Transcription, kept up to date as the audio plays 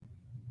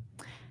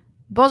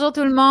Bonjour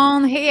tout le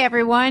monde. Hey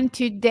everyone.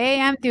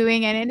 Today I'm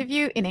doing an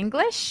interview in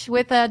English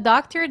with a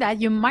doctor that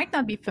you might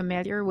not be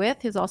familiar with.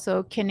 He's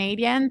also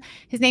Canadian.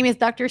 His name is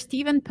Dr.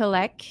 Steven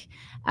Pelech.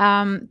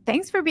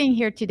 Thanks for being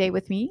here today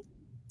with me.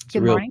 It's a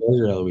Good real morning.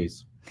 pleasure,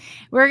 Eloise.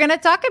 We're going to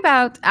talk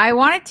about, I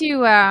wanted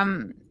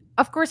to,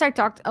 of course, I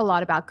talked a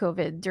lot about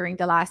COVID during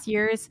the last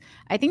years.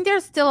 I think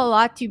there's still a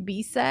lot to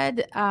be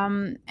said.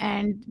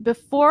 And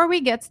before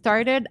we get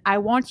started, I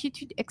want you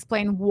to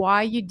explain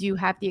why you do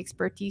have the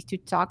expertise to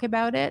talk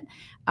about it.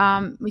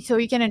 So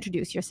you can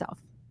introduce yourself.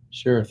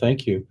 Sure,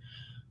 thank you.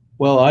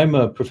 Well, I'm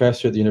a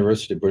professor at the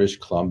University of British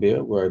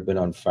Columbia, where I've been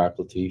on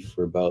faculty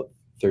for about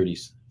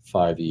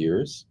 35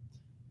 years.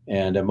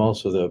 And I'm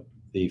also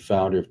the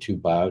founder of two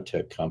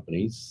biotech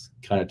companies,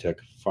 Kinetech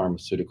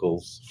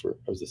Pharmaceuticals. I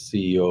was the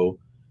CEO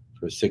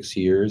for 6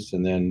 years,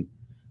 and then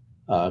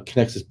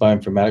Connexus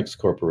Bioinformatics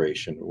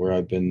Corporation, where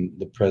I've been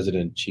the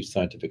president, chief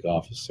scientific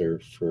officer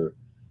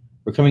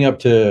we're coming up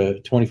to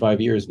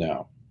 25 years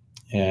now.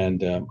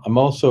 And I'm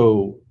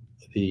also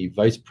the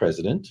vice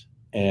president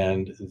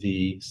and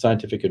the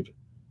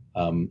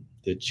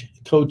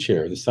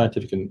co-chair of the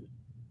Scientific and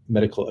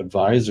Medical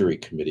Advisory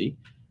Committee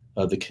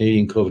of the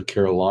Canadian COVID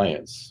Care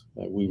Alliance.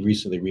 We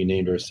recently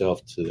renamed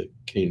ourselves to the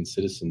Canadian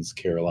Citizens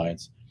Care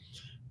Alliance.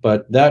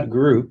 But that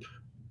group,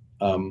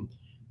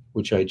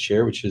 which I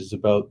chair, which is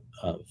about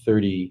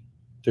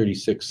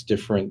 36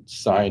 different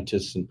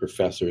scientists and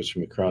professors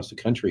from across the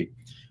country,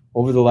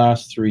 over the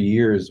last 3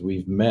 years,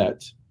 we've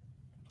met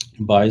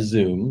by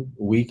Zoom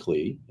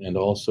weekly and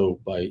also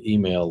by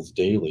emails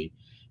daily.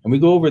 And we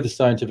go over the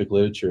scientific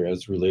literature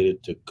as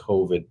related to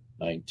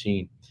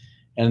COVID-19.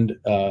 And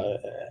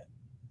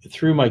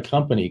through my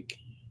company,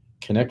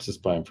 Connexus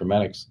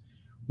Bioinformatics,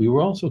 we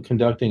were also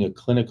conducting a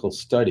clinical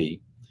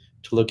study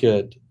to look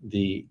at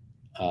the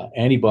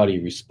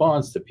antibody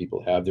response that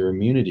people have, their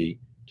immunity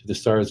to the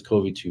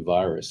SARS-CoV-2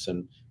 virus,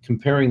 and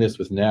comparing this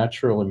with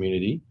natural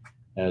immunity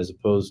as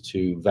opposed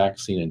to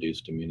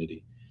vaccine-induced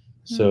immunity.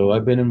 So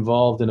I've been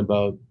involved in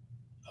about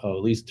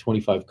at least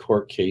 25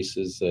 court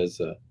cases as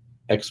an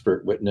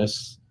expert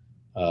witness,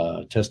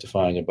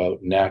 testifying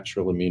about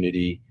natural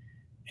immunity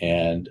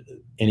and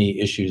any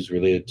issues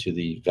related to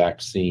the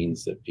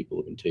vaccines that people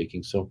have been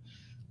taking. So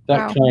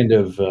that Wow. kind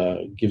of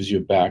gives you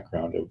a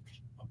background of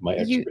my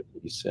You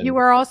expertise. you And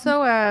were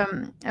also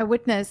a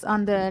witness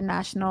on the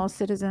National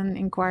Citizen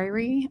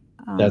Inquiry.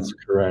 that's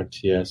correct,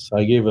 yes.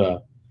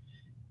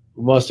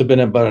 Must have been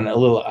about a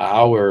little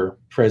hour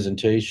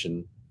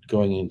presentation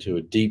going into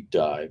a deep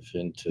dive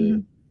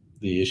into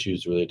the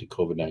issues related to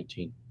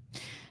COVID-19.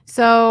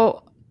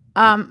 So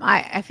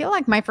I feel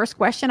like my first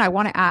question I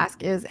want to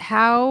ask is,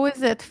 how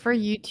is it for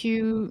you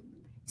to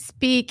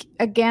speak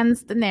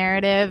against the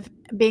narrative,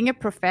 being a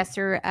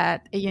professor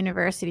at a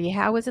university?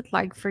 How is it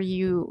like for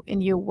you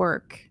in your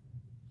work?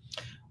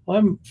 Well,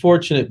 I'm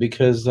fortunate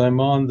because I'm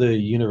on the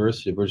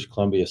University of British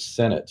Columbia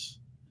Senate,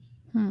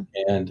 Hmm.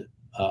 and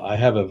I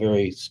have a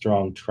very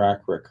strong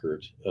track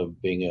record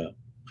of being a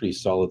pretty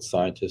solid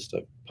scientist.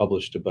 I've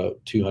published about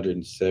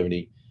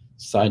 270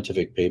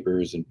 scientific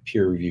papers in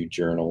peer-reviewed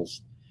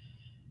journals,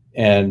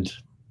 and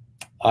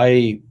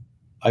I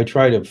I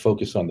try to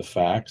focus on the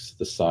facts,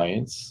 the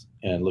science,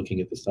 and looking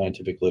at the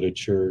scientific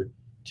literature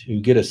to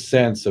get a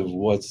sense of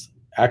what's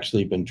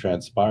actually been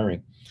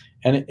transpiring.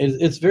 And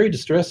it's very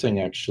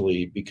distressing,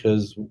 actually,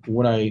 because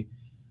when I've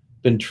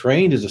been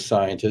trained as a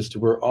scientist,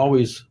 we're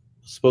always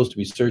supposed to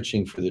be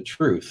searching for the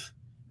truth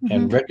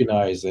and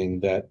recognizing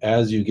that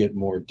as you get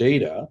more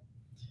data,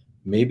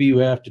 maybe you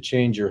have to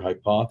change your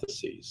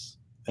hypotheses.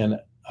 And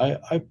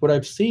what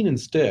I've seen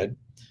instead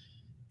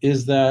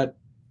is that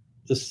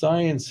the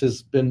science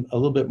has been a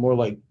little bit more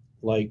like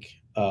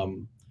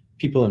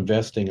people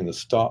investing in the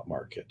stock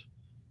market.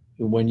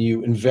 When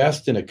you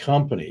invest in a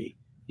company,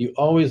 you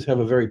always have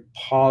a very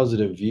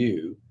positive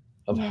view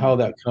of Yeah. how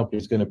that company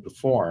is going to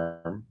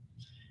perform,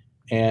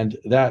 and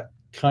that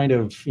kind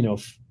of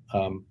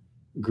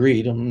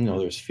greed.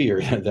 There's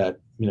fear that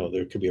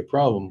there could be a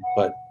problem,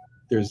 but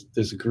there's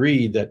this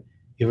greed that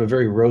you have a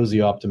very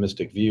rosy,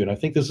 optimistic view, and I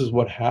think this is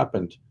what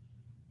happened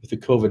with the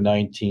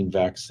COVID-19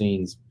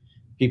 vaccines.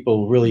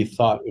 People really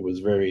thought it was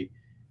very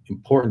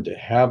important to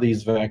have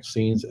these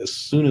vaccines as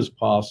soon as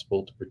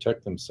possible to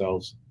protect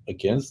themselves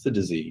against the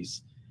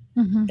disease.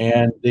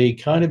 And they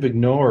kind of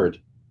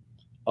ignored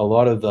a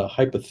lot of the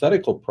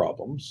hypothetical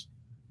problems.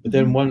 But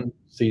then once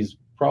these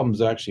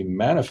problems actually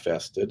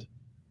manifested,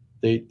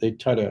 they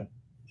try to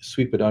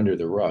sweep it under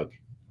the rug.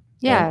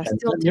 Yeah, And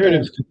still that today.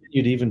 narrative's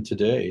continued even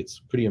today. It's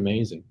pretty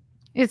amazing.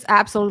 It's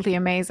absolutely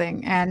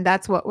amazing. And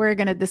that's what we're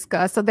going to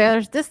discuss. So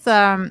there's this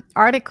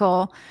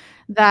article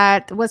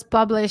that was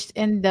published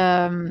in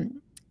the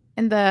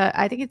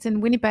I think it's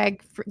in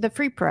Winnipeg, the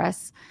Free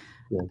Press,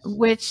 Yes.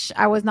 which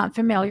I was not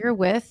familiar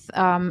with.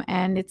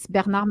 And it's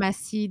Bernard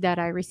Massy that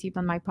I received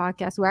on my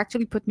podcast, who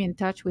actually put me in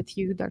touch with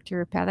you,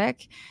 Dr.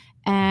 Pelech.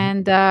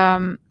 And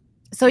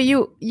So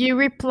you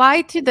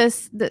reply to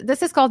this.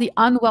 This is called the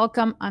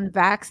Unwelcome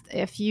Unvaxxed.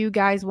 If you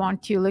guys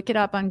want to look it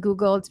up on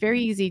Google, it's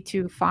very easy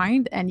to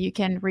find, and you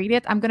can read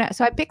it.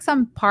 So I picked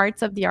some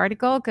parts of the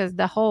article because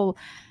the whole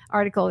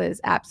article is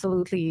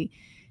absolutely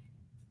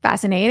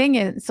fascinating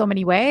in so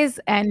many ways.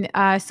 And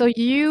so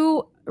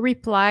you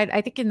replied, I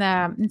think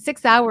in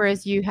 6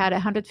 hours you had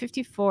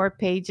 154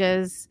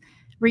 pages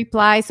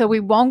reply. So we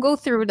won't go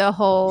through the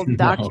whole No.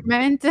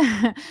 document,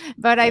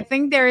 but I Yeah.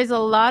 think there is a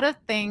lot of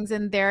things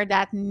in there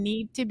that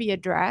need to be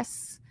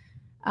addressed.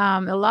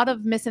 A lot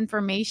of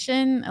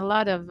misinformation, a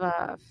lot of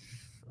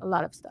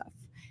stuff.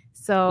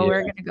 So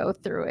we're Yeah. gonna go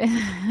through it.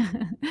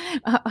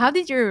 How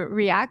did you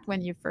react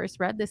when you first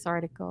read this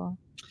article?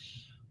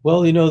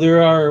 Well,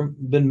 there are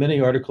been many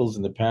articles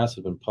in the past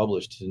have been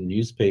published in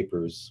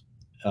newspapers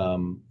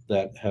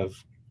that have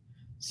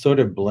sort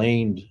of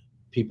blamed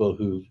people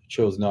who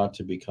chose not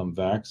to become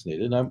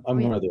vaccinated. Oh I'm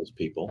yeah, one of those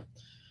people.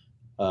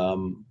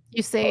 Um,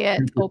 you say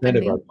about it 10%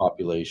 of our openly.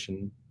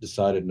 population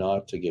decided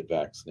not to get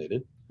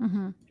vaccinated.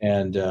 Hmm.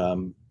 And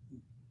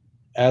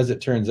as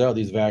it turns out,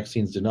 these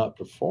vaccines did not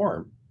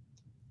perform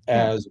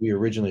Yeah. as we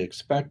originally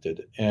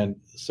expected. And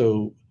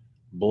so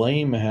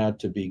blame had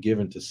to be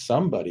given to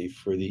somebody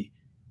for the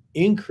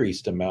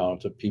increased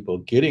amount of people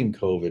getting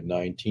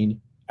COVID-19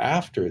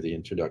 after the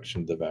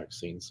introduction of the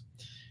vaccines.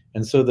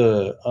 And so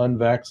the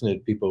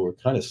unvaccinated people were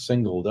kind of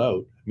singled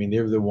out. I mean,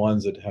 they were the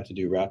ones that had to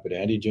do rapid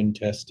antigen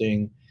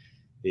testing.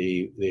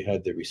 They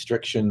had the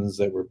restrictions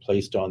that were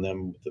placed on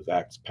them with the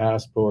vax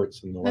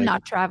passports and the They're like,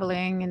 not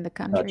traveling in the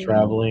not country.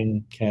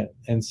 traveling. Can't,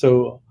 and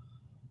so,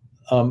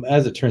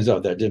 as it turns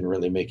out, that didn't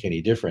really make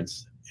any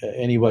difference.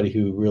 Anybody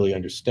who really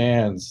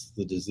understands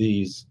the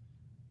disease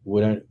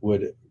would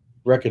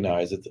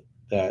recognize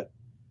that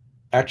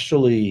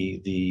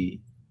actually the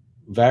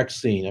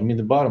vaccine. I mean,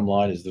 the bottom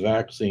line is the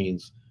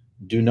vaccines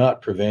do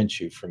not prevent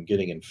you from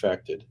getting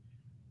infected.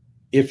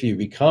 If you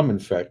become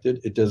infected,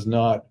 it does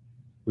not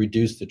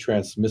reduce the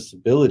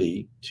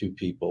transmissibility to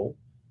people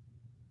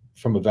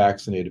from a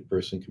vaccinated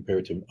person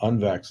compared to an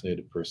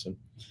unvaccinated person.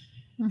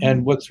 Hmm.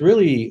 And what's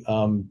really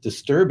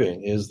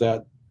disturbing is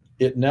that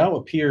it now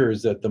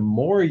appears that the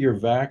more you're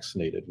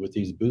vaccinated with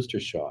these booster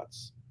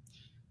shots,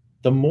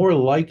 the more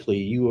likely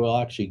you will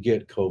actually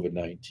get COVID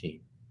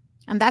 19.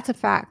 And that's a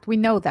fact. We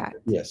know that.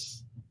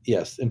 Yes.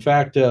 Yes. In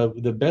fact,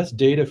 the best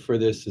data for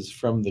this is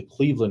from the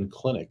Cleveland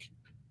Clinic.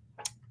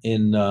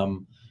 In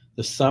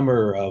the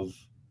summer of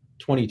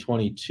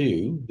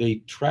 2022, they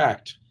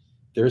tracked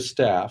their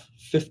staff,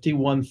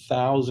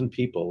 51,000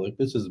 people. Like,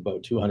 this is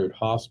about 200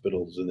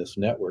 hospitals in this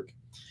network.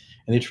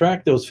 And they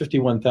tracked those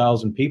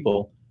 51,000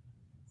 people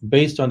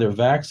based on their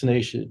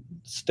vaccination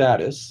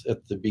status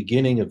at the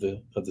beginning of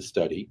the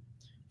study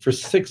for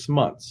 6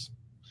 months.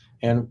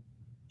 And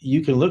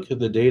you can look at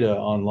the data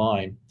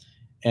online,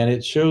 and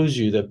it shows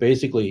you that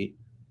basically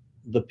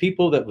the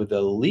people that were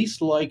the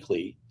least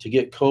likely to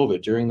get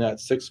COVID during that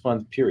 6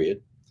 month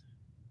period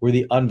were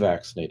the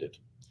unvaccinated.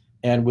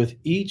 And with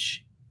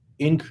each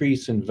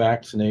increase in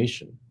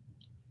vaccination,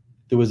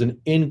 there was an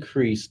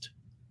increased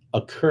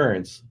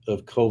occurrence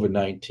of COVID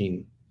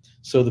 19.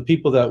 So the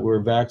people that were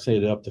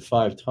vaccinated up to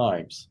 5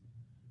 times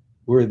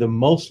were the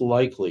most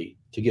likely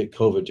to get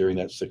COVID during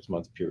that 6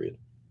 month period.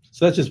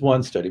 So that's just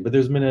one study, but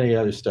there's many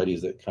other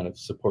studies that kind of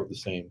support the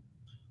same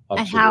And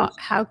observation.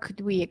 how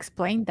could we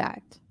explain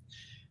that?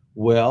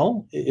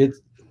 Well,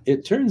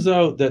 it turns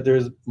out that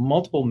there's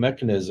multiple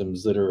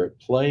mechanisms that are at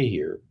play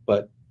here,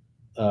 but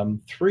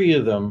three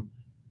of them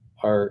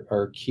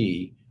are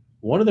key.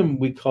 One of them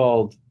we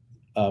called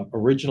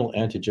original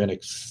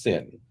antigenic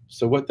sin.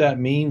 So what that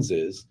means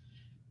is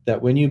that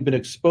when you've been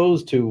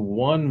exposed to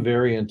one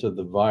variant of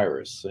the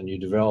virus and you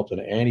develop an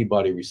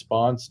antibody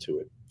response to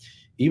it,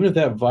 even if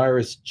that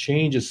virus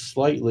changes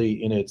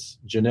slightly in its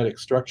genetic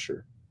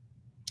structure,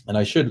 and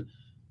I should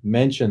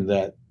mention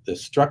that the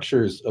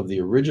structures of the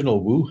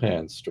original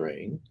Wuhan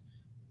strain,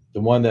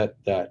 the one that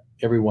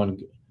everyone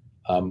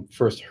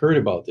first heard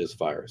about this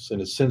virus,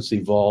 and it's since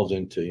evolved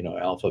into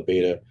alpha,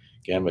 beta,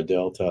 gamma,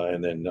 delta,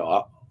 and then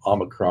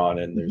Omicron,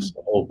 and Hmm. there's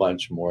a whole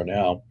bunch more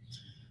now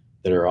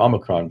that are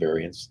Omicron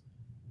variants.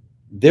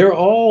 They're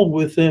all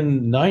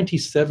within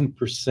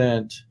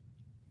 97%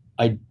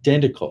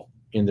 identical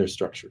in their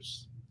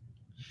structures.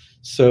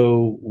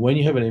 So when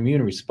you have an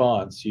immune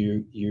response,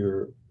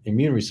 your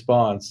immune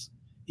response,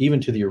 even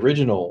to the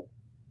original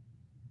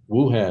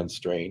Wuhan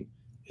strain,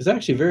 is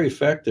actually very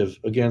effective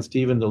against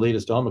even the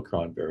latest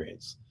Omicron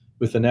variants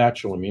with the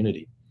natural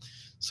immunity.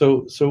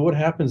 So what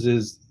happens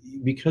is,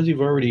 because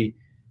you've already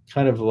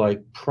kind of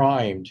like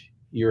primed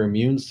your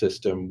immune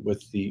system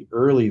with the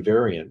early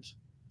variant,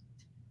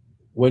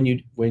 when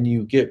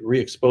you get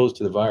re-exposed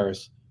to the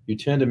virus, you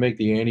tend to make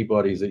the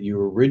antibodies that you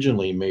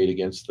originally made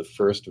against the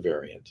first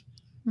variant.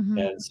 Hmm.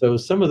 And so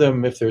some of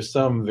them, if there's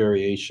some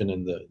variation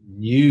in the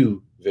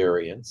new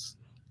variants,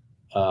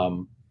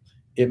 um,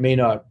 it may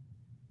not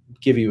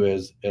give you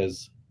as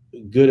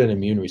good an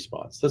immune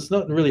response. That's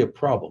not really a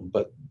problem,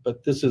 but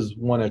this is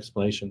one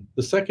explanation.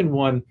 The second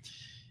one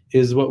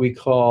is what we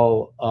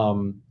call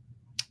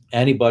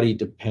antibody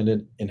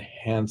dependent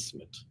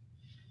enhancement.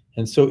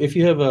 And so if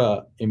you have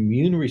a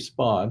immune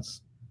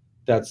response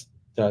that's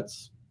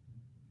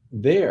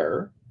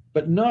there,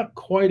 but not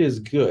quite as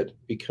good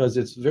because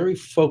it's very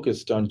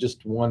focused on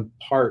just one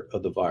part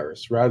of the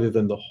virus rather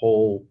than the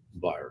whole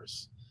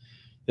virus,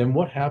 then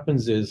what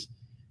happens is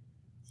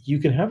you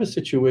can have a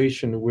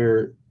situation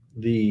where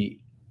the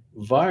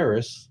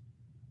virus,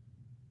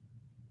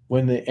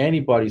 when the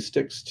antibody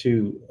sticks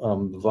to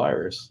the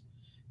virus,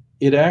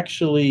 it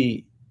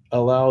actually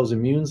allows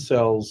immune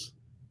cells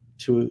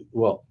to,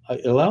 well,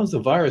 it allows the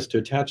virus to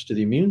attach to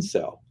the immune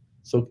cell.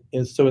 So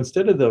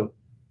instead of the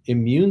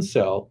immune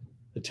cell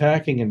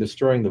attacking and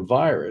destroying the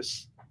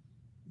virus,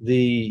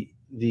 the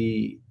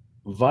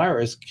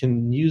virus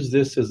can use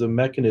this as a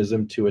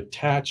mechanism to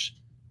attach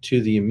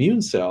to the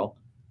immune cell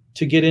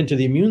to get into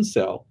the immune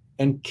cell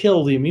and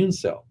kill the immune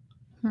cell.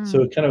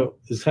 So it kind of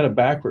is kind of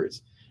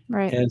backwards.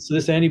 Right. And so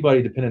this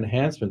antibody-dependent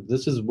enhancement,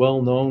 this is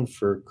well known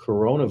for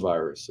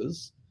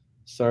coronaviruses,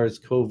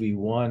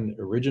 SARS-CoV-1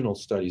 original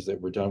studies that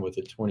were done with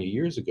it 20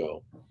 years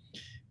ago.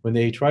 When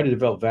they tried to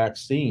develop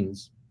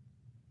vaccines,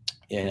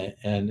 and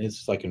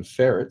it's like in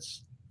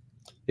ferrets,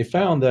 they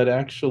found that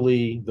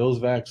actually those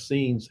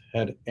vaccines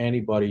had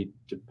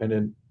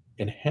antibody-dependent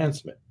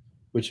enhancement,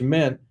 which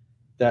meant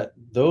that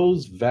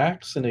those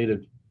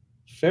vaccinated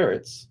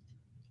ferrets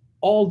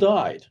all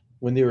died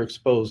when they were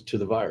exposed to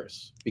the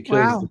virus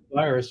because the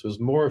virus was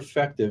more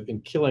effective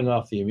in killing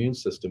off the immune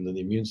system than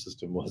the immune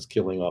system was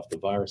killing off the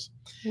virus.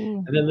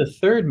 And then the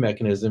third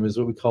mechanism is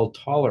what we call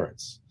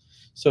tolerance.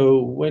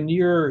 So when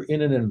you're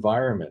in an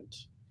environment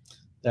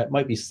that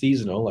might be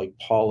seasonal, like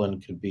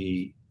pollen could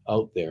be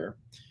out there,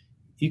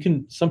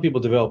 some people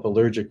develop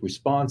allergic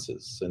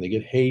responses and they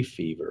get hay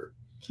fever.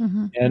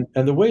 And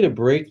the way to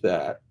break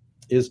that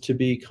is to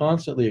be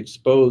constantly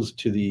exposed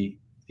to the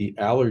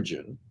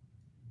allergen.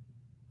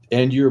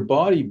 And your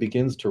body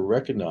begins to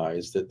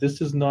recognize that this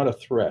is not a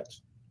threat.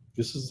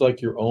 This is like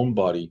your own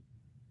body.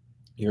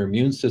 Your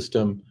immune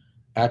system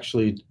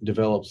actually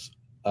develops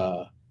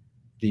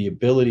the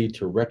ability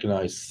to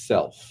recognize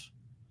self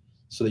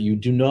so that you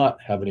do not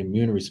have an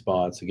immune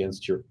response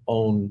against your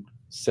own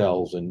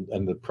cells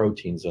and the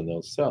proteins on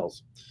those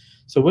cells.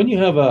 So when you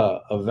have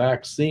a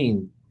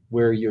vaccine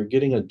where you're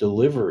getting a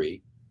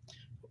delivery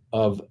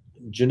of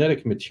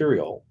genetic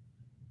material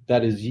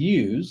that is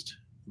used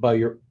by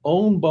your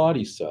own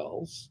body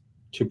cells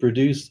to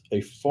produce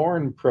a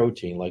foreign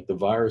protein like the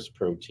virus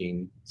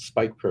protein,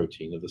 spike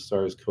protein of the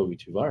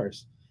SARS-CoV-2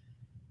 virus,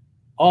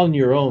 on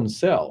your own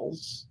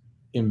cells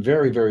in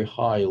very, very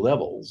high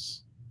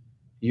levels,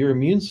 your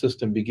immune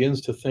system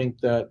begins to think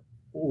that,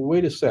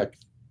 wait a sec,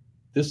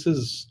 this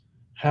is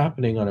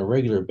happening on a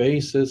regular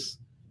basis.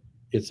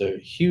 It's a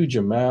huge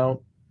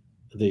amount.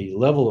 The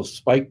level of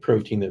spike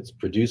protein that's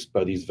produced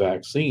by these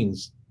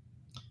vaccines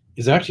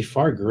is actually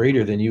far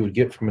greater than you would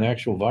get from an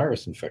actual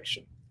virus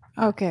infection.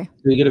 Okay.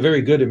 So you get a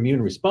very good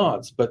immune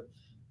response, but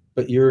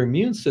your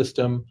immune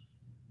system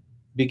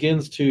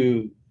begins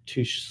to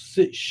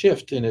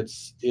shift in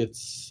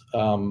its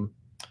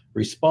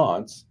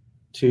response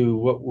to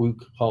what we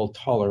call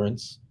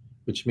tolerance,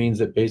 which means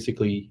that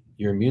basically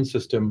your immune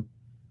system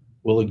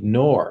will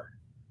ignore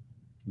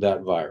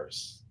that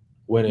virus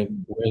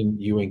when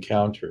you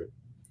encounter it.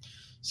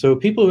 So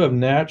people who have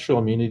natural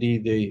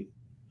immunity,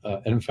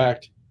 in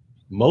fact,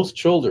 most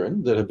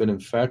children that have been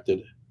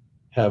infected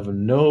have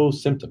no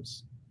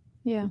symptoms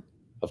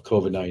of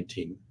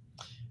COVID-19,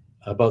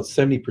 about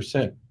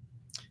 70%.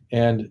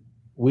 And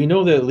we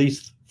know that at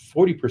least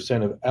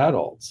 40% of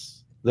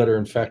adults that are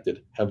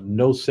infected have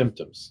no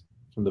symptoms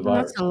from the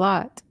virus. That's a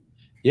lot.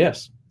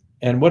 Yes.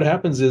 And what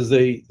happens is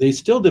they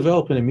still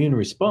develop an immune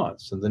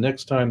response. And the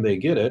next time they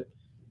get it,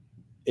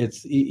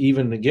 it's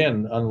even,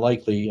 again,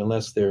 unlikely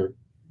unless they're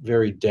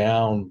very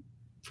down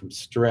from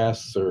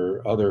stress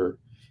or other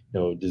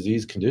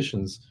disease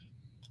conditions,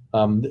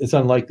 it's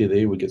unlikely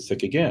they would get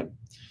sick again.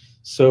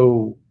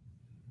 So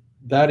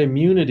that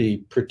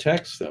immunity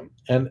protects them.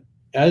 And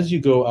as you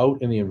go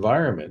out in the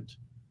environment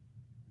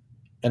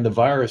and the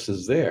virus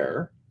is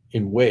there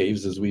in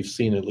waves, as we've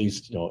seen at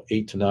least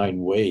 8 to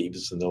 9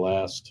 waves in the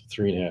last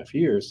 3.5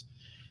 years,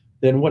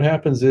 then what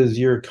happens is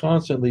you're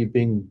constantly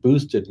being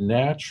boosted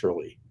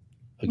naturally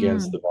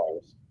against the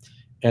virus.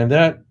 And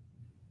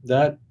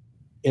that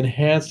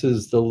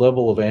enhances the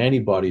level of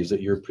antibodies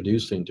that you're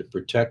producing to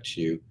protect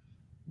you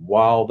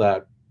while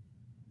that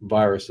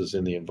virus is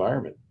in the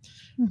environment.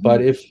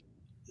 But if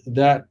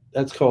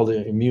that's called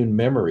immune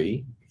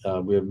memory,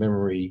 we have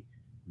memory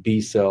B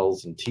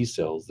cells and T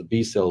cells. The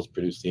B cells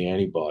produce the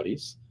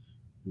antibodies.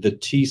 The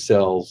T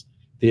cells,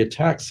 the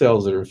attack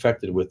cells that are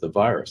infected with the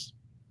virus.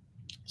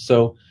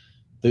 So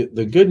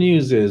the good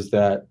news is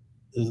that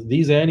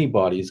these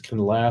antibodies can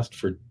last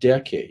for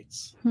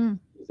decades.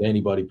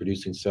 Antibody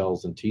producing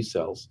cells and T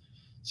cells.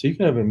 So you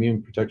can have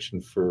immune protection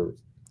for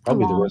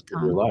probably the rest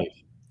of your life.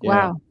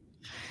 Wow.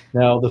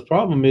 Now, the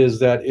problem is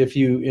that if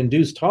you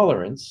induce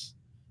tolerance,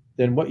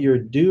 then what you're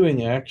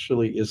doing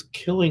actually is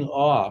killing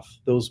off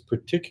those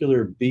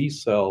particular B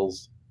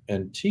cells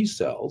and T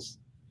cells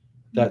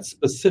that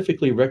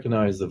specifically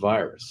recognize the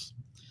virus.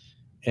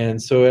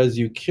 And so as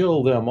you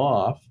kill them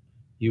off,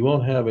 you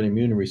won't have an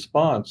immune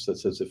response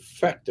that's as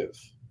effective.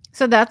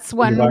 So that's The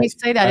when we virus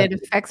say that it active.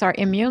 affects our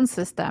immune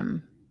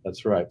system.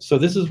 That's right. So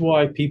this is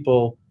why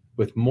people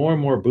with more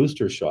and more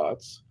booster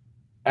shots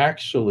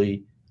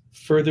actually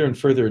further and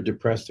further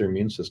depress their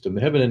immune system.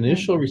 They have an Right.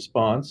 initial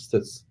response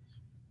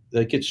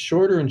that gets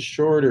shorter and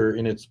shorter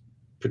in its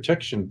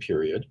protection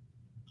period,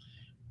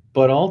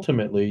 but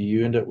ultimately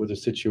you end up with a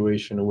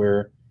situation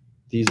where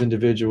these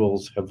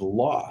individuals have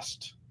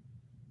lost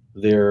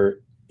their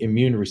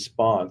immune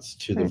response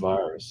to the Right.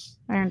 virus,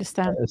 I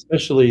understand.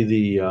 especially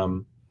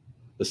the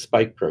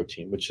spike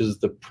protein, which is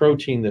the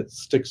protein that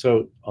sticks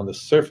out on the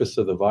surface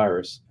of the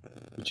virus,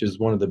 which is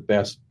one of the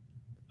best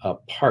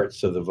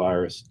parts of the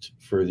virus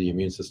for the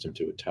immune system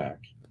to attack.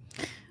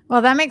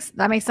 Well, that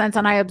makes sense,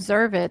 and I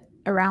observe it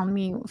around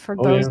me. For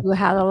Oh those yeah, who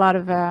had a lot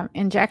of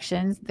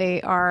injections,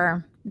 they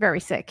are very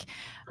sick,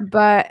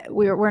 but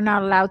we're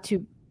not allowed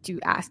to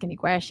ask any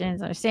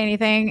questions or say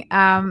anything.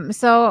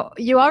 So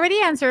you already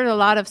answered a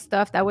lot of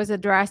stuff that was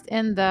addressed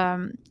in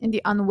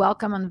the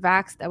Unwelcome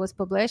Unvaxxed that was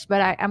published.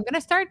 But I'm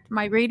gonna start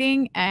my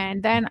reading,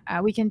 and then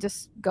we can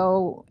just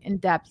go in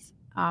depth.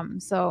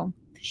 So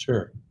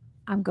sure.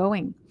 I'm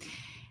going.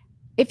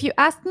 If you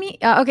asked me,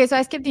 okay, so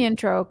I skipped the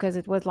intro because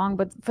it was long,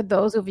 but for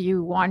those of you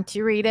who want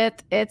to read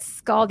it,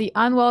 it's called The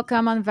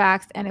Unwelcome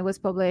Unvaxxed, and it was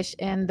published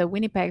in the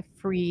Winnipeg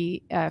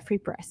Free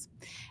Press.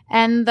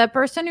 And the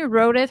person who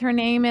wrote it, her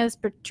name is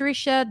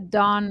Patricia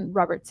Dawn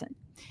Robertson.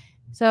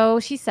 So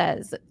she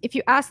says, if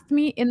you asked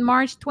me in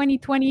March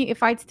 2020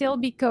 if I'd still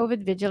be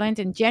COVID vigilant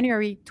in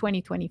January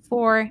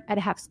 2024, I'd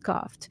have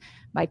scoffed.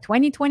 By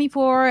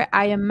 2024,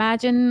 I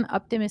imagine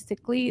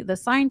optimistically the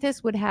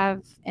scientists would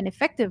have an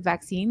effective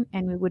vaccine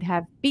and we would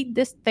have beat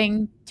this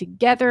thing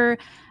together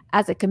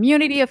as a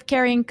community of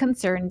caring,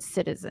 concerned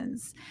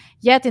citizens.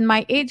 Yet in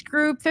my age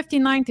group,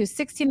 59 to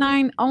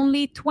 69,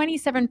 only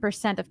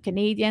 27% of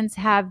Canadians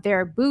have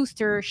their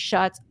booster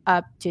shots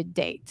up to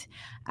date.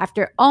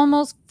 After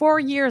almost 4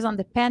 years on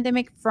the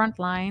pandemic front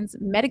lines,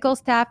 medical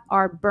staff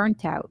are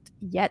burnt out.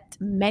 Yet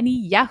many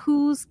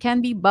yahoos can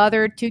be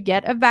bothered to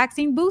get a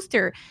vaccine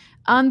booster.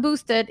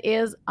 Unboosted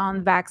is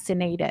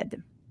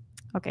unvaccinated.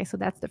 Okay, so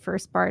that's the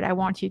first part. I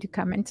want you to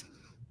comment.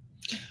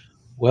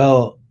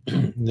 Well,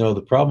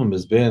 the problem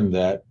has been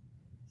that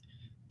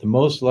the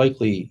most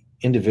likely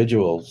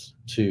individuals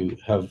to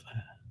have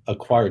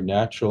acquired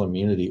natural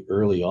immunity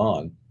early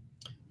on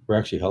were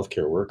actually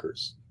healthcare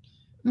workers.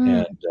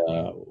 Mm,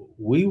 And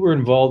we were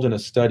involved in a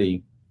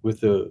study with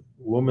the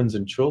Women's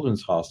and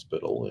Children's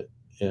Hospital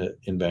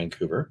in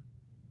Vancouver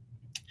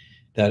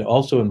that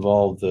also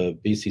involved the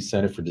BC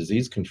Center for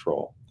Disease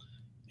Control.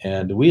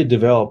 And we had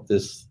developed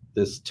this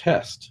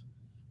test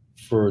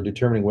for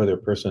determining whether a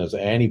person has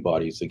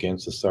antibodies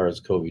against the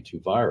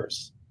SARS-CoV-2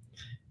 virus.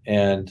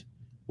 And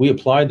we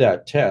applied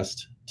that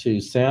test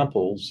to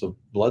samples of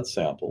blood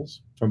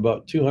samples from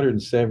about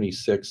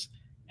 276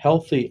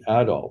 healthy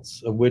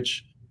adults, of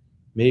which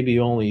maybe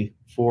only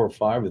 4 or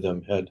 5 of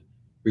them had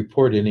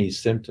reported any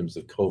symptoms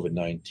of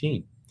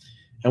COVID-19.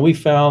 And we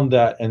found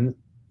that, and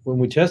when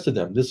we tested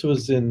them, this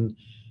was in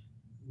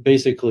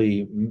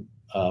basically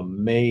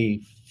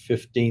May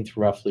 15th,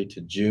 roughly,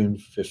 to June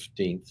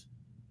 15th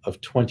of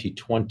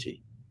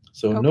 2020.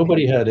 So okay.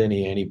 nobody had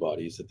any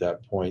antibodies at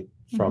that point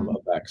from Mm-hmm.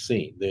 a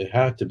vaccine. They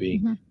had to be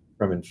Mm-hmm.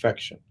 from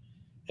infection.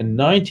 And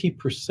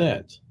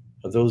 90%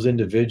 of those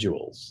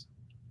individuals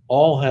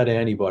all had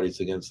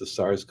antibodies against the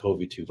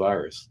SARS-CoV-2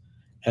 virus.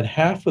 And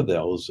half of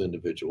those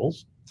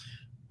individuals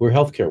were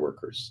healthcare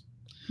workers.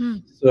 Hmm.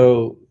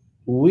 So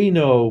we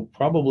know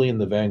probably in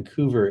the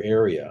Vancouver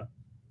area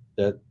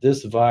that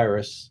this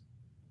virus,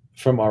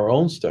 from our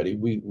own study,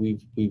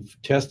 we've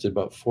tested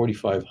about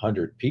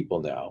 4,500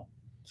 people now.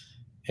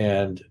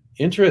 And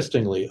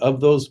interestingly, of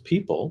those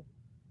people,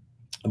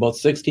 about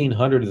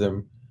 1,600 of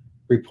them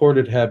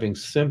reported having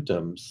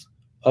symptoms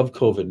of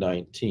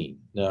COVID-19.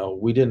 Now,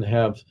 we didn't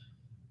have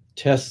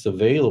tests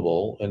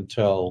available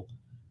until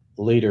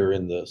later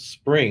in the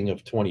spring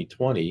of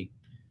 2020,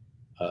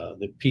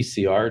 the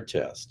PCR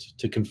test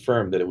to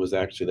confirm that it was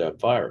actually that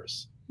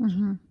virus.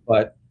 Mm-hmm.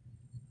 But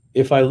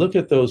if I look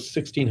at those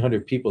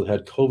 1,600 people that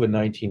had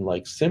COVID-19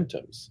 like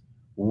symptoms,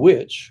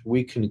 which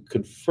we can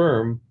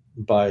confirm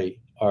by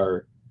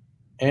our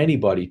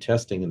antibody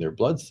testing in their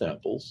blood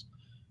samples,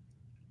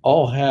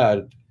 all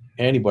had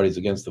antibodies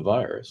against the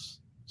virus.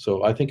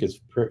 So I think it's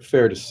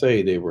fair to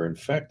say they were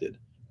infected.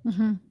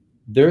 Mm-hmm.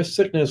 Their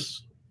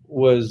sickness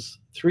was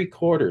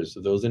 3/4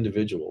 of those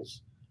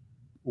individuals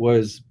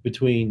was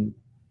between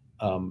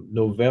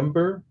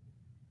November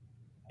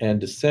and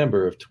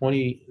December of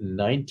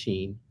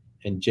 2019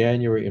 and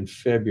January and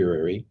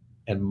February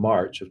and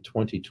March of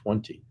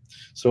 2020.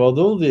 So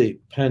although the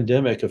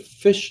pandemic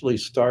officially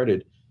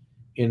started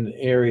in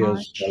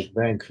areas like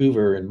March.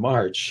 Vancouver in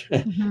March,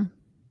 Mm-hmm.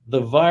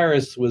 the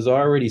virus was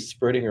already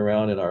spreading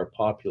around in our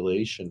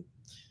population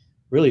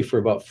really for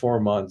about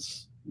 4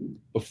 months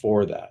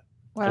before that.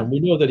 And Well. we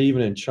know that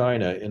even in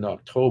China in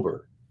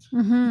October,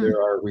 Mm-hmm. there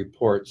are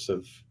reports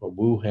of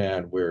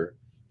Wuhan where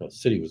the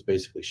city was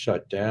basically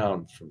shut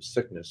down from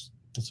sickness.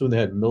 So they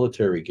had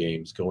military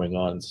games going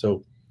on.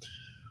 So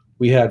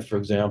we had, for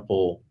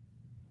example,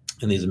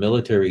 in these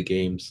military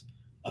games,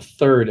 a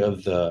third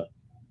of the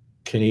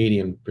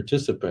Canadian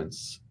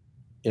participants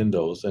in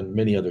those, and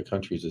many other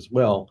countries as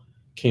well,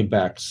 came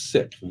back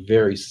sick,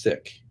 very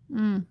sick,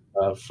 Mm.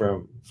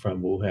 From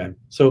Wuhan.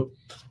 So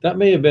that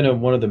may have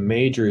been one of the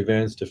major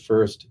events to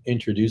first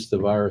introduce the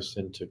virus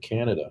into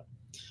Canada.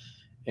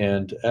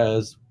 And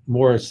as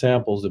more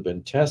samples have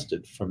been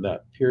tested from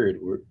that period,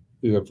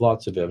 we have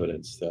lots of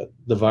evidence that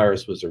the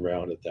virus was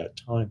around at that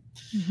time.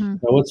 Mm-hmm.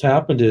 Now, what's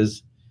happened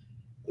is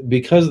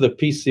because of the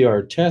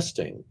PCR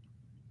testing,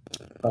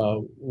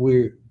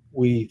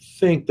 we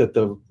think that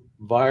the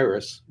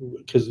virus,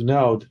 because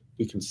now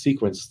we can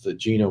sequence the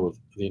genome of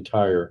the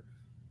entire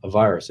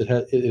virus. It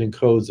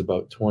encodes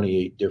about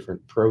 28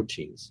 different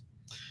proteins,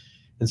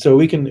 and so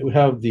we can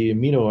have the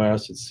amino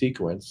acid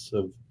sequence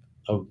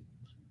of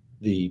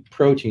the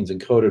proteins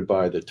encoded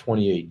by the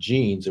 28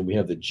 genes, and we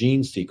have the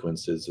gene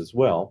sequences as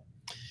well.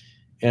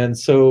 And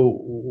so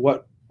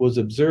what was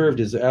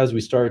observed is as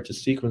we started to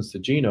sequence the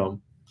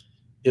genome,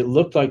 it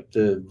looked like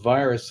the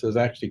virus has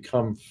actually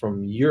come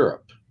from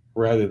Europe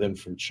rather than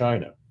from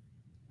China.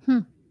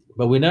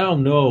 But we now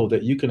know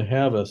that you can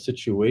have a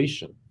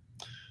situation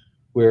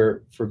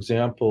where, for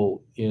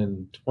example,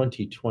 in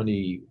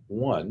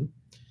 2021,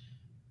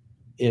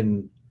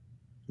 in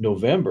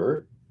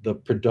November, the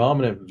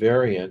predominant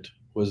variant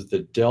was the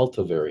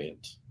Delta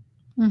variant.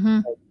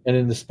 Mm-hmm. And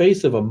in the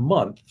space of a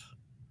month,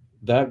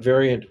 that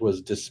variant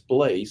was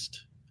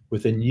displaced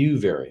with a new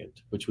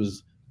variant, which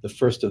was the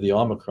first of the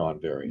Omicron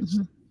variants.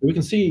 Mm-hmm. So we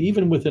can see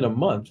even within a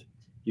month,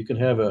 you can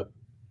have a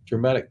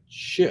dramatic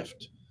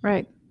shift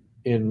Right.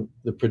 in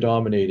the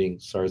predominating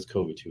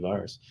SARS-CoV-2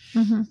 virus.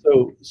 Mm-hmm.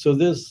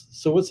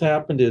 So what's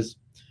happened is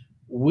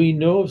we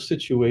know of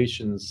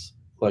situations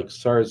like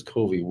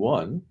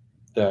SARS-CoV-1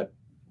 that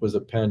was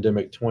a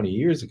pandemic 20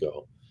 years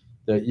ago,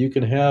 that you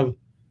can have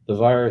the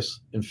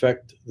virus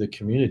infect the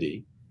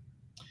community,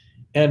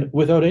 and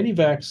without any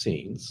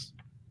vaccines,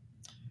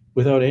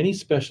 without any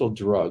special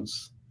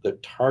drugs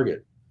that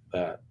target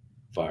that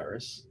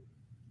virus,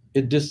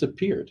 it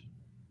disappeared.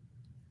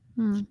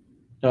 Mm.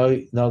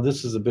 Now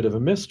this is a bit of a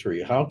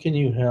mystery. How can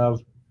you have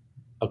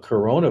a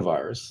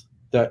coronavirus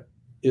that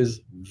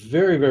is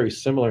very, very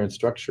similar in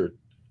structure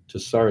to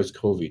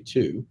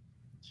SARS-CoV-2,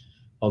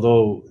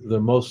 although the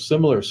most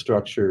similar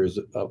structure is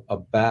a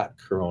bat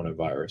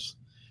coronavirus,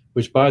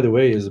 which, by the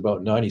way, is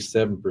about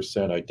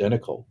 97%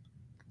 identical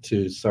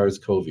to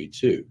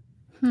SARS-CoV-2.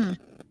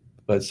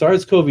 But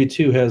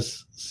SARS-CoV-2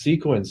 has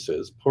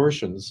sequences,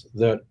 portions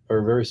that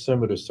are very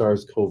similar to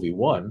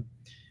SARS-CoV-1,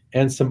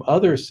 and some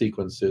other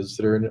sequences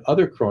that are in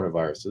other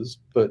coronaviruses,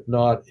 but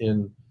not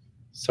in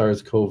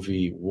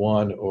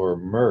SARS-CoV-1 or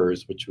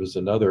MERS, which was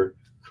another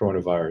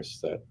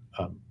coronavirus that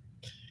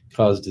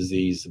caused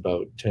disease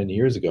about 10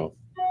 years ago.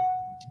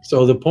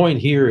 So the point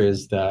here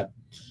is that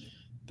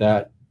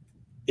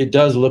it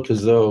does look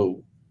as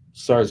though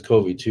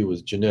SARS-CoV-2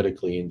 was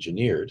genetically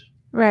engineered.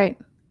 Right.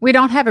 We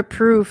don't have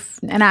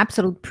an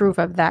absolute proof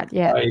of that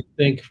yet. I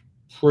think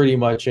pretty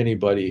much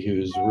anybody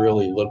who's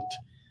really looked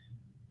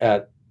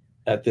at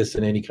this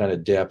in any kind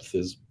of depth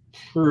is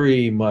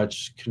pretty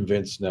much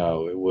convinced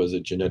now it was a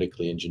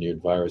genetically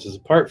engineered virus. As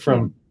apart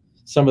from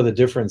some of the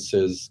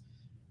differences,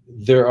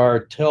 there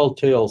are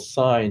telltale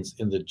signs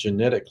in the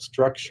genetic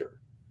structure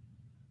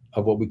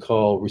of what we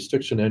call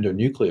restriction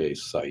endonuclease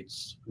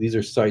sites. These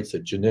are sites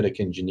that genetic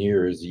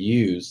engineers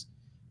use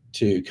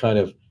to kind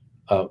of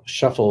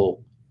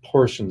shuffle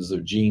portions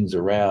of genes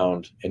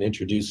around and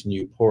introduce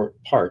new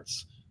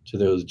parts to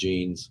those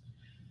genes.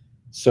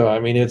 So, I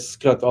mean, it's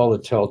got all the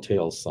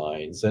telltale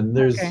signs, and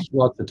there's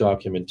lots of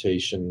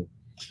documentation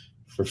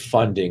for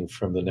funding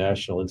from the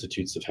National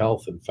Institutes of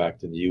Health, in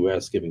fact, in the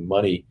US, giving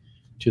money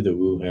to the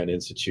Wuhan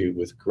Institute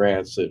with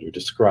grants that are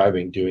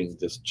describing doing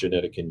this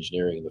genetic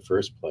engineering in the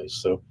first place.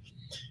 So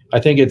I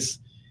think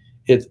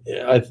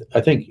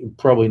I think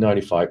probably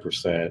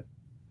 95%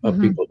 of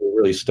people who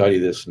really study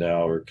this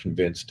now are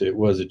convinced it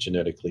was a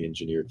genetically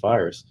engineered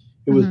virus.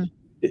 It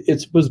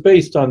was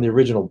based on the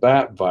original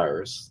bat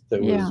virus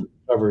that was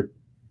discovered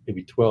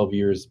maybe 12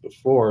 years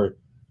before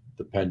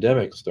the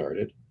pandemic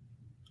started,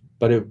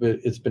 but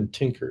it's been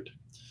tinkered.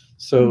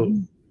 So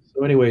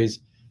anyways,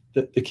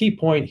 the key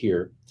point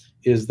here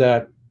is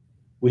that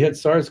we had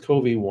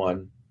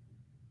SARS-CoV-1.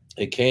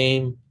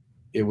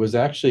 It was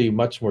actually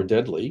much more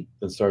deadly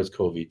than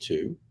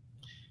SARS-CoV-2,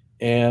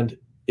 and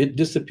it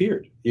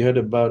disappeared. You had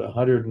about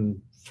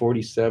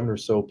 147 or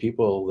so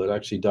people that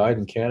actually died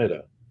in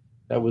Canada.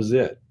 That was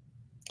it.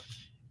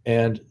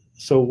 And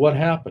so what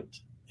happened?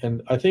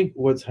 And I think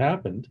what's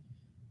happened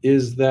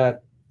is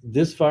that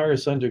this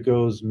virus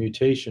undergoes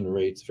mutation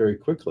rates very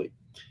quickly.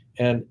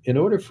 And in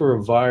order for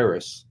a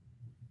virus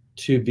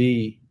to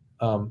be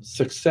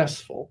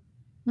successful,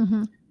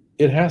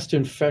 it has to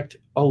infect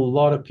a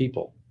lot of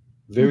people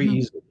very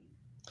easily.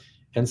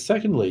 And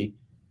secondly,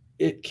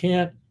 it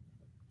can't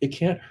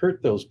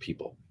hurt those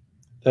people.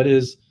 That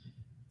is,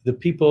 the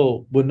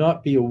people would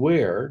not be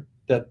aware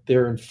that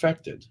they're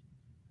infected.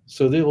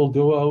 So they will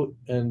go out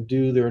and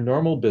do their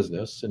normal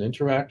business and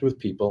interact with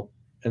people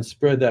and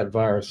spread that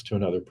virus to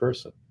another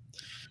person.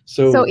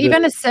 So So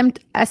even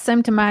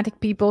asymptomatic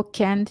people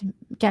can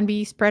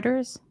be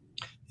spreaders.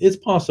 it's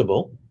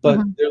possible, but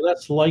Hmm. they're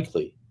less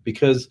likely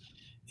because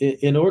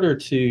in order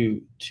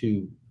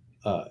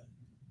uh,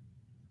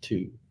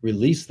 to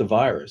release the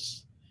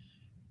virus,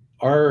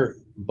 our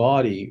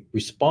body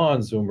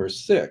responds when we're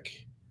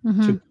sick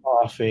Hmm. to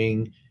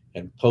coughing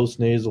and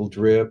postnasal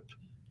drip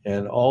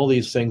and all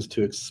these things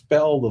to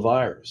expel the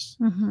virus.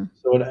 Hmm.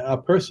 So a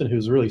person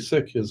who's really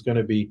sick is going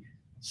to be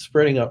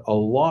spreading a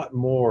lot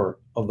more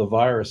of the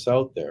virus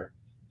out there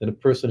than a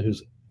person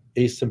who's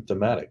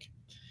asymptomatic.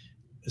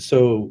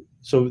 So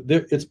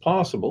there, it's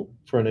possible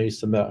for an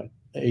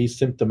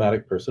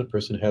asymptomatic person, a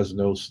person who has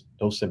no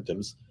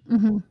symptoms,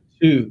 Hmm.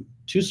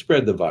 to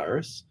spread the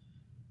virus,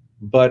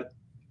 but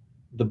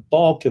the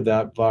bulk of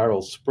that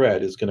viral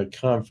spread is going to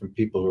come from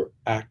people who are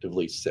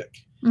actively sick.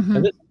 And Hmm.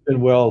 this has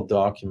been well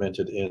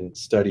documented in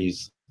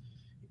studies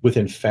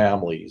within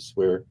families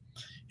where,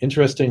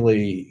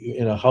 interestingly,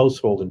 in a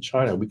household in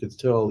China, we could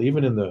tell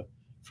even in the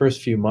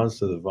first few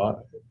months of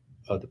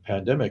the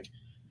pandemic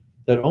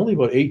that only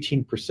about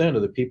 18%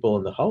 of the people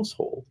in the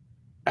household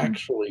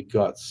actually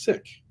got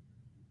sick.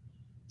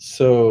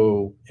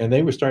 So, and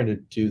they were starting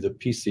to do the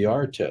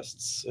PCR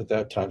tests at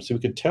that time, so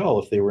we could tell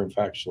if they were in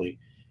fact actually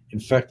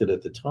infected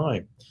at the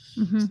time.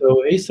 Hmm.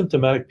 So,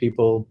 asymptomatic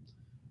people,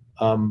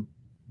 um,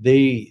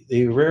 they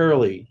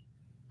rarely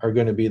are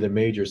going to be the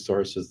major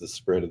sources of the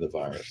spread of the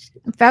virus.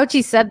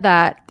 Fauci said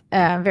that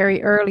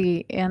very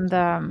early in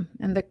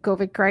the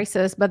COVID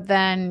crisis, but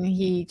then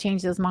he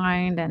changed his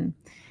mind, and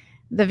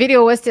the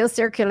video was still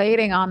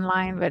circulating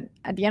online. But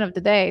at the end of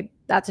the day,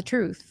 that's the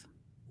truth.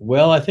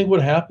 Well, I think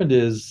what happened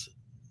is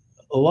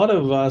a lot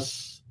of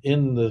us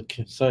in the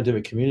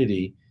scientific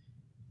community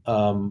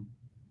um,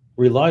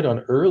 relied on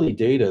early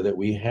data that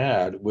we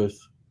had with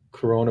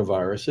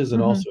coronaviruses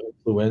and Hmm. also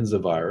influenza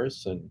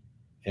virus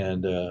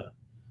and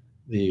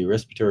the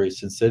respiratory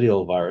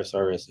syncytial virus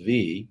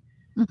 (RSV),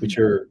 Hmm. which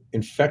are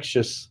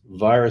infectious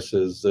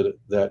viruses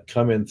that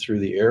come in through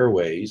the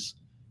airways,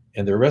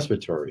 and they're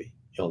respiratory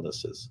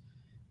illnesses.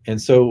 And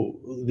so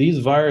these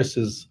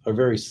viruses are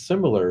very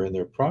similar in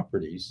their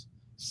properties,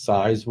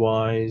 size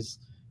wise,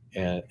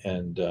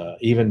 and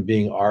even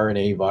being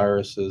RNA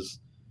viruses.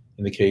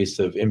 In the case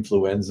of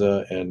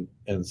influenza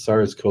and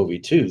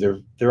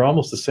SARS-CoV-2, they're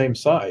almost the same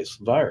size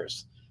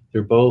virus.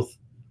 They're both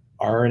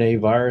RNA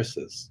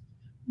viruses.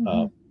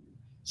 Uh, Hmm.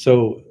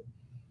 so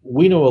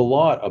we know a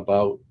lot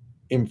about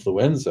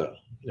influenza,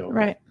 you know,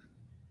 Right.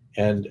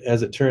 and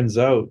as it turns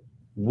out,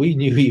 we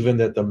knew even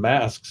that the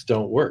masks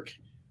don't work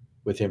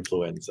with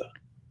influenza.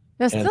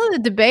 There's And still a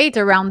debate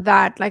around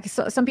that. Like,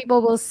 so, some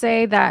people will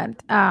say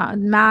that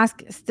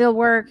masks still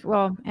work.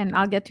 Well, and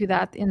I'll get to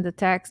that in the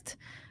text.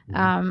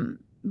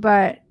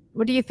 But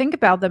what do you think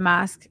about the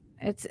mask?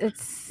 well,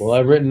 It's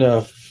I've written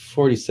a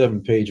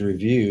 47-page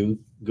review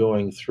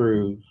going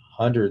through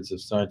hundreds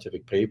of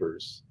scientific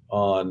papers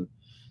on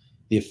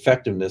the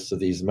effectiveness of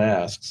these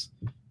masks.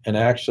 And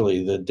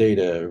actually, the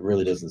data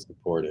really doesn't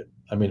support it.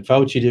 I mean,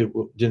 Fauci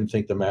didn't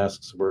think the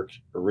masks worked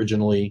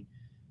originally.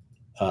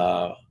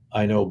 Uh,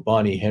 I know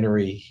Bonnie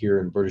Henry here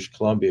in British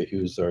Columbia,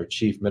 who's our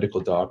chief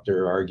medical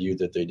doctor, argued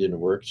that they didn't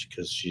work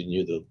because she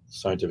knew the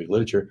scientific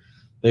literature.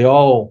 They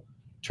all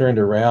turned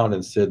around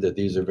and said that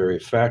these are very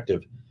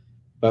effective.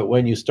 But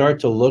when you start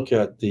to look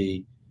at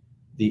the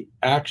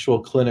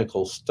actual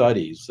clinical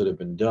studies that have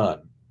been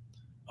done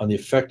on the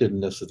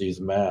effectiveness of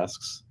these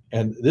masks,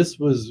 and this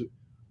was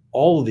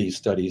all of these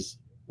studies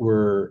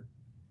were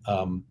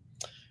um,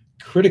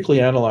 critically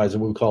analyzed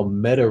in what we call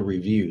meta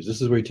reviews. This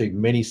is where you take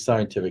many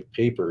scientific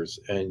papers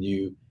and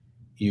you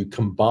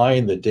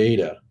combine the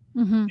data.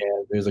 hmm.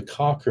 And there's a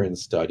Cochrane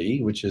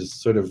study, which is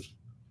sort of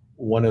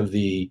one of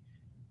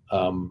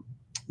um,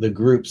 the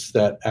groups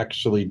that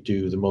actually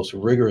do the most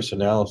rigorous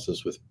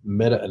analysis with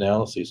meta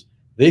analyses.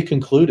 They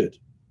concluded,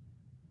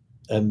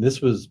 and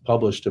this was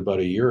published about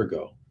a year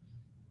ago,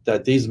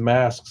 that these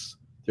masks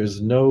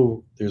there's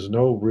no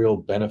real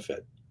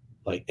benefit,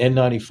 like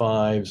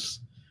N95s,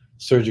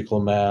 surgical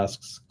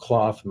masks,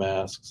 cloth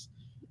masks.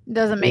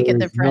 Doesn't make a There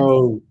is difference.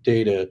 no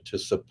data to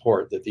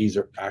support that these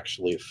are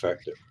actually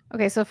effective.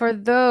 Okay, so for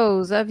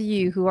those of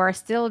you who are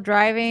still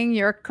driving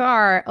your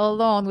car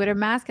alone with a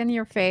mask on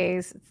your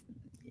face,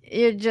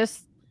 you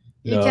just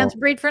you can't No,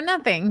 breathe for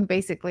nothing,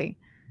 basically.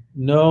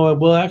 no,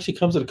 well, it actually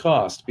comes at a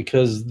cost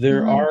because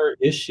there Hmm. are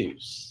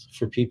issues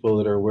for people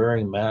that are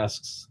wearing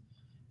masks,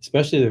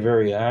 especially they're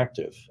very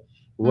active.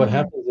 What Hmm.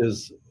 happens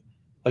is,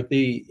 like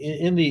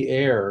in the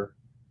air,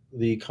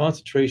 the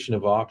concentration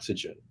of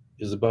oxygen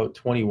is about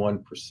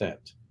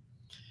 21%.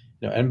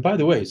 Now, and by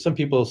the way, some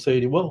people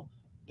say, well,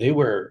 they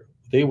wear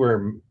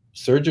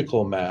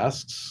surgical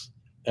masks,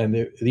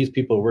 and these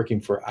people are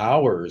working for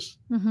hours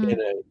Hmm.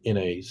 in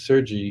a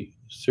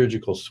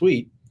surgical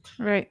suite,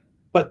 Right.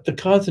 but the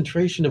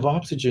concentration of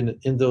oxygen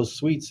in those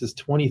suites is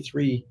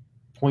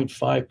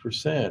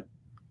 23.5% typically.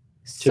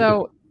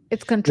 So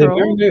it's They have very,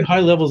 controlled. very high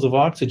levels of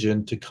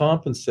oxygen to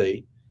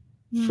compensate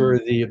Mm. for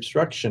the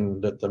obstruction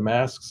that the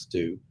masks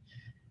do.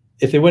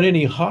 If they went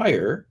any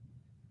higher,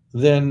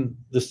 then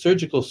the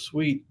surgical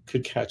suite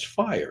could catch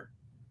fire,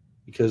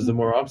 because the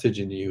more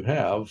oxygen you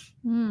have,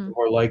 the Mm.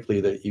 more likely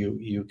that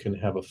you can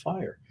have a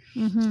fire.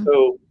 Mm-hmm.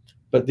 So,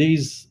 but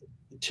these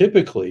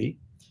typically,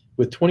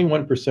 with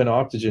 21%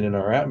 oxygen in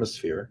our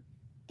atmosphere,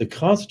 the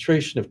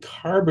concentration of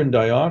carbon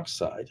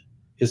dioxide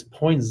is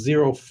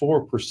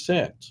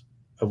 0.04%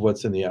 of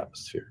what's in the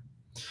atmosphere.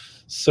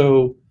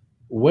 So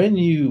when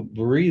you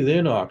breathe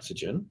in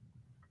oxygen,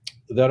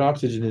 that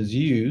oxygen is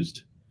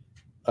used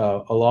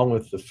along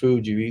with the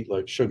food you eat,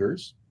 like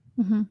sugars,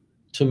 Mm-hmm.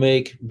 to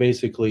make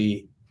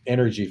basically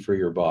energy for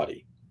your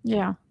body.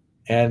 Yeah.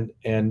 And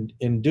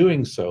in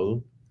doing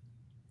so,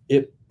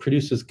 it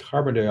produces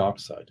carbon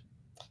dioxide.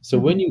 So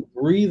Mm-hmm. when you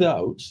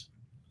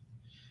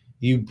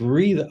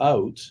breathe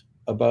out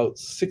about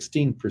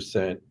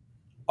 16%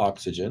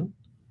 oxygen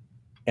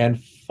and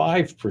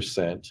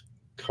 5%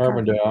 carbon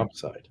Carbon.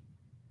 dioxide.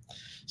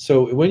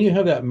 So when you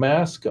have that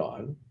mask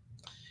on,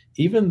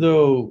 even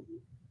though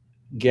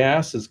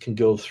gases can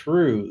go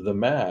through the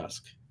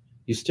mask,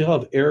 you still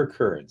have air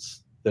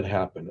currents that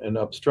happen and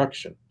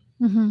obstruction.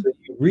 Mm-hmm. So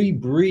you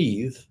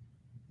rebreathe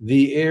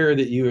the air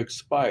that you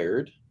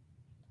expired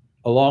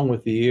along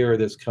with the air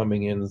that's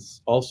coming in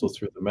also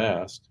through the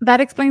mask.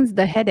 That explains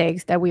the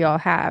headaches that we all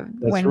have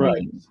That's when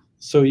right. we.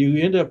 So you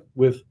end up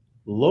with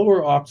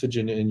lower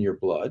oxygen in your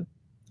blood,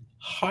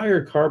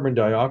 higher carbon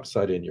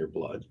dioxide in your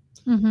blood,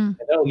 Mm-hmm. and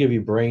that'll give you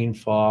brain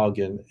fog.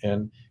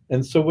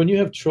 And so when you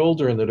have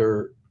children that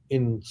are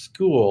in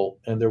school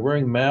and they're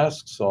wearing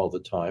masks all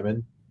the time,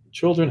 and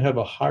children have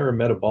a higher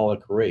metabolic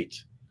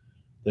rate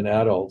than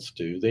adults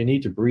do, they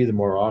need to breathe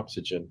more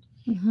oxygen.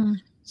 Mm-hmm.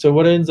 So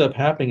what ends up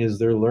happening is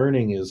their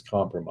learning is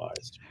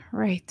compromised.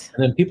 Right.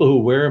 And then people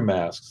who wear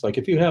masks, like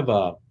if you have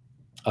a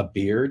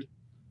beard,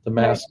 the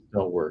Right. masks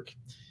don't work.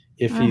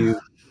 If Uh, you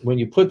when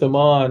you put them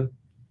on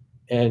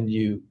and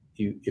you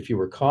if you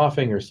were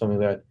coughing or something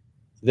like that,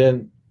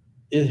 then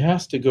it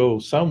has to go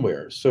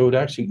somewhere. So it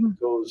actually mhm.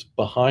 goes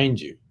behind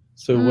you.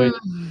 So Mm.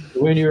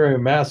 when you're in a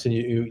mask and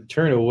you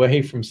turn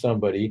away from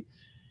somebody,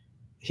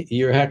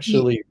 you're You,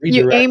 actually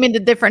you redirecting aim in the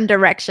different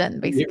direction,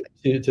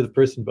 basically. to the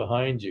person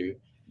behind you.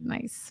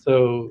 Nice.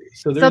 So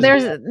So there's that,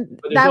 there's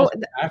but there's that. also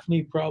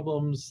acne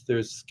problems,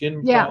 there's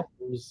skin Yeah.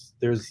 problems,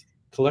 there's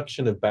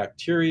collection of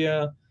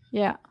bacteria.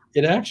 Yeah.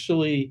 It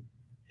actually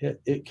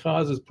it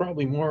causes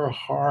probably more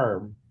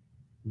harm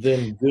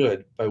than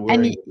good by And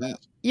wearing the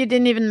mask. you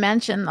didn't even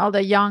mention all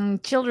the young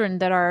children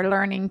that are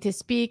learning to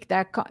speak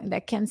that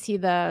can see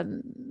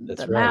the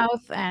That's right.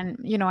 mouth. And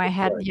I That's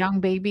had right. young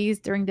babies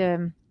during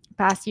the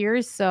past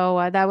years,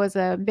 so that was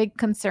a big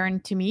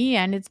concern to me.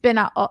 And it's been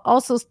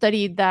also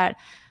studied that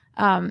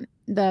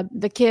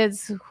the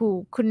kids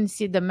who couldn't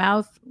see the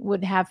mouth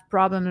would have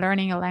problem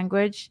learning a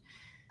language.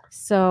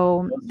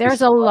 So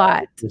there's a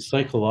lot. The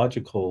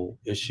psychological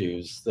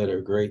issues that are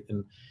great,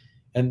 and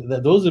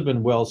those have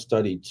been well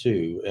studied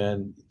too.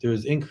 And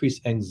there's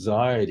increased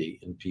anxiety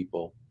in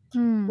people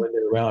Hmm. when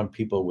they're around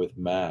people with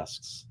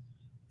masks,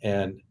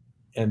 and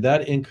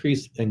that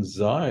increased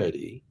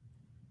anxiety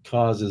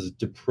causes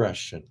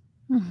depression,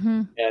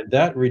 Hmm. and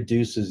that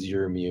reduces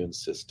your immune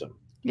system.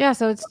 Yeah,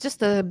 so it's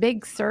just a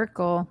big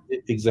circle.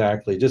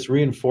 Exactly, just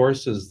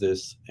reinforces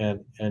this,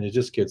 and it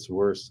just gets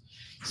worse.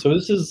 So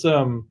this is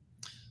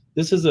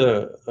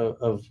a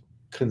of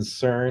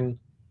concern.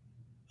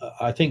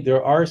 I think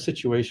there are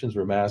situations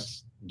where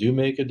masks do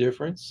make a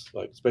difference,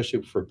 like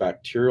especially for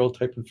bacterial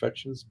type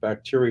infections.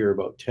 Bacteria are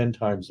about 10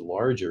 times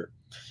larger.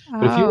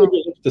 But if you were Oh. to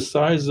look at the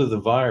size of the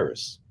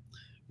virus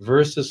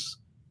versus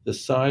the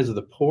size of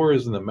the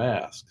pores in the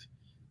mask,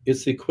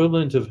 it's the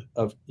equivalent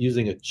of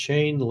using a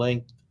chain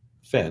link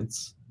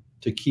fence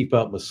to keep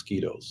out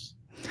mosquitoes.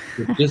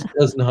 It just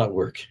does not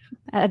work.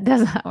 It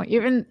doesn't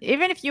even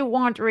if you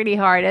want really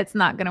hard, it's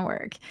not gonna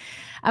work.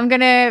 I'm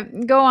gonna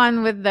go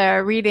on with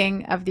the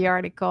reading of the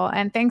article,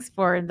 and thanks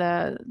for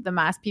the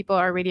mass. People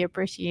are really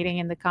appreciating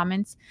in the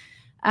comments.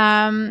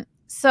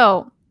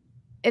 So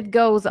it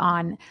goes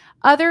on.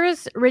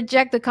 Others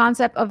reject the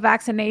concept of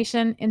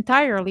vaccination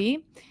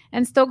entirely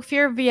and stoke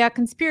fear via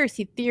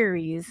conspiracy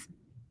theories.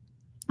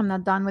 I'm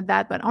not done with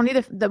that, but only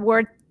the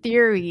word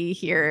theory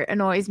here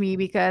annoys me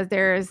because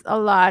there's a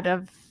lot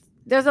of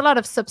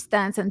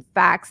substance and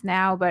facts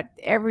now, but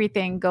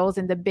everything goes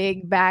in the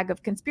big bag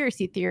of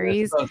conspiracy There's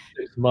theories. about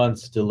 6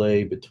 months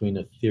delay between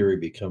a theory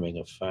becoming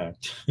a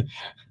fact.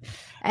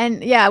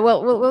 And yeah,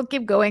 we'll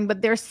keep going,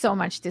 but there's so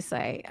much to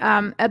say.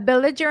 A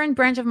belligerent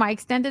branch of my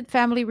extended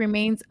family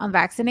remains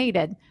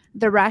unvaccinated.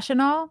 The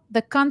rationale: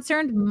 the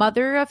concerned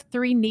mother of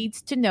three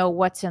needs to know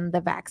what's in the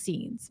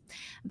vaccines.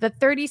 The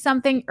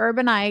 30-something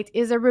urbanite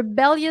is a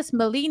rebellious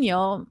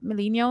millennial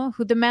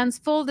who demands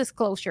full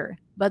disclosure.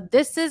 But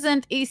this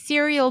isn't a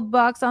cereal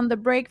box on the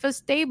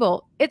breakfast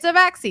table. It's a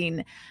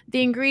vaccine.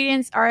 The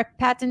ingredients are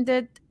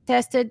patented,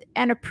 tested,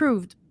 and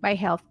approved by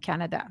Health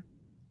Canada.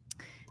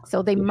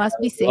 So they must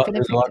be safe and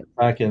There's a lot effective.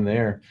 to pack in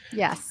there.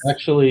 Yes.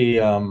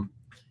 Actually,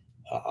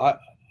 I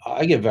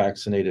I get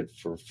vaccinated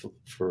for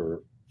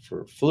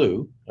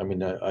flu. I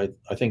mean, I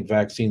think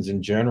vaccines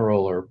in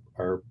general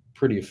are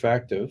pretty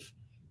effective,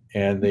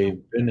 and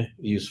they've been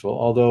useful,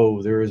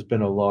 although there has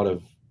been a lot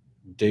of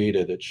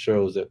data that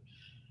shows that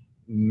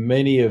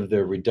many of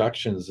the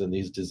reductions in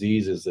these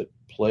diseases that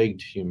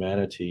plagued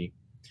humanity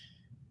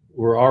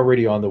were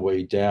already on the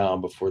way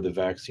down before the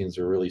vaccines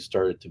are really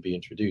started to be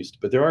introduced.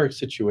 But there are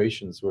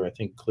situations where I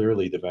think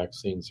clearly the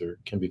vaccines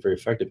can be very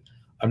effective.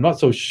 I'm not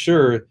so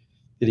sure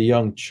that a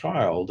young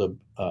child,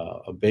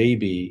 a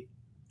baby,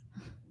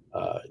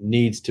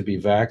 needs to be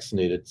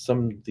vaccinated.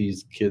 Some of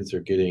these kids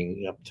are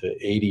getting up to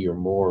 80 or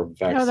more Oh,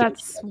 vaccines.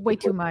 that's way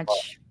too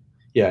much.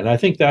 Yeah, and I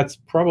think that's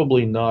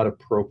probably not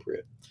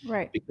appropriate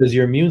Right. because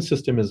your immune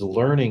system is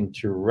learning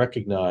to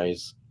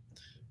recognize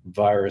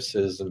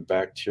viruses and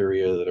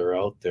bacteria that are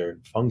out there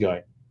and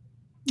fungi.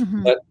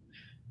 Hmm. But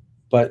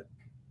but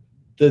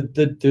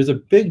there's a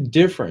big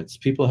difference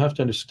people have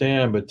to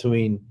understand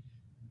between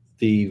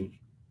the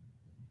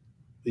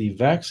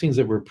vaccines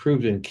that were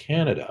approved in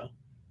Canada,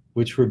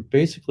 which were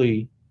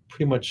basically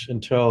pretty much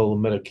until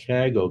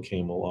Medicago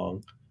came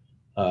along,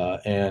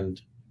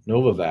 and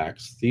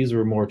Novavax. These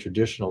were more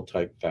traditional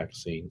type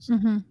vaccines.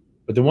 Hmm.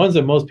 But the ones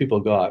that most people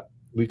got,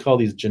 we call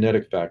these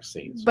genetic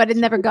vaccines. But it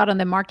So never got on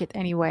the market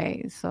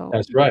anyway. So,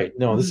 that's right.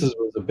 No, this mhm.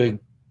 was a big,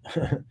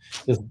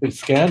 this is big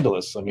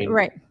scandalous. I mean,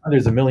 Right.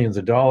 hundreds of millions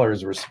of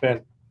dollars were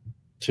spent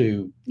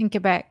In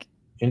Quebec.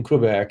 in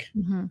Quebec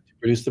Hmm. to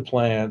produce the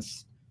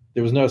plants.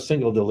 There was not a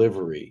single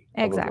delivery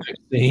of a Exactly.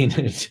 vaccine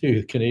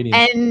to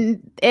Canadians.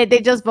 And they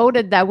just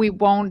voted that they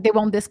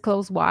won't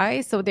disclose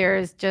why. So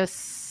there's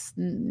just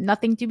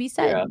nothing to be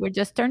said. Yeah. We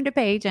just turn the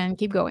page and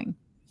keep going.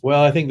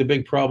 Well, I think the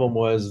big problem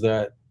was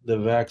that the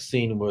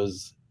vaccine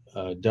was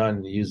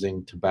done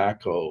using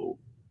tobacco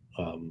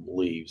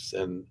leaves,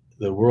 and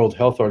the World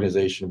Health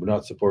Organization would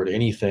not support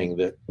anything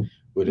that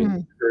would Mm,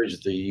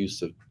 encourage the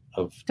use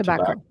of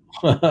tobacco.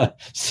 tobacco.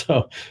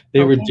 So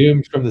they were Okay.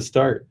 doomed from the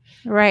start.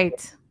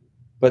 Right.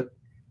 But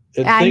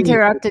the I thing,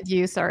 interrupted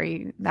you.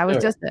 Sorry. That was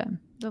no, just a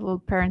little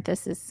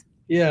parenthesis.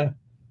 yeah,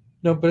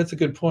 no, but it's a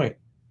good point.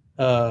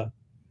 Uh,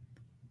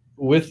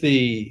 with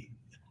the,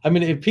 I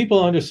mean, if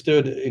people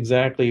understood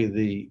exactly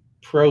the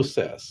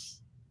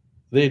process,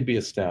 they'd be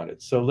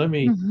astounded. So let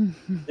me Mhm.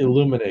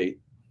 illuminate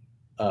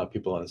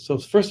people on this. So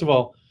first of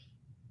all,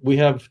 we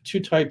have two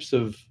types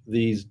of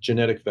these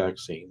genetic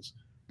vaccines.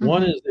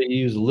 One Mhm. is they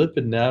use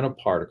lipid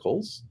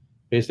nanoparticles,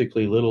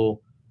 basically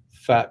little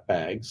fat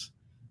bags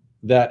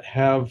that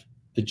have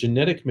the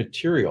genetic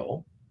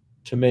material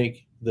to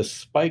make the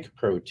spike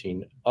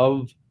protein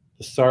of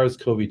the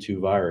SARS-CoV-2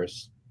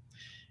 virus,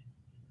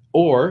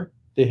 or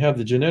they have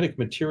the genetic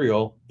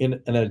material in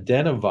an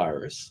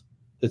adenovirus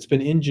that's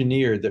been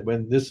engineered that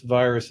when this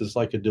virus is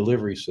like a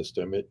delivery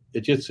system,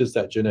 it just gets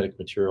that genetic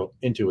material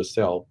into a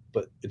cell,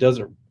 but it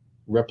doesn't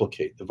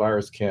replicate. The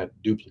virus can't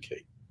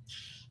duplicate.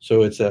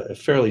 So it's a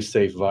fairly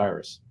safe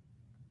virus.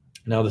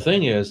 Now, the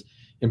thing is,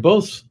 in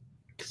both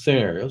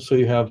scenarios, so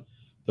you have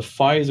the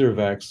Pfizer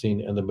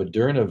vaccine and the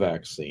Moderna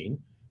vaccine,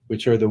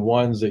 which are the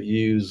ones that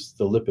use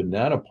the lipid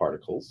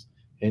nanoparticles,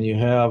 and you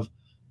have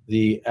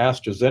the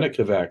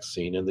AstraZeneca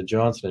vaccine and the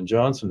Johnson and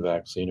Johnson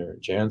vaccine or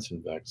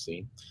Janssen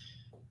vaccine,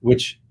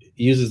 which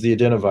uses the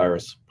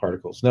adenovirus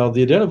particles. Now,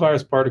 the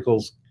adenovirus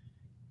particles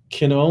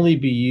can only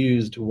be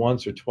used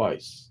once or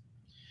twice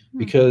Hmm.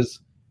 because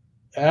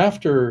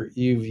after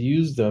you've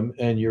used them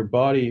and your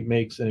body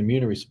makes an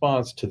immune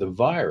response to the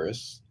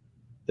virus,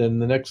 then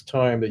the next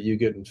time that you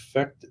get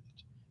infected,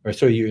 or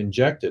so you're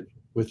injected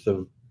with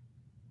the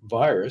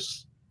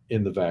virus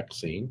in the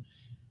vaccine,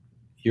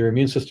 your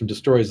immune system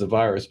destroys the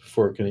virus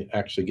before it can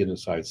actually get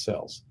inside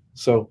cells.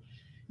 So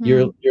Hmm.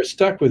 you're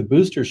stuck with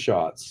booster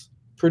shots.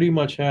 Pretty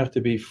much have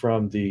to be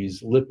from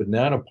these lipid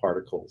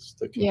nanoparticles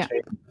that Yeah.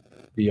 contain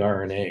the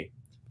RNA,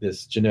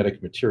 this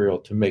genetic material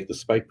to make the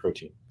spike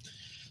protein.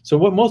 So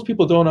what most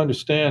people don't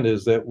understand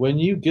is that when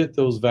you get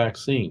those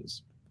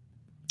vaccines,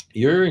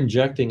 you're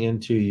injecting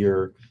into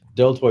your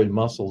deltoid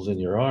muscles in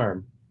your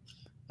arm,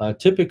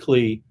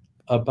 typically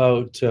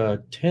about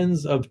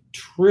tens of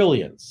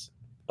trillions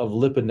of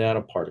lipid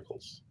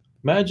nanoparticles.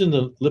 Imagine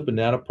the lipid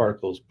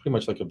nanoparticles pretty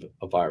much like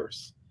a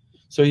virus.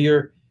 So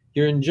you're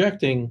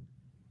injecting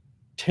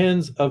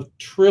tens of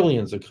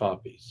trillions of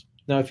copies.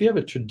 Now, if you have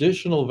a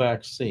traditional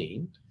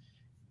vaccine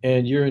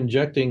and you're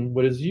injecting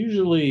what is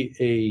usually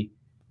a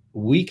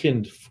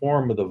weakened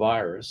form of the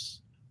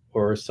virus,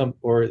 or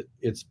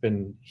it's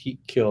been heat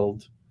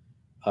killed,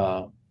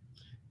 uh,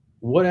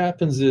 what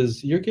happens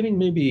is you're getting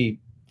maybe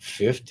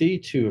 50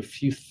 to a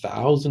few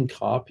thousand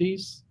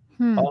copies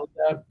Hmm. of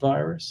that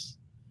virus,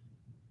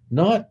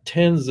 not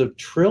tens of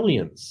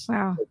trillions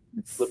Wow. of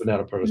It's lipid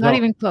nanoparticles. not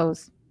even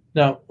close.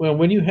 Now,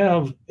 when you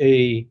have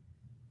a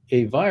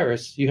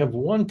virus, you have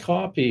one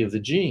copy of the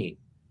gene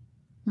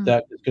Hmm.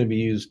 that is going to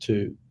be used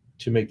to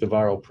make the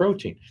viral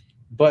protein.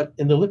 But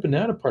in the lipid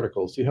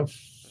nanoparticles, you have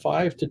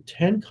 5 to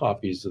 10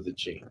 copies of the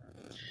gene.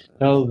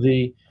 Now,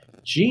 the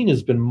gene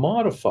has been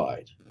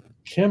modified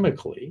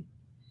chemically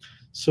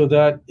so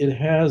that it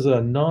has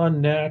a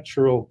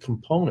non-natural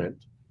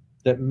component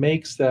that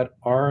makes that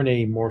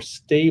RNA more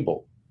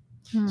stable.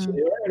 So Hmm.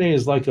 the RNA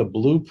is like a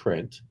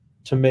blueprint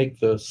to make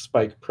the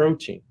spike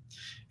protein.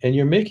 And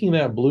you're making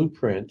that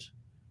blueprint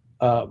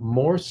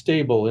more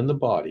stable in the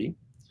body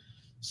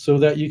so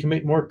that you can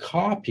make more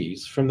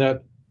copies from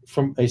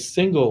a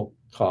single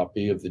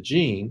copy of the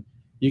gene.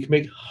 You can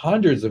make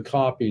hundreds of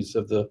copies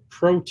of the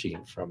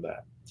protein from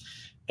that.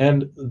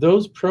 And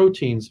those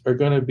proteins are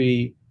going to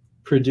be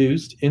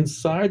produced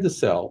inside the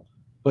cell,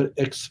 but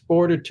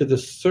exported to the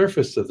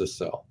surface of the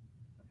cell.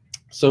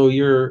 So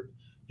your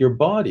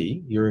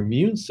body, your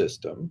immune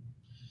system,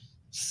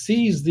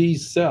 sees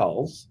these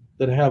cells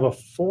that have a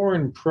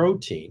foreign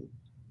protein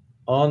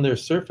on their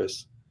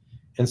surface.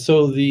 And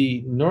so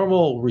the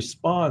normal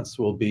response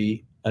will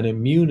be an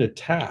immune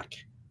attack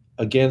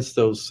against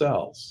those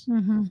cells.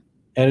 Mm-hmm.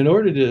 And in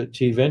order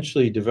to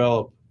eventually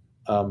develop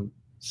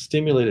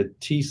stimulated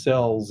T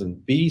cells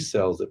and B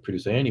cells that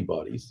produce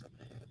antibodies,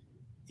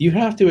 you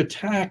have to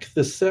attack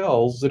the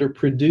cells that are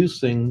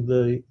producing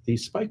the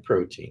spike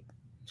protein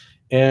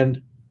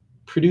and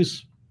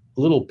produce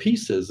little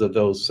pieces of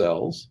those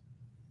cells,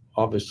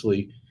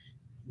 obviously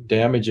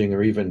damaging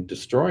or even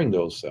destroying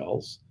those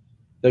cells,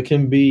 that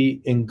can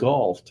be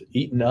engulfed,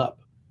 eaten up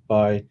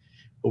by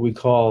what we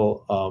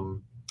call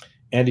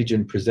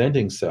antigen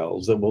presenting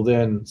cells that will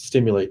then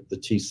stimulate the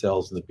T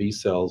cells and the B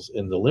cells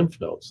in the lymph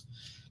nodes.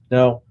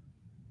 Now,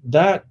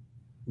 that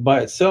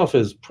by itself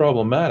is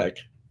problematic,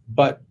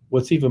 but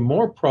what's even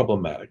more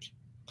problematic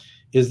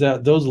is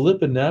that those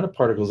lipid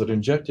nanoparticles that are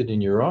injected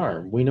in your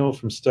arm, we know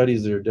from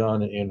studies that are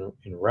done in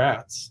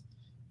rats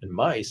and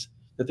mice,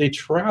 that they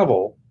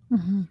travel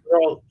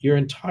throughout your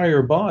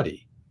entire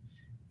body.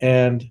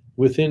 And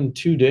within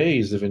 2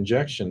 days of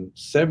injection,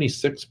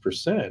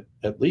 76%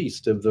 at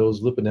least of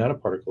those lipid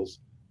nanoparticles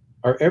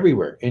are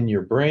everywhere in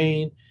your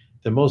brain.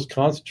 The most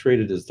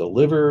concentrated is the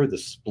liver, the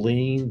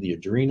spleen, the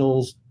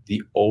adrenals,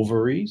 the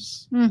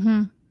ovaries.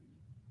 Mm-hmm.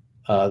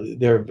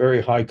 They're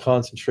very high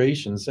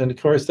concentrations. And of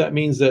course, that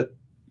means that,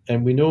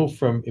 and we know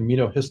from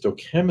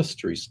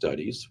immunohistochemistry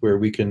studies where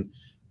we can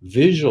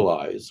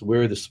visualize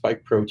where the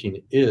spike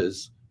protein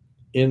is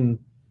in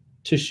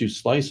tissue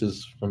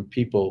slices from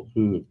people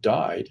who have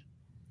died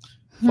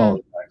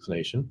following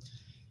vaccination,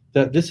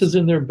 that this is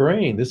in their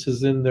brain, this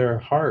is in their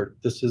heart,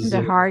 this is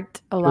The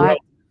heart a lot.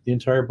 The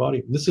entire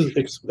body. This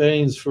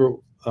explains for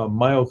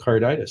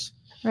myocarditis.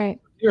 Right.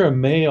 If you're a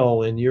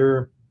male and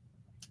you're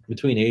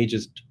between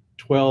ages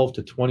 12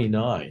 to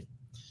 29,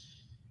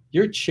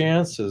 your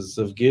chances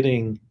of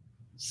getting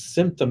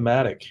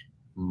symptomatic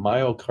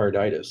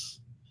myocarditis,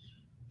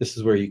 this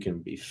is where you can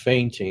be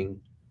fainting,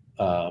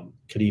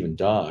 could even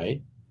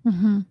die.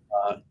 Mm-hmm.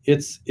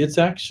 It's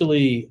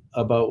actually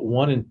about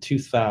 1 in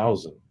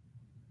 2,000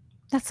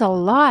 That's a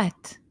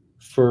lot.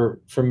 for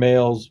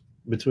males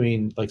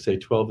between, like, say,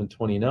 12 and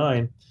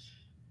 29.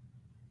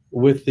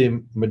 With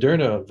the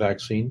Moderna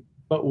vaccine,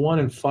 but 1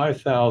 in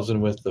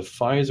 5,000 with the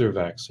Pfizer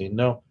vaccine.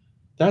 No,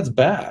 that's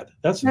bad.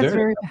 That's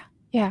very bad.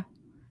 Yeah.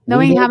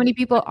 Knowing how many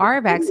people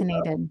are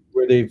vaccinated.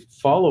 Where they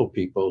follow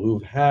people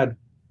who've had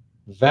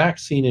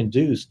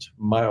vaccine-induced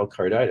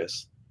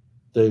myocarditis,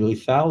 the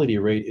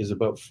lethality rate is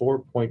about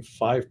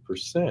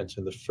 4.5%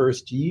 in the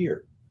first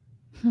year.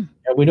 And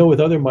we know with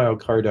other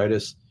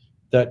myocarditis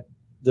that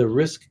the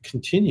risk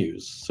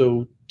continues.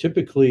 So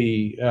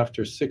typically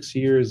after 6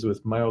 years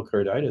with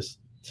myocarditis,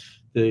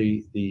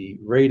 the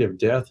rate of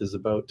death is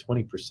about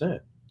 20%.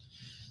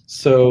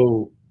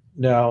 So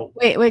now...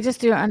 Wait,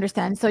 just to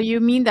understand. So you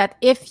mean that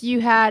if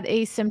you had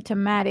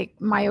asymptomatic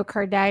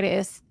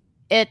myocarditis,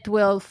 it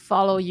will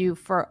follow you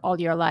for all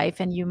your life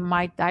and you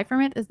might die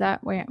from it? Is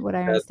that what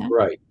I understand? That's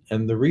right.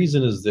 And the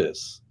reason is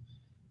this.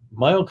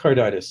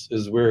 Myocarditis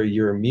is where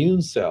your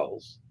immune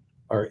cells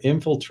are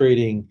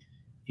infiltrating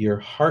your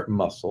heart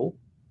muscle.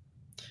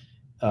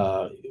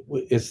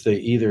 It's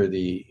either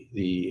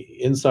the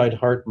inside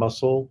heart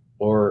muscle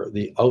or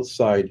the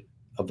outside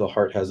of the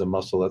heart has a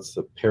muscle. That's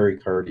the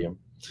pericardium.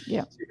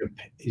 Yeah. So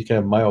you can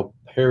have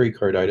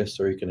myopericarditis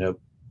or you can have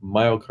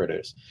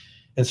myocarditis.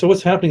 And so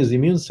what's happening is the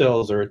immune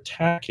cells are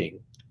attacking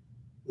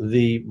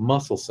the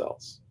muscle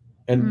cells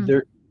and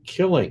they're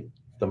killing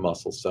the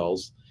muscle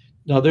cells.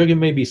 Now, there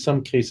may be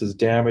some cases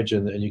damage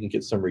and you can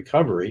get some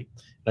recovery.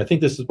 And I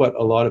think this is what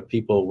a lot of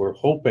people were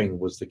hoping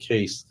was the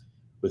case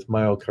with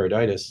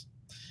myocarditis.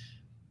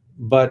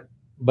 But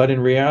in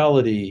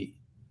reality,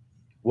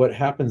 what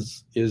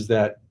happens is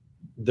that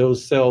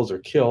those cells are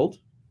killed.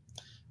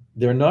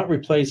 They're not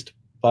replaced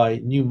by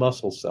new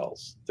muscle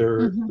cells.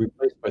 They're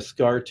replaced by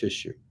scar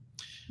tissue.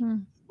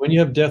 When you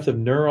have death of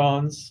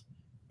neurons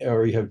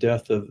or you have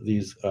death of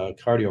these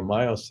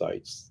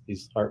cardiomyocytes,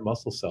 these heart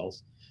muscle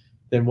cells,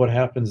 then what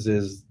happens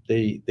is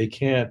they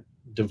can't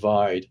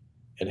divide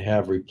and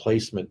have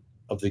replacement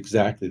of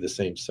exactly the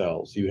same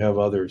cells. You have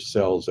other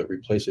cells that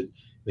replace it. In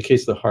the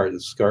case of the heart,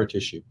 it's scar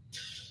tissue.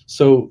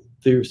 So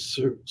the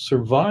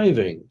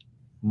surviving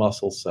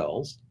muscle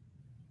cells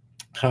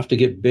have to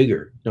get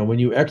bigger. Now, when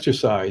you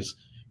exercise,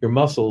 your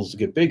muscles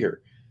get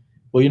bigger.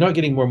 Well, you're not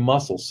getting more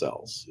muscle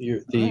cells.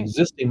 The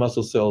existing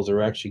muscle cells are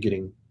actually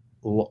getting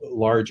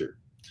larger.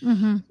 So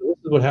this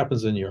is what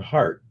happens in your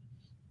heart.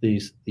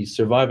 These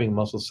surviving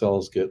muscle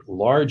cells get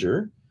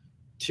larger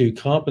to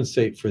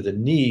compensate for the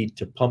need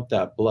to pump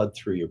that blood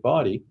through your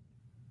body,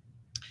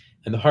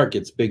 and the heart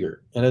gets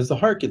bigger. And as the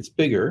heart gets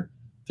bigger,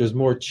 there's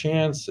more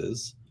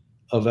chances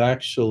of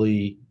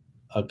actually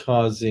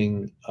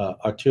causing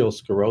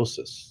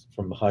arteriosclerosis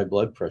from the high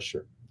blood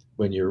pressure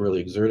when you're really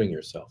exerting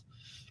yourself.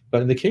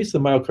 But in the case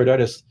of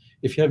myocarditis,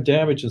 if you have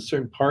damage in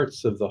certain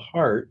parts of the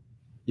heart,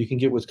 you can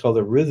get what's called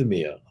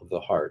arrhythmia of the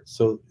heart.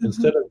 So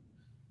instead of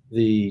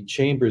the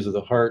chambers of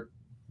the heart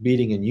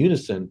beating in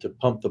unison to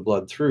pump the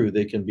blood through,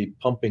 they can be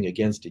pumping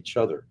against each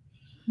other.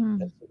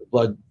 And so the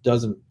blood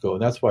doesn't go.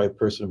 And that's why a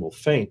person will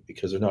faint,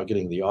 because they're not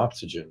getting the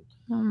oxygen.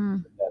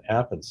 That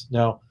happens.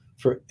 Now,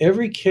 for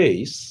every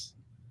case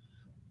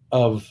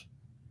of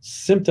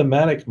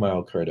symptomatic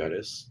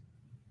myocarditis,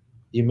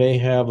 you may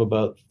have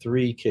about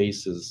 3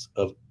 cases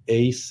of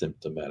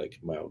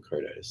asymptomatic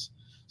myocarditis.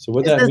 So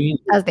what that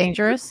means is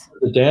dangerous?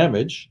 The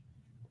damage,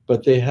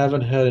 but they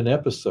haven't had an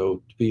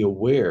episode to be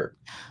aware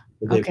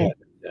that they've had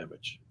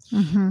damage. So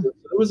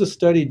there was a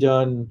study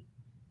done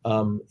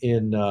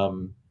in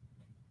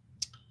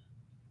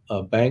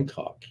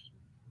Bangkok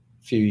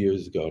a few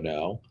years ago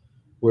now,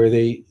 where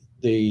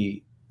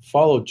they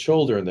followed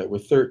children that were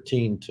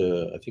 13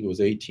 to, I think it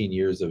was 18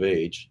 years of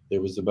age.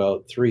 There was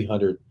about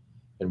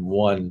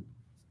 301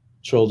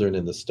 children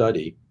in the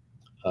study.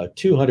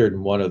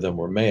 201 of them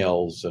were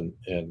males and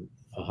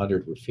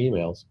 100 were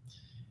females.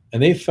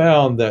 And they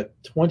found that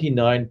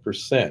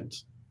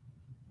 29%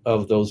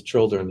 of those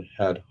children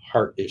had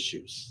heart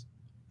issues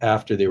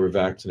after they were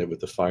vaccinated with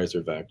the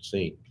Pfizer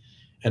vaccine.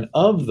 And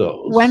of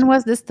those... When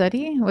was this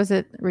study? Was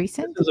it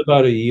recent? This was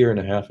about 1.5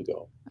 years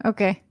ago.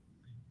 Okay.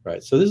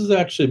 Right. So this has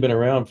actually been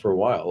around for a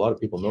while. A lot of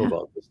people know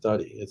about the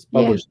study. It's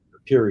published in a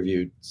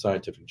peer-reviewed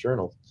scientific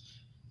journal.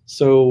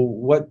 So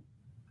what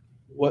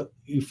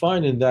you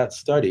find in that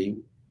study,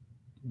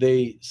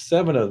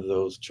 7 of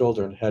those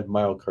children had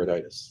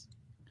myocarditis.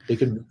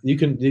 You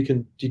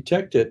can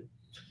detect it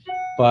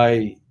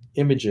by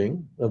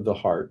imaging of the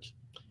heart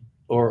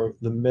or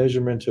the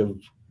measurement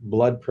of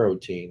blood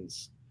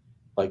proteins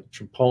like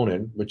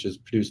troponin, which is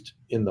produced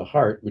in the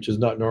heart, which is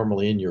not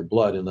normally in your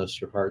blood unless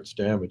your heart's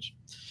damaged.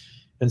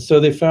 And so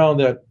they found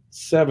that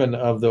 7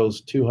 of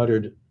those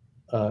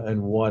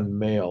 201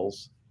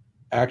 males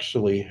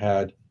actually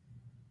had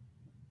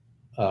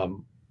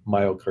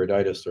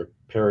myocarditis or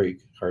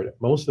pericarditis.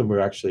 Most of them were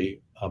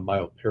actually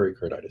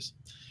myopericarditis.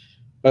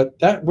 But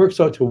that works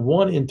out to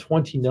 1 in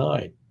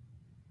 29.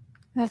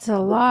 That's a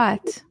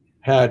lot.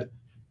 Had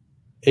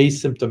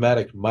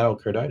asymptomatic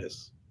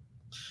myocarditis.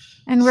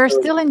 And we're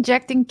still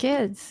injecting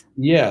kids.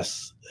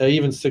 Yes,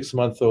 even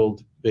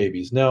 6-month-old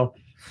babies. Now,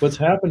 what's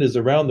happened is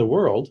around the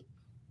world,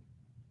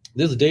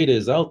 this data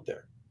is out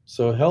there.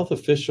 So health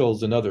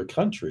officials in other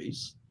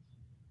countries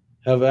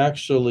have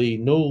actually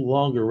no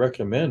longer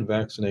recommend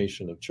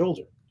vaccination of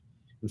children.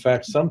 In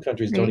fact, some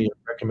countries don't even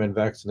recommend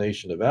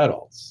vaccination of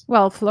adults.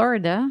 Well,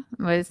 Florida,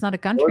 well, it's not a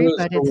country, Florida's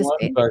but it's a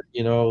state. But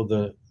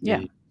the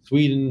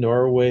Sweden,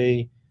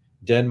 Norway,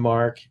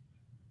 Denmark,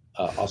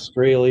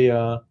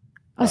 Australia.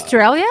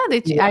 Australia? I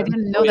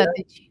didn't know that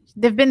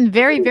they've been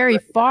very, very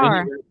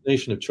far.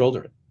 Vaccination of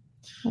children.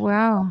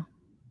 Wow.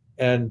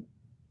 And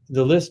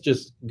the list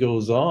just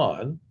goes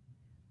on.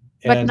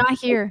 But not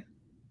here.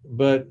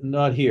 But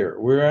not here.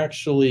 We're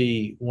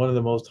actually one of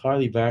the most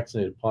highly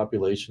vaccinated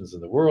populations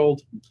in the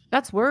world.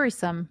 That's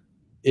worrisome.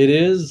 It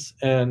is.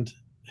 And,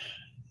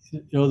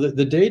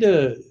 the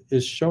data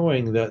is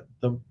showing that,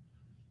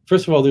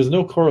 first of all, there's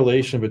no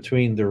correlation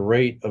between the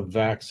rate of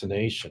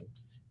vaccination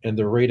and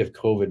the rate of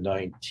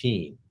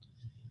COVID-19.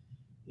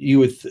 You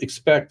would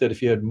expect that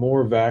if you had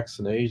more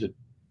vaccinated,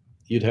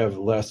 you'd have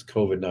less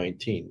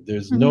COVID-19.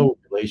 There's no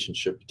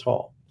relationship at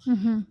all.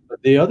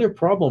 But the other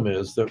problem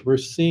is that we're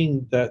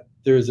seeing that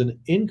there's an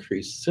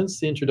increase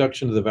since the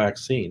introduction of the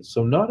vaccine.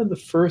 So not in the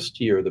first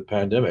year of the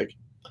pandemic,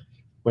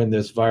 when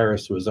this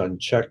virus was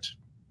unchecked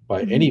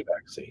by any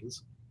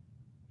vaccines,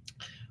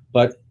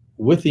 but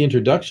with the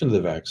introduction of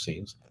the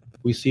vaccines,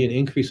 we see an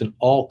increase in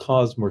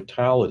all-cause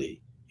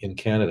mortality in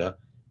Canada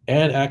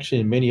and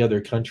actually in many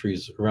other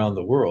countries around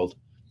the world.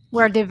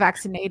 Where they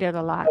vaccinated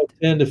a lot.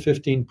 10 to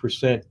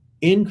 15%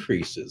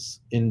 increases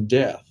in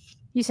death.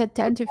 You said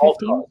 10 to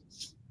 15?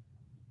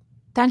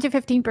 10 to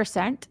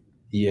 15%?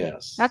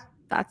 Yes.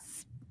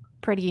 That's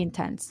pretty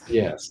intense.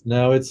 Yes.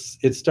 Now it's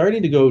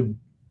starting to go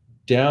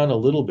down a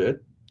little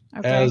bit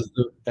as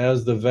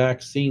the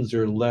vaccines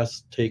are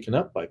less taken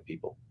up by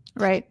people.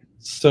 Right.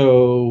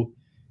 So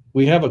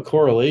we have a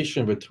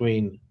correlation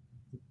between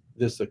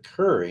this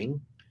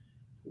occurring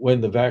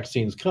when the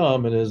vaccines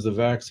come, and as the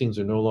vaccines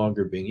are no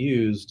longer being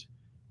used,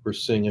 we're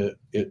seeing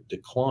it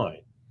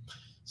decline.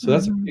 So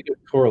that's a big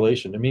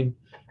correlation. I mean,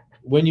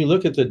 when you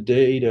look at the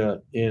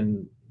data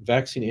in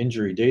vaccine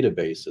injury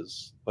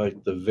databases,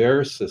 like the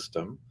VAERS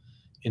system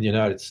in the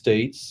United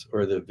States,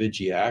 or the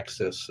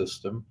VIGI-Access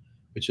system,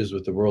 which is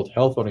with the World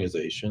Health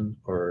Organization,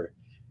 or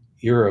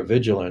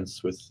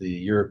Eurovigilance with the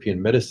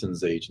European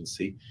Medicines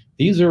Agency,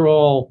 these are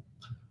all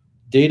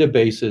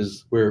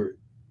databases where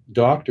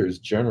doctors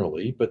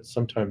generally, but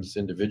sometimes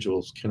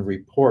individuals, can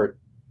report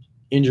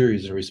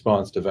injuries in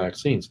response to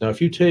vaccines. Now, if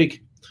you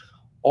take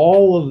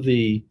all of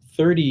the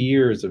 30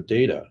 years of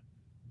data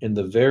in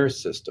the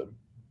VAERS system,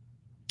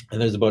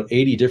 and there's about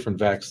 80 different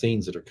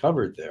vaccines that are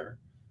covered there,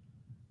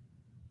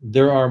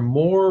 there are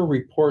more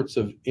reports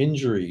of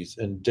injuries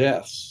and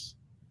deaths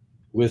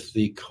with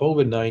the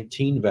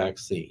COVID-19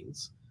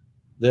 vaccines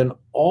than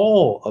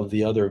all of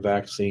the other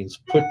vaccines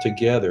put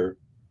together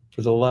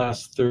for the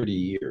last 30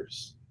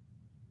 years.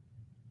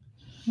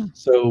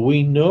 So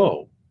we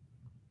know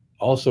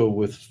also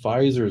with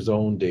Pfizer's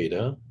own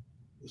data,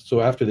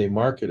 so after they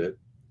market it,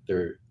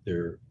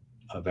 their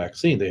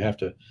vaccine, they have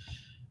to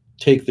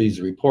take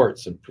these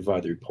reports and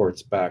provide the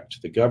reports back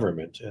to the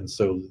government. And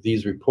so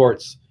these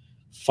reports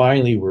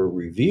finally were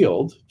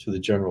revealed to the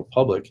general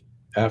public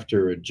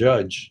after a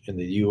judge in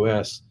the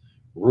US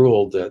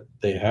ruled that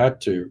they had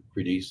to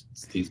release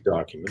these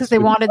documents. Because they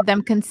wanted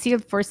them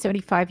concealed for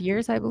 75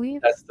 years, I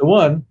believe. That's the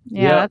one.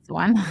 Yeah, that's the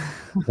one.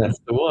 That's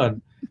the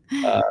one.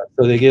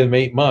 So they give them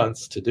 8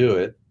 months to do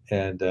it.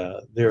 And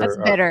that's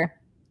better.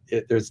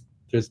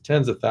 There's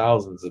tens of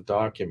thousands of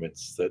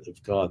documents that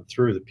have gone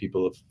through the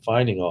people of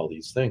finding all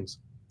these things.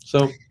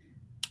 So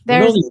we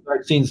know these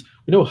vaccines,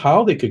 we know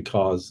how they could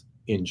cause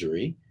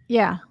injury.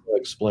 Yeah.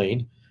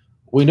 Explain.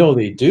 We know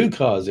they do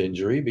cause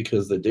injury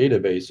because the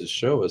databases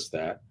show us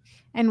that.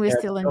 And we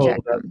still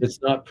inject them.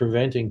 It's not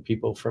preventing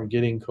people from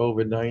getting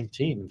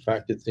COVID-19. In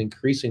fact, it's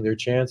increasing their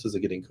chances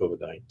of getting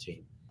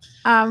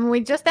COVID-19.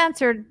 We just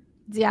answered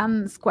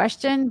Diane's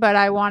question, but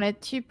I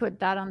wanted to put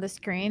that on the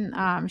screen.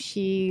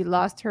 She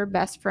lost her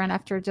best friend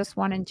after just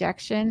one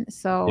injection.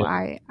 So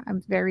yeah.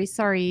 I'm very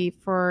sorry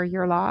for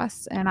your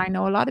loss. And I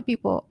know a lot of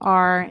people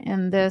are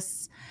in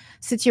this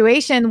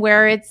situation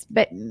where it's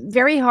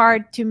very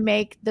hard to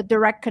make the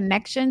direct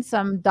connection.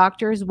 Some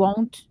doctors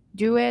won't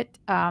do it.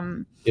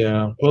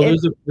 Yeah, well,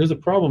 there's a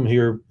problem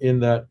here in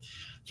that,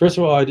 first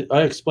of all,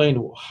 I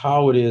explained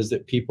how it is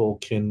that people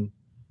can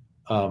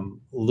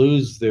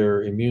lose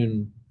their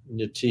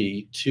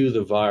immunity to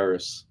the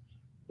virus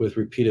with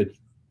repeated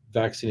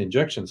vaccine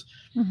injections.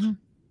 Mm-hmm.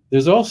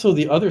 There's also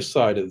the other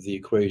side of the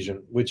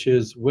equation, which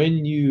is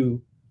when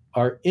you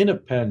are in a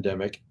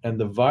pandemic and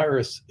the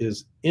virus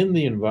is in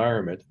the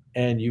environment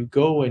and you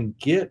go and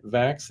get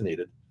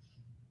vaccinated,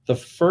 the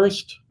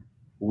first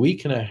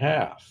week and a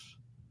half,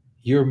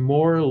 you're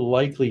more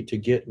likely to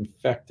get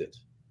infected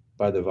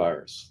by the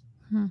virus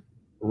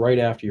right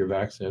after you're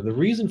vaccinated. The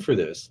reason for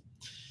this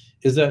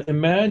is that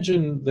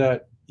imagine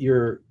that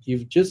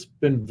you've just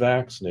been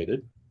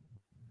vaccinated.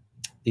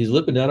 These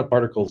lipid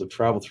nanoparticles have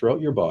traveled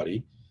throughout your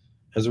body.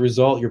 As a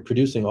result, you're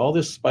producing all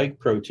this spike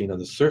protein on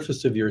the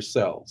surface of your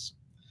cells.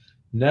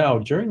 Now,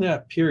 during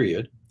that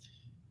period,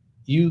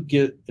 you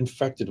get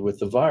infected with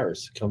the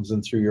virus. It comes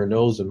in through your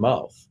nose and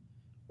mouth.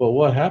 Well,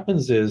 what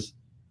happens is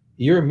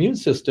your immune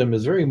system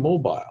is very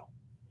mobile.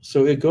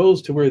 So it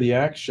goes to where the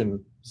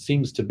action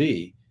seems to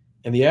be.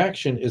 And the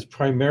action is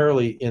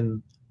primarily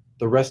in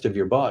the rest of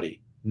your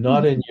body,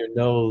 not in your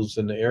nose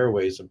and the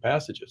airways and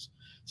passages.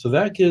 So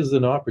that gives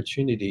an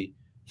opportunity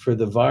for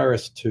the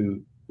virus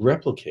to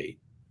replicate.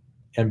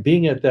 And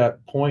being at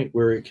that point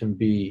where it can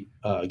be,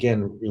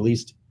 again,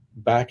 released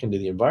back into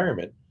the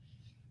environment,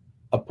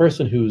 a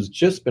person who's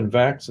just been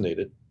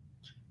vaccinated,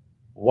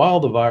 while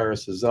the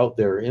virus is out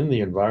there in the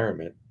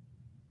environment,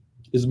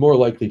 is more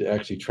likely to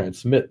actually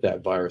transmit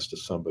that virus to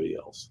somebody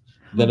else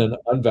than an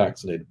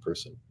unvaccinated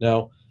person.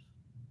 Now,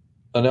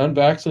 an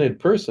unvaccinated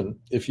person,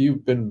 if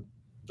you've been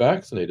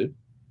vaccinated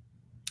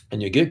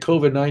and you get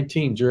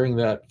COVID-19 during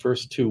that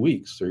first 2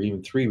 weeks or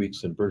even 3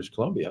 weeks in British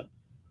Columbia,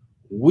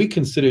 we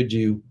considered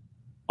you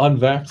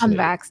unvaccinated.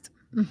 Unvaxxed.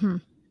 Mm-hmm.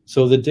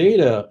 So the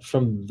data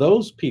from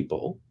those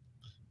people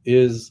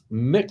is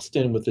mixed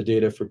in with the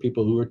data for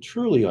people who are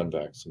truly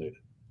unvaccinated.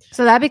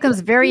 So that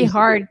becomes very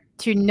hard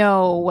to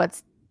know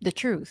what's the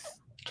truth.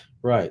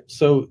 Right.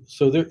 So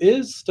there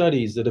is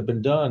studies that have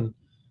been done,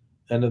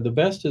 and the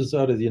best is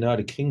out of the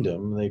United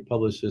Kingdom. They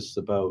published this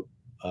about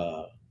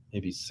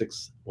maybe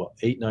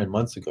 8-9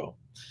 months ago.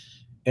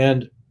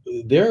 And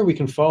there we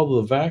can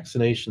follow the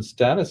vaccination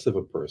status of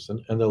a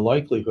person and the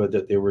likelihood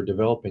that they were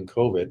developing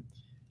COVID,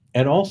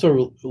 and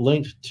also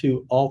linked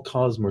to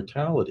all-cause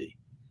mortality.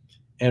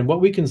 And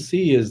what we can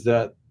see is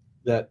that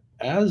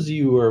as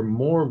you are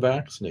more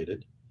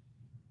vaccinated,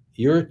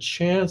 your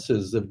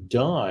chances of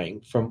dying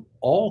from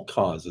all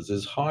causes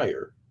is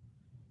higher,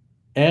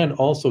 and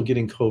also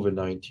getting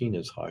COVID-19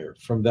 is higher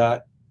from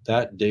that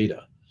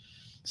data.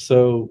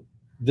 So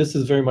this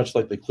is very much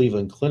like the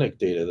Cleveland Clinic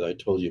data that I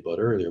told you about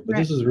earlier, but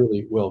This is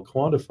really well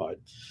quantified.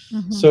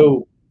 Mm-hmm.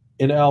 So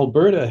in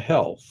Alberta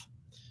Health,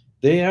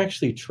 they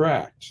actually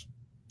tracked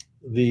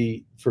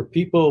for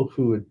people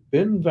who had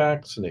been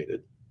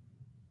vaccinated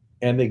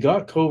and they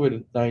got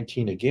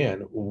COVID-19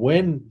 again,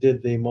 when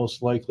did they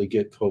most likely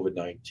get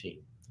COVID-19?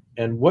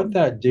 And what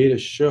that data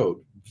showed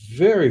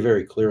very,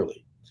 very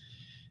clearly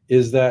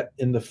is that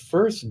in the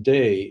first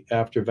day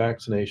after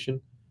vaccination,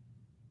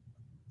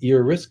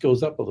 your risk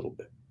goes up a little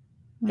bit.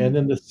 Mm-hmm. And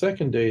then the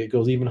second day, it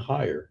goes even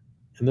higher.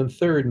 And then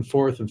third and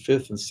fourth and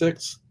fifth and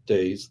sixth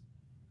days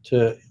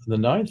to the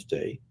ninth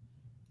day,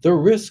 the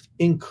risk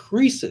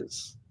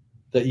increases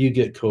that you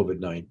get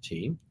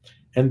COVID-19,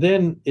 and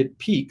then it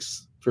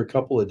peaks for a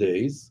couple of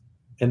days,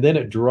 and then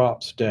it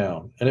drops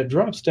down. And it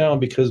drops down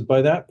because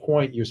by that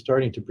point, you're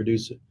starting to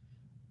produce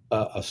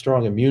a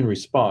strong immune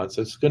response.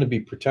 It's going to be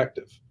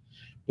protective.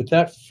 But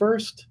that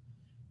first,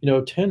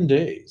 10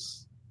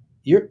 days,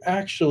 you're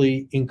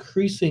actually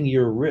increasing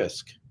your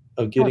risk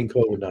of getting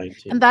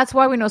COVID-19. And that's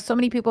why we know so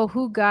many people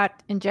who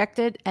got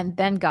injected and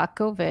then got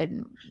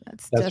COVID.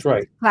 That's That's just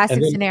right.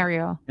 classic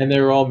scenario. And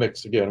they're all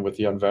mixed again with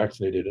the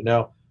unvaccinated. And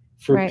now,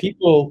 for Right.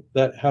 people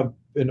that have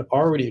been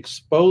already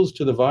exposed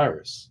to the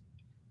virus,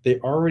 they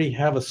already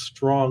have a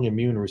strong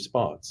immune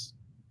response.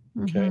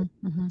 Okay.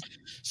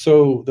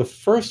 So the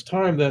first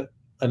time that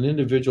an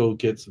individual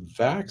gets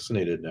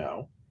vaccinated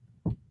now,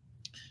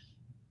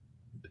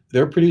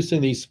 they're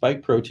producing these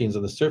spike proteins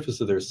on the surface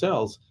of their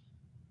cells,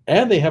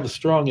 and they have a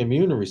strong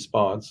immune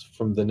response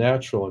from the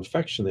natural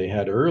infection they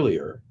had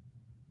earlier.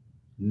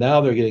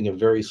 Now they're getting a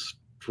very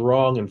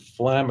strong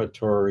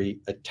inflammatory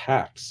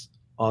attacks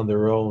on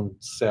their own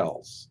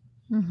cells.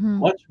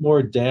 Much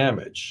more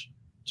damage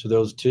to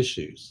those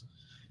tissues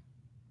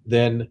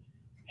than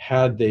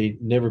had they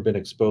never been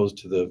exposed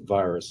to the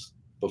virus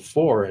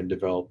before and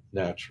developed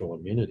natural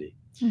immunity.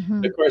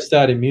 Of course,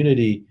 that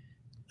immunity,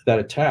 that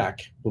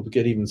attack will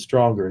get even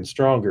stronger and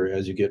stronger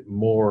as you get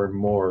more and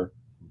more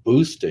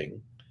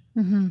boosting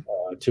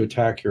to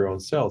attack your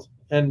own cells.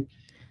 And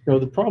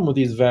the problem with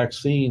these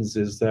vaccines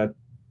is that,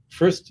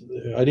 first,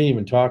 I didn't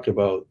even talk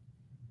about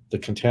the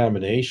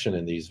contamination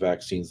in these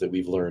vaccines that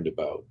we've learned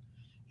about.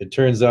 It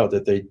turns out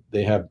that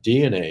they have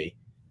DNA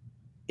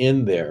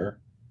in there.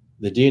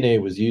 The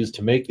DNA was used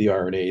to make the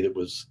RNA that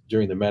was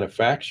during the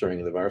manufacturing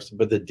of the virus,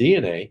 but the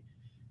DNA,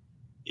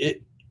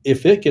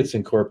 if it gets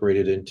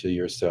incorporated into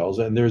your cells,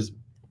 and there's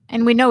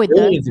we know it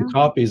billions does. of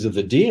copies of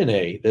the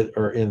DNA that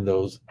are in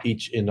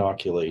each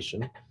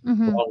inoculation,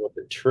 along with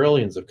the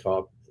trillions of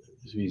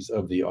copies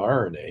of the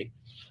RNA.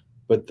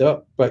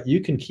 But you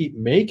can keep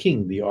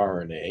making the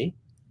RNA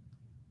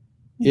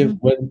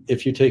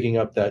if you're taking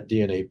up that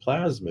DNA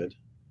plasmid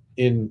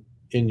in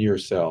your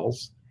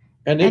cells,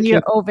 and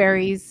your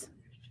ovaries.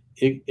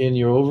 In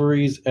your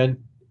ovaries, and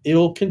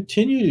it'll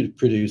continue to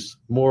produce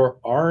more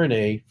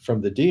RNA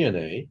from the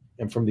DNA,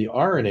 and from the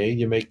RNA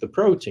you make the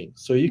protein.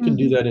 So you can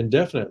do that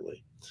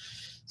indefinitely.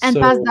 And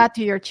pass that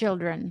to your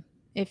children.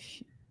 If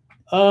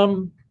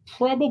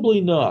probably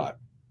not.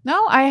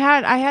 No, I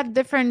had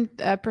different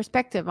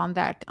perspective on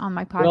that on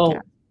my podcast.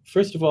 Well,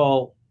 first of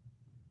all,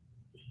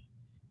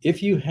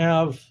 if you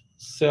have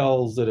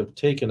cells that have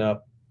taken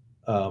up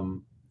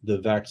the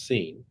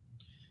vaccine,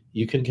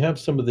 you can have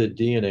some of the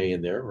DNA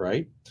in there,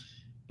 right?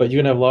 But you're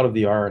going to have a lot of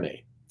the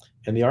RNA.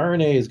 And the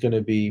RNA is going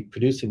to be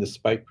producing the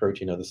spike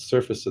protein on the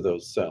surface of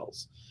those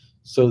cells.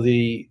 So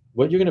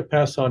what you're going to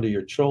pass on to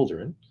your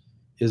children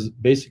is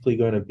basically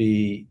going to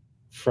be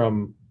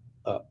from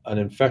an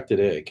infected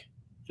egg,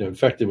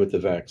 infected with the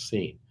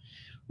vaccine.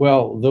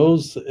 Well,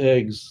 those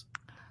eggs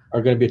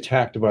are going to be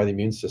attacked by the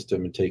immune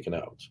system and taken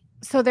out.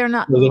 So they're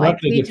not going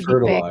likely to get to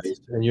fertilized, be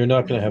picked. and you're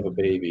not going to have a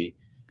baby.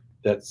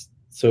 That's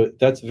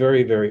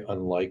very, very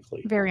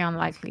unlikely. Very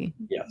unlikely.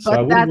 Yeah.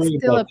 So but that's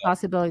still a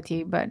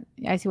possibility, but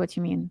I see what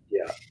you mean.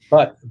 Yeah.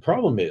 But the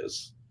problem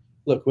is,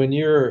 look, when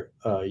you're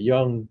a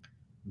young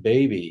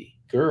baby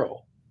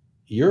girl,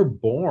 you're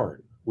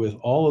born with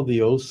all of the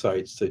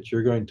oocytes that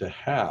you're going to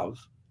have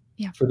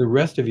for the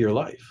rest of your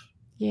life.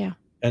 Yeah.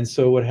 And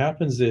so what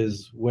happens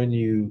is when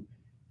you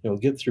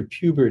get through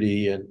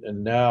puberty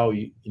and now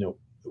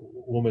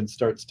woman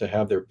starts to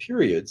have their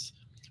periods,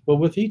 well,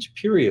 with each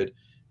period,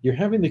 you're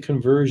having the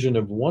conversion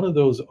of one of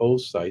those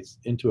oocytes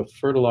into a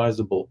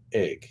fertilizable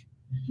egg.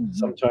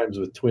 Sometimes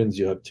with twins,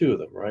 you have two of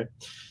them, right?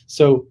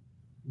 So,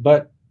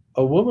 but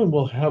a woman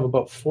will have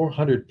about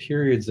 400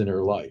 periods in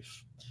her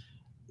life.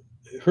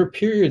 Her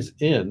periods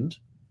end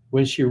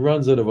when she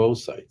runs out of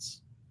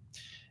oocytes.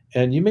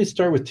 And you may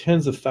start with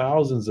tens of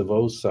thousands of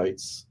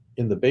oocytes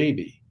in the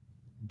baby,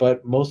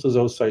 but most of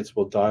those oocytes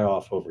will die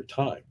off over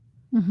time.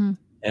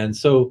 And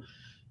so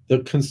the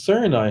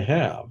concern I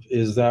have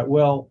is that,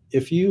 well,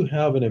 if you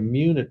have an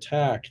immune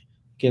attack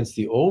against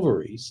the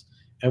ovaries,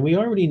 and we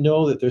already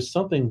know that there's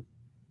something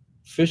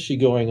fishy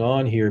going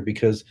on here,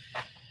 because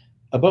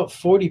about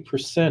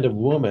 40% of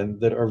women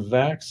that are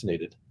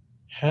vaccinated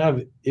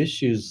have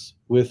issues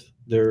with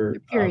their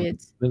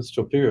periods,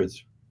 menstrual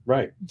periods,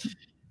 right?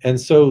 And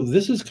so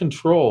this is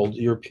controlled,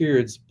 your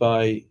periods,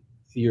 by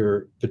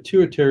your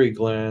pituitary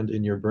gland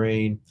in your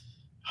brain,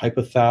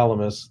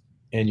 hypothalamus,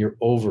 and your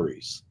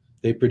ovaries.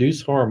 They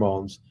produce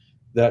hormones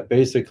that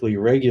basically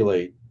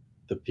regulate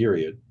the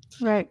period.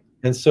 Right.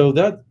 And so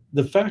that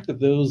the fact that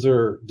those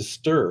are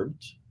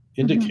disturbed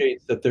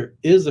indicates that there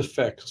is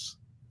effects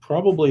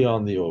probably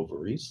on the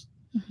ovaries.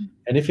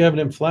 And if you have an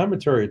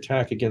inflammatory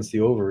attack against the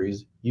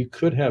ovaries, you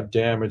could have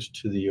damage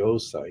to the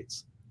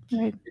oocytes.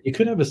 Right. You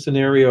could have a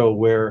scenario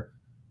where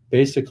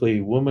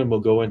basically women will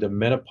go into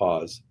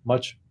menopause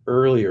much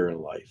earlier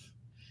in life.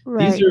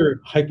 Right. These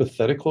are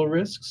hypothetical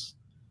risks.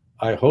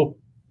 I hope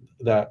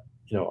that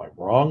I'm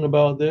wrong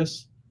about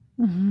this,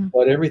 Mhm.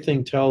 But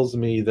everything tells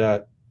me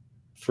that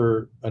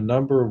for a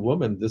number of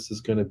women, this is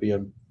going to be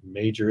a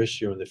major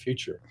issue in the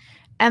future.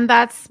 And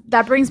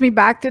that brings me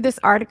back to this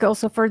article.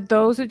 So for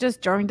those who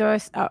just joined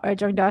us,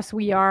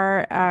 we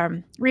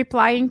are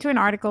replying to an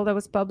article that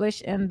was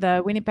published in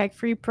the Winnipeg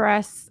Free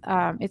Press.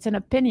 It's an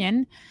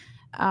opinion,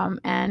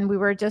 and we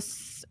were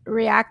just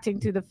reacting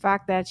to the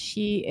fact that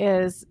she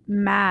is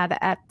mad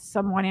at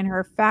someone in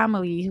her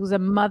family who's a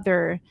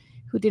mother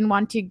who didn't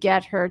want to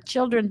get her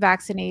children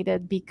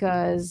vaccinated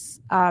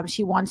because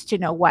she wants to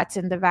know what's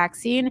in the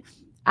vaccine.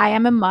 I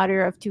am a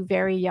mother of two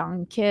very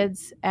young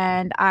kids,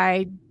 and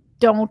I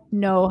don't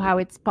know how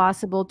it's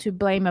possible to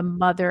blame a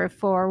mother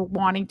for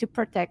wanting to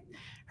protect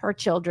her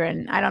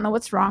children. I don't know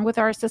what's wrong with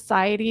our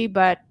society,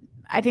 but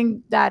I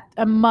think that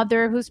a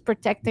mother who's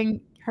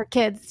protecting her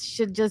kids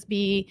should just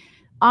be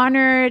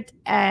honored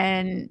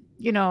and,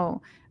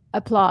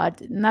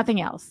 applaud,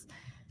 nothing else.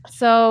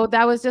 So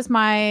that was just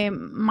my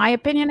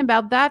opinion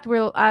about that.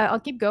 I'll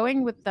keep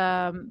going with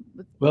the.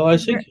 Well, I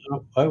think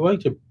I would like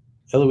to,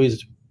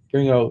 Eloise,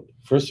 bring out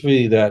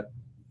firstly that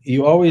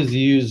you always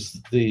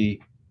use the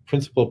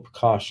principle of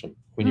precaution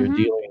when you're Mhm.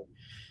 dealing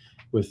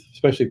with,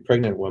 especially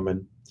pregnant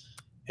women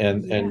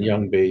and Yeah.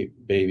 young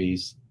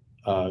babies.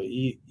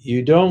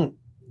 You don't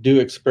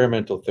do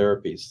experimental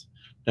therapies.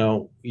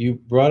 Now, you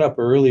brought up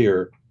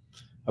earlier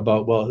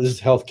about, well, this is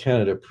Health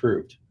Canada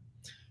approved.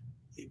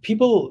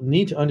 People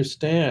need to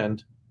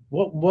understand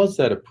what was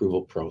that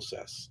approval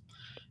process.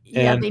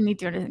 Yeah, And they need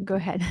to go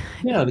ahead.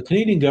 yeah, the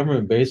Canadian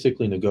government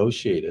basically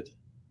negotiated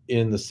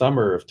in the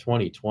summer of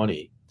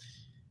 2020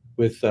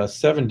 with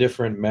 7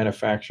 different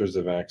manufacturers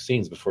of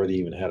vaccines before they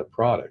even had a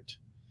product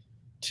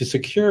to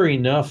secure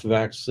enough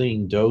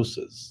vaccine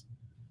doses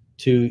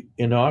to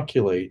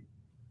inoculate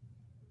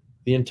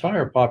the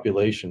entire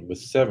population with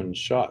 7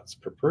 shots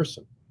per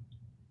person.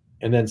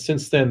 And then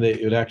since then,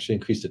 it would actually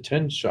increase to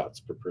 10 shots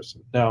per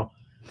person. Now,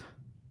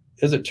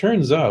 as it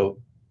turns out,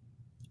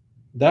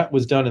 that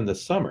was done in the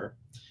summer.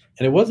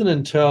 And it wasn't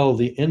until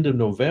the end of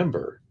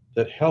November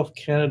that Health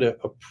Canada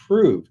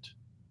approved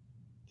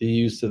the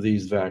use of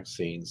these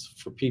vaccines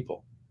for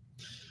people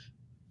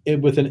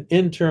with an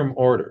interim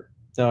order.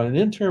 Now, an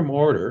interim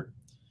order,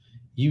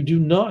 you do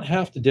not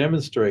have to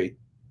demonstrate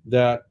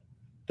that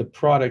the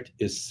product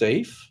is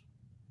safe,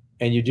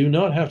 and you do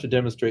not have to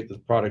demonstrate that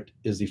the product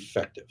is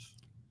effective.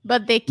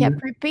 But they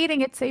kept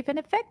repeating it's safe and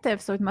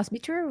effective, so it must be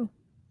true.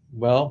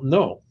 Well,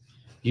 no,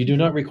 you do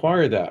not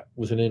require that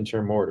with an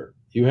interim order.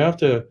 You have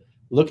to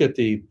look at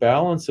the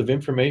balance of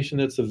information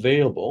that's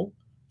available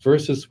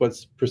versus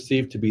what's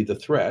perceived to be the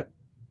threat,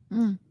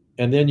 Mm,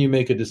 and then you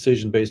make a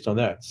decision based on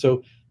that.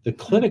 So the mm,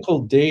 clinical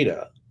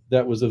data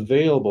that was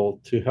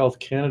available to Health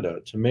Canada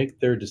to make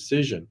their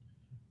decision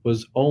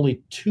was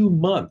only 2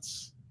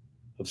 months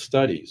of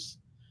studies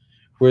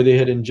where they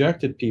had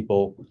injected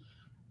people.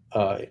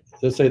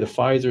 Let's say the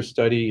Pfizer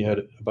study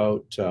had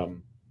about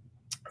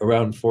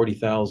around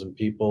 40,000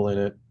 people in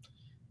it,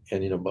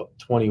 and about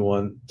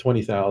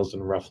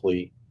 20,000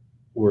 roughly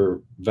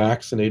were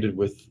vaccinated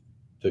with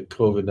the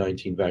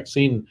COVID-19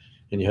 vaccine,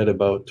 and you had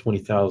about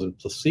 20,000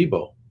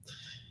 placebo.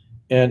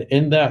 And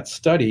in that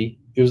study,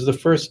 it was the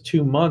first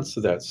 2 months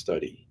of that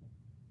study,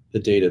 the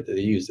data that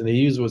they used. And they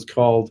used what's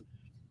called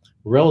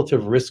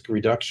relative risk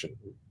reduction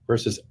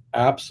versus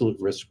absolute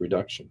risk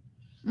reduction.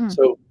 mm.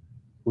 So,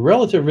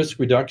 relative risk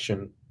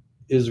reduction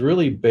is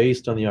really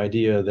based on the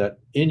idea that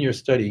in your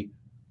study,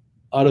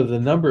 out of the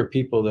number of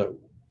people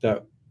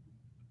that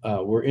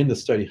were in the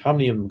study, how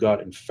many of them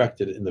got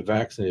infected in the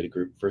vaccinated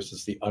group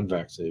versus the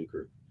unvaccinated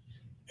group.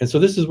 And so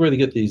this is where they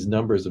get these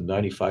numbers of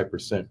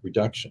 95%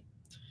 reduction.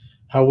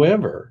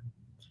 However,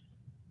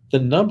 the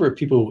number of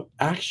people who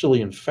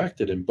actually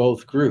infected in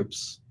both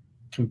groups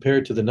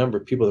compared to the number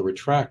of people that were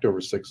tracked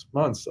over 6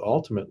 months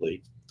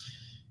ultimately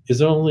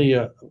is only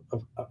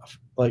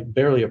like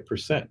barely a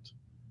percent.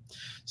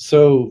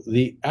 So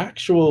the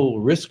actual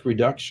risk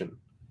reduction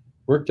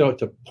worked out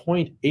to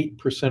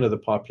 0.8% of the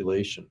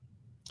population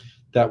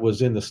that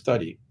was in the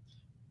study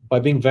by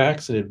being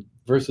vaccinated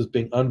versus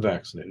being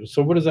unvaccinated.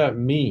 So what does that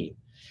mean?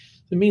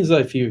 It means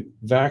that if you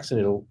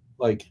vaccinate,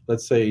 like,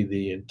 let's say,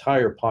 the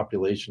entire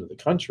population of the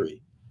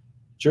country,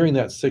 during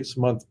that 6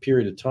 month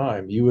period of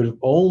time, you would have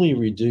only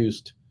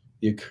reduced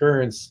the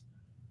occurrence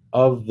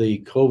of the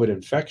COVID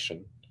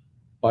infection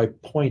by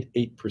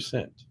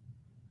 0.8%.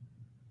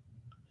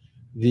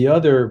 The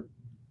other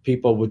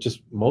people would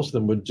just, most of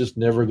them would just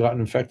never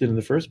gotten infected in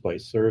the first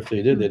place, or if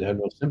they did, Mm. they'd had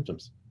no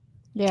symptoms.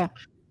 Yeah.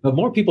 But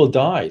more people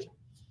died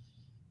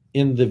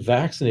in the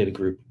vaccinated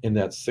group in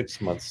that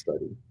 6 month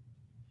study.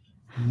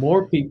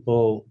 More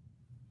people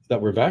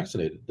that were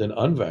vaccinated than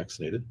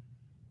unvaccinated.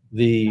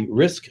 The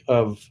risk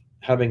of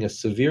having a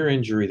severe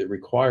injury that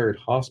required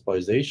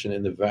hospitalization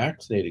in the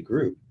vaccinated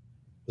group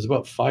was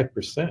about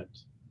 5%.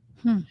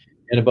 Hmm.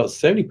 And about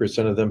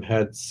 70% of them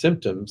had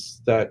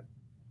symptoms that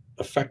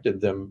affected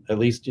them, at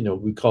least,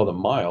 we call them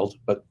mild,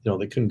 but,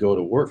 they couldn't go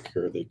to work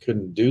or they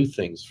couldn't do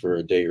things for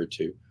a day or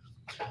two.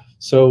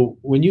 So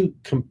when you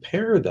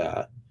compare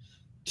that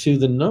to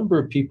the number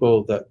of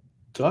people that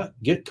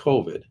get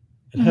COVID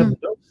and have Hmm.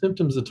 no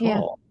symptoms at Yeah.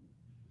 all.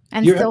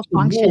 And You're still actually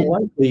function. more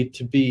likely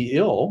to be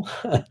ill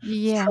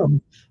Yeah.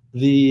 from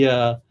the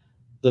uh,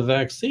 the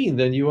vaccine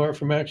than you are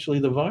from actually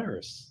the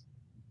virus.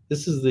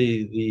 This is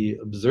the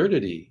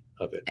absurdity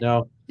of it.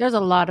 Now, There's a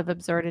lot of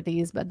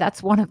absurdities, but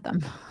that's one of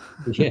them.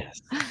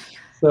 yes.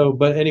 So,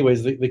 but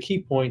anyways, the key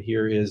point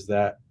here is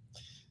that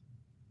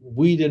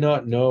we did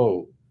not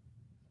know,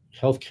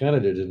 Health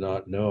Canada did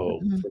not know,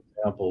 Hmm. for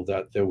example,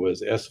 that there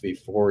was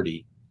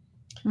SV40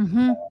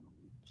 Hmm.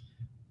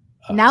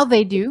 uh, Now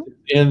they do.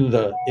 in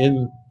the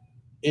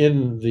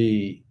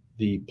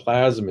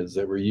plasmids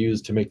that were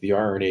used to make the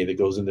RNA that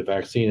goes in the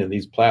vaccine, and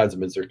these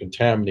plasmids are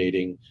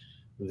contaminating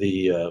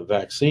the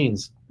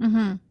vaccines.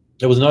 Hmm.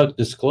 It was not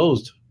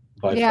disclosed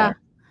by Yeah. Pfizer.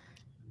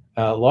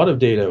 A lot of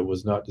data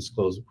was not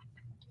disclosed.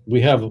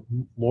 We have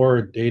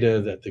more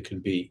data that there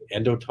could be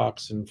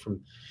endotoxin from.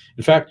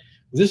 In fact,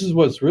 this is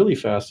what's really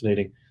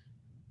fascinating.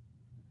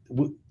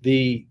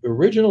 The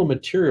original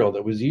material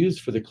that was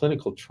used for the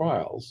clinical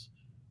trials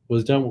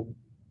was done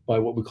by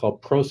what we call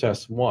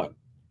process one,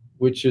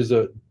 which is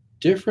a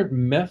different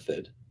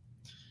method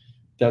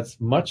that's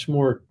much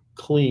more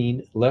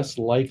clean, less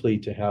likely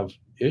to have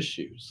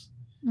issues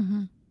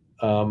Hmm.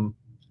 um,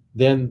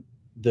 than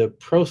the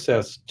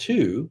process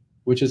two,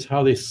 which is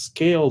how they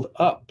scaled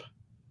up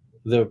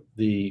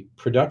the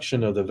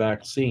production of the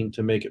vaccine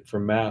to make it for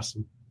mass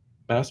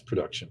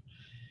production.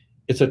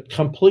 It's a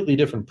completely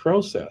different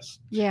process,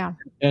 Yeah.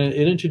 and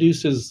it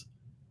introduces,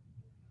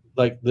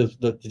 like the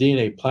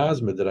DNA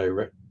plasmid that I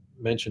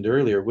mentioned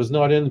earlier was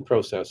not in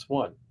process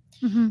one.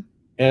 Hmm.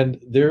 And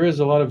there is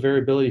a lot of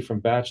variability from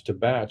batch to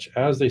batch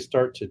as they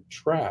start to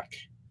track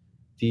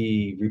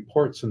the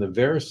reports in the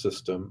VAERS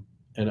system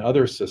and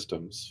other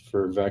systems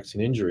for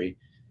vaccine injury.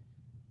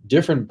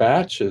 Different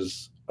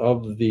batches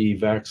of the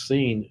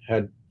vaccine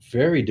had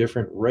very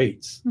different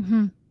rates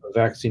Hmm. of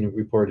vaccine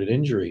reported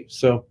injury.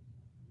 So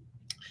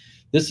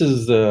this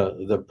is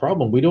the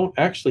problem. We don't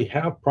actually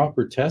have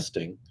proper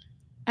testing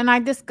And I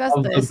discussed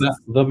of this.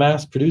 the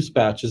mass produced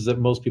batches that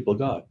most people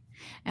got.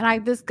 And I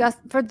discussed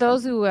for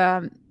those who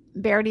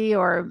barely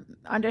or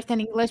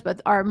understand English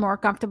but are more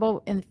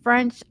comfortable in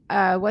French,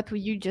 what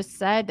you just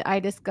said. I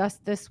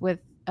discussed this with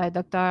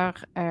Dr.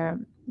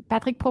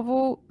 Patrick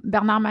Provost,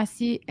 Bernard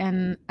Massy,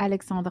 and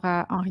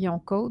Alexandra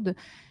Henrion-Code.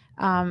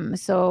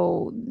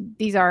 So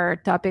these are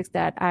topics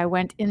that I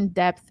went in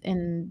depth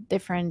in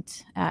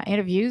different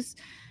interviews.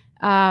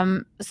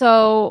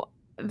 So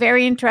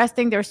very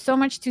interesting. There's so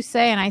much to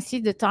say, and I see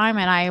the time,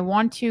 and I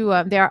want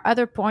to. There are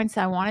other points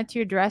I wanted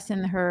to address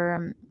in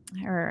her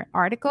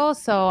article,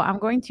 so I'm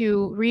going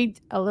to read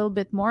a little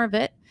bit more of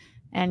it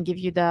and give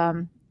you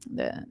the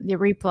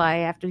reply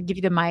after give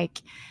you the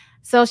mic.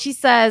 So she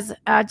says,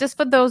 just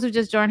for those who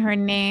just joined, her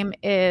name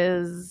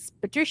is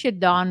Patricia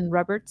Dawn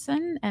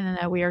Robertson,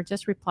 and we are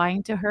just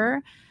replying to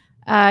her.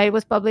 It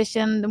was published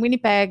in the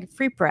Winnipeg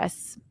Free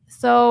Press.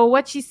 So,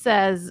 what she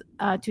says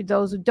to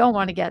those who don't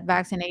want to get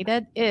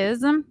vaccinated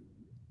is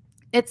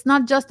it's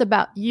not just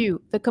about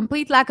you. The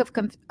complete lack of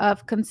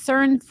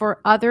concern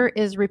for other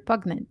is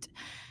repugnant.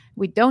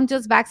 We don't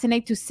just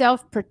vaccinate to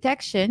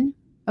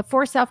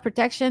for self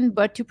protection,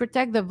 but to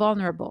protect the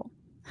vulnerable.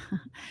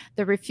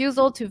 The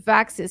refusal to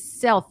vax is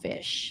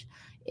selfish,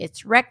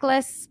 it's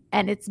reckless,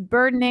 and it's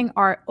burdening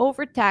our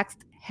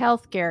overtaxed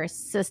healthcare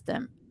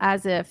system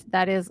as if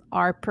that is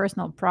our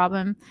personal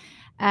problem.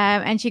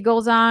 And she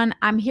goes on,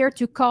 I'm here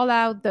to call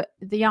out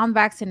the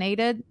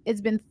unvaccinated.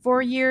 It's been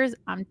 4 years.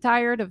 I'm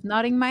tired of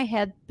nodding my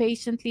head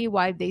patiently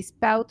while they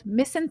spout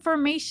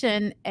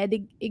misinformation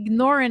and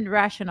ignorant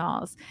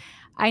rationales.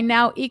 I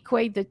now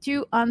equate the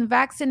two: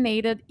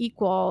 unvaccinated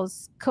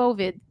equals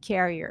COVID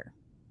carrier.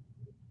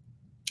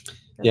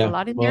 There's a Yeah,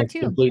 lot in well, there it's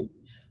too. complete.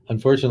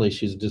 Unfortunately,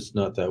 she's just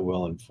not that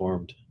well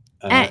informed,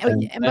 But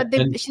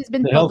and she's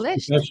been the health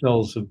published.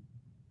 professionals have,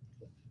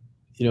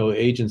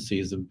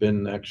 agencies have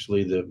been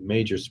actually the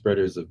major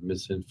spreaders of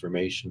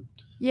misinformation.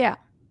 Yeah.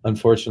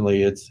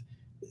 Unfortunately, it's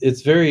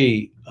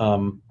very. I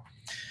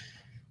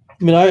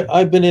mean,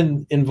 I've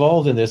been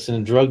involved in this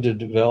in drug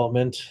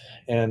development,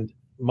 and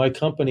my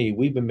company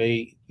we've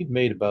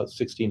made about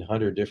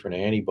 1,600 different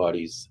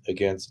antibodies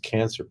against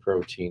cancer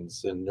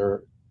proteins and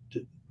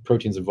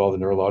proteins involved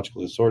in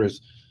neurological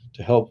disorders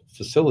to help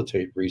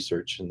facilitate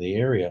research in the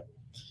area.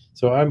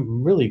 So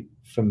I'm really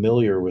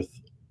familiar with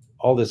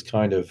all this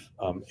kind of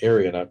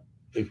area, and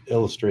I've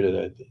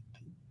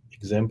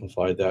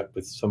exemplified that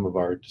with some of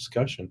our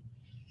discussion.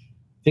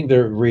 I think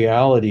the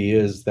reality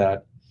is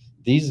that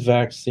these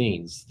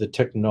vaccines, the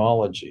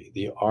technology,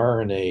 the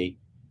RNA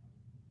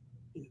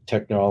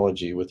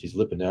technology with these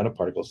lipid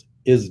nanoparticles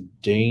is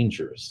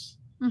dangerous.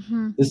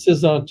 Hmm. This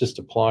does not just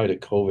apply to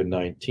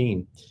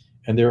COVID-19.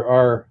 And there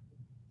are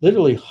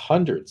literally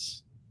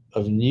hundreds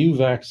of new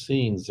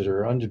vaccines that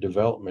are under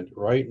development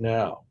right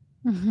now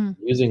Hmm.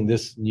 using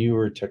this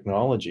newer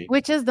technology.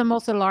 Which is the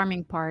most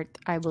alarming part,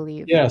 I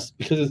believe. Yes,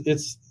 because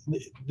this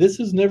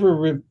is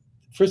never,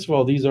 first of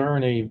all, these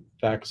RNA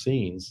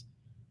vaccines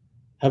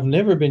have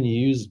never been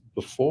used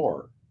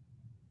before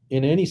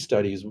in any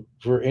studies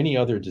for any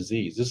other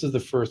disease. This is the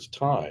first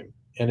time.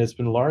 and it's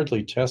been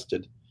largely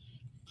tested.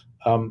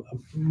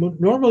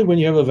 Normally, when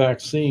you have a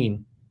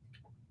vaccine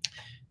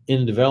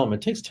in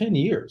development, it takes 10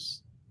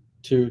 years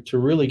to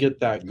really get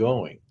that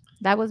going.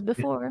 That was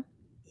before.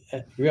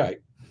 Right.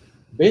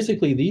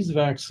 Basically, these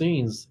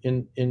vaccines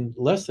in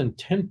less than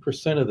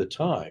 10% of the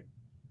time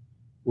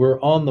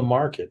were on the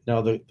market.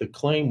 Now, the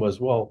claim was,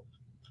 well,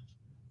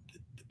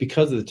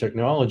 because of the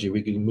technology,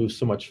 we can move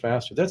so much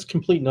faster. That's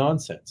complete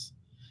nonsense.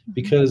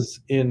 Because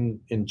in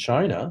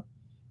China,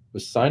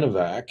 with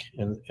Sinovac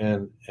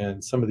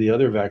and some of the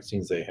other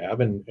vaccines they have,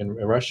 and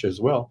Russia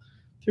as well,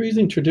 they're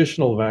using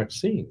traditional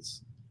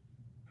vaccines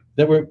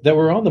that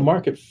were on the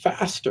market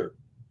faster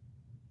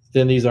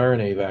than these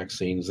RNA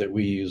vaccines that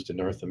we used in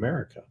North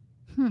America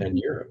and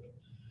Europe.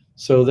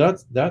 So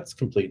that's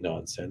complete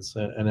nonsense.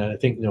 And I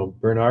think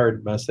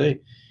Bernard Massé,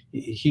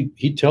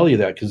 he'd tell you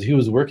that because he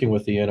was working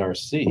with the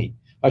NRC.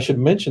 I should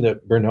mention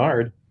that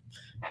Bernard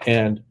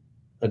and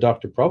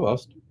Dr.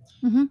 Provost,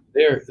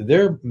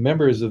 they're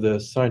members of the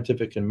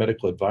Scientific and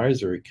Medical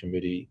Advisory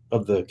Committee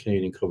of the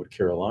Canadian COVID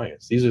Care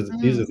Alliance. These are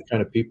the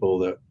kind of people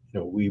that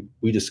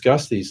we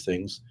discuss these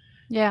things.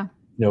 Yeah.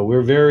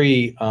 We're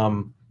very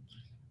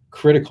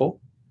critical.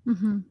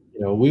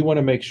 We want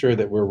to make sure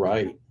that we're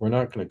right. We're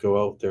not going to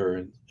go out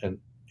there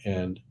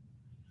and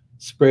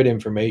spread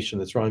information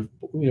that's wrong.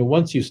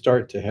 Once you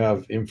start to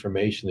have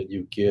information that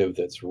you give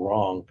that's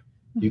wrong,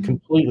 you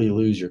completely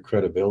lose your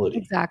credibility.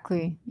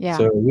 Exactly. Yeah.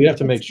 So we have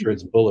to make sure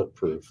it's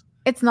bulletproof.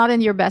 It's not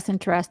in your best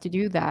interest to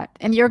do that.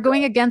 And you're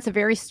going against a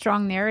very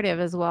strong narrative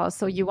as well.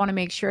 So you want to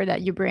make sure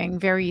that you bring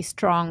very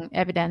strong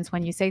evidence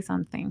when you say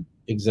something.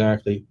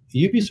 Exactly.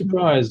 You'd be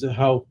surprised at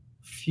how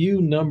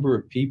few number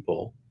of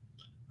people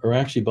are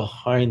actually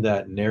behind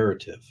that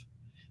narrative.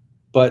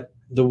 But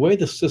the way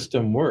the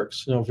system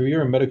works, if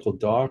you're a medical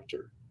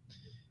doctor,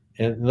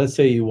 and let's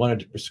say you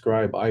wanted to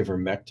prescribe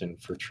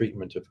ivermectin for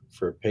treatment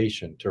for a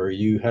patient, or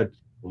you had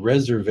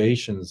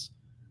reservations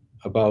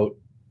about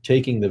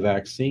taking the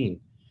vaccine,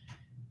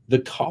 the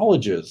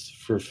colleges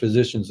for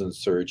physicians and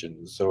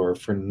surgeons, or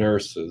for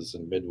nurses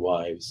and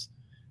midwives,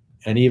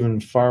 and even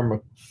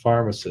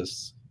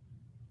pharmacists,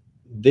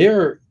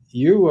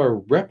 you are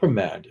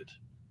reprimanded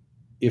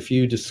if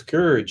you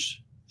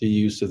discourage the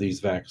use of these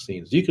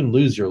vaccines. You can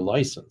lose your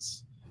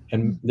license.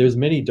 And there's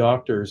many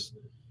doctors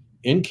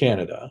in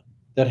Canada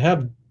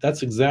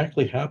that's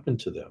exactly happened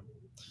to them.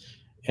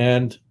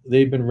 And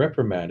they've been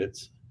reprimanded.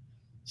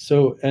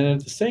 So, and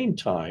at the same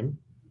time,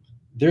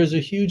 there's a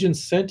huge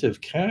incentive,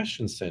 cash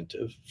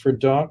incentive, for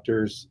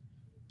doctors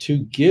to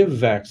give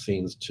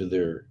vaccines to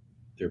their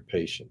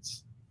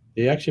patients.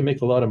 They actually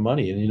make a lot of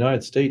money. In the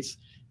United States,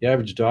 the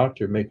average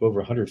doctor make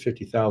over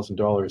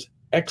 $150,000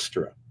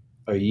 extra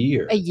a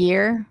year. A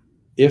year?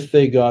 If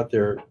they got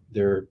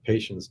their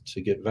patients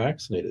to get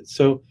vaccinated.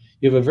 So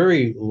you have a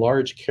very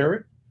large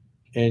carrot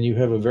and you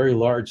have a very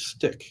large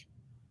stick.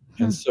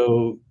 And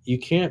so you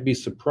can't be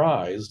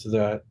surprised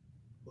that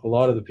a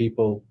lot of the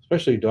people,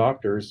 especially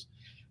doctors,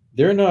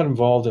 they're not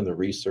involved in the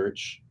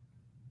research.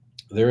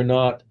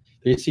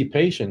 They see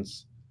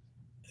patients,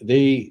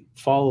 they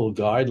follow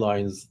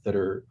guidelines that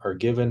are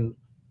given,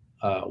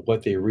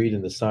 what they read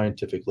in the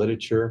scientific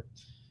literature.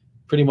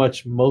 Pretty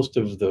much most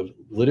of the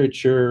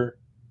literature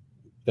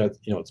that,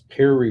 it's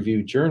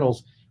peer-reviewed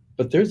journals,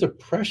 but there's a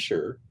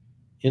pressure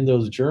in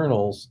those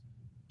journals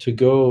to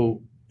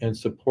go and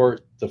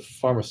support the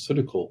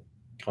pharmaceutical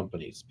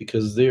companies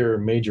because they're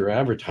major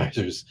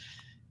advertisers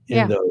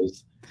in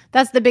those.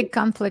 That's the big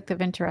conflict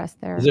of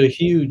interest there. There's a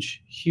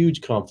huge,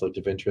 huge conflict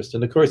of interest.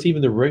 And of course,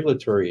 even the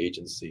regulatory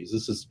agencies,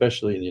 this is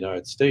especially in the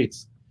United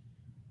States,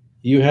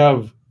 you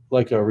have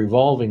like a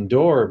revolving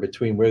door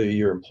between whether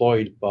you're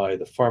employed by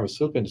the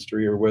pharmaceutical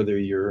industry or whether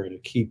you're in a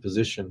key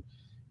position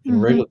in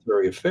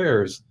regulatory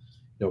affairs,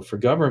 for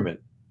government.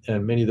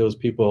 And many of those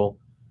people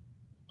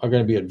are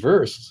going to be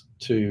adverse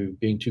to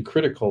being too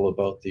critical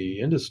about the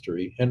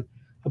industry. And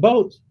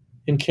about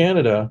in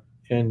Canada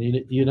and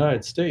the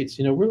United States,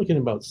 we're looking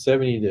at about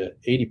 70 to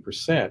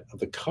 80% of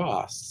the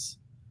costs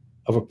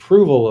of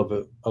approval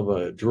of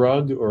a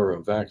drug or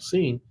a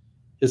vaccine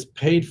is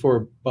paid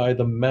for by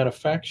the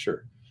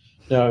manufacturer.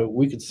 Now,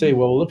 we could say,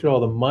 well, look at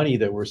all the money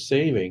that we're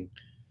saving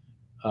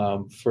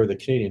for the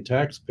Canadian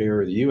taxpayer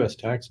or the U.S.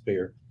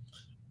 taxpayer.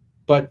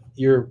 But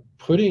you're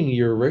putting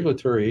your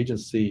regulatory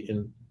agency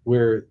in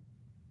where,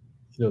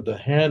 the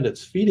hand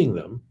that's feeding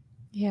them,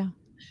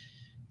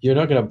 you're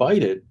not going to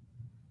bite it.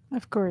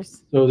 Of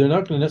course. So they're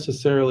not going to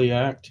necessarily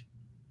act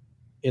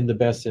in the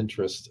best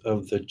interest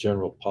of the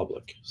general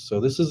public. So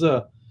this is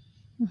a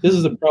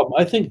problem.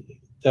 I think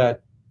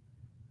that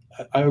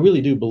I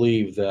really do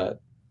believe that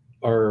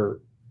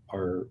our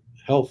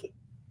health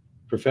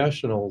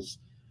professionals,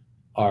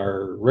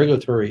 our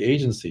regulatory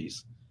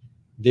agencies,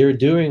 they're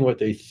doing what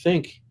they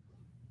think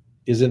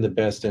is in the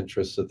best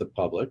interest of the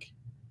public.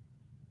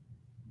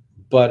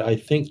 But I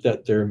think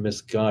that they're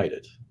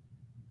misguided.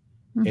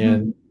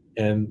 And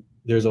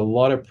there's a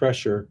lot of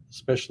pressure,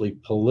 especially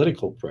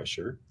political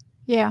pressure,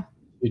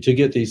 to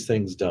get these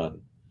things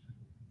done.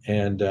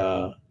 And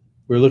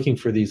we're looking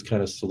for these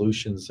kind of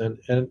solutions.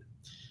 And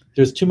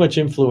there's too much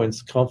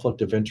influence,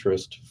 conflict of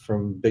interest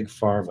from big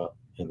pharma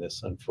in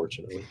this,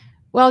 unfortunately.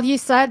 Well, you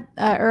said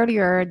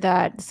earlier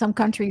that some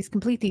countries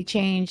completely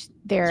changed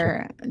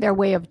their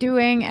way of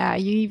doing.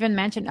 You even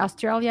mentioned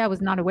Australia. I was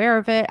not aware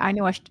of it. I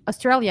know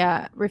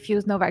Australia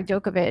refused Novak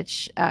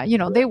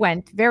Djokovic. They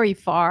went very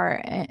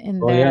far in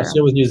Well, yeah, their.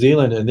 so with New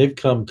Zealand, and they've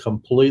come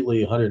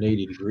completely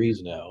 180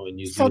 degrees now in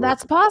New So Zealand.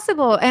 that's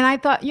possible. And I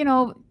thought,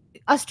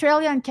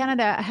 Australia and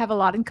Canada have a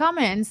lot in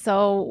common.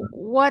 So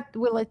what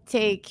will it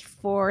take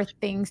for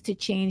things to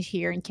change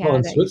here in Well,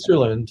 in Canada, you think?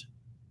 Switzerland,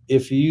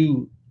 if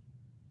you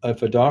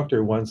if a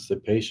doctor wants the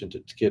patient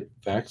to get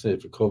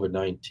vaccinated for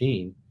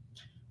COVID-19,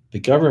 the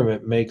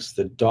government makes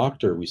the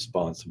doctor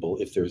responsible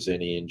if there's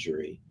any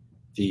injury.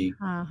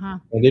 Uh-huh.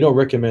 And they don't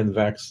recommend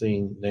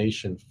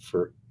vaccination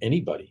for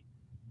anybody.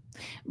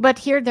 But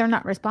here they're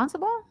not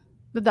responsible,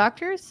 the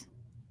doctors?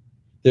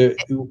 They're,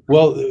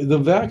 well, the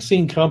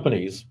vaccine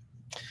companies,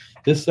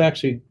 this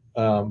actually,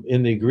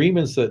 in the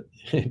agreements that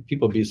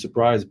people be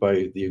surprised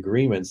by the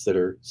agreements that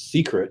are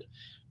secret,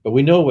 but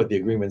we know what the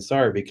agreements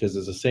are because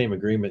it's the same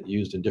agreement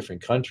used in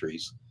different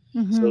countries.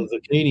 Mm-hmm. So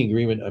the Canadian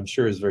agreement, I'm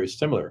sure, is very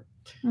similar.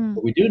 Mm.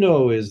 What we do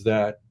know is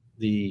that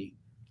the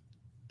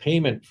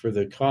payment for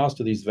the cost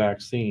of these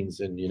vaccines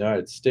in the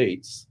United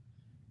States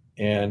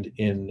and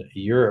in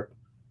Europe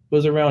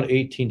was around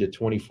 $18 to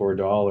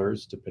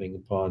 $24, depending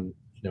upon,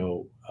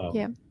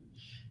 Yeah.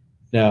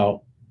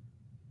 now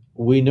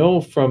we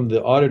know from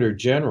the Auditor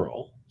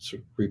General's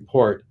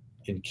report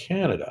in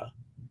Canada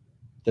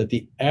that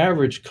the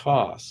average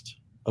cost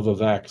of a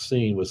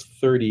vaccine was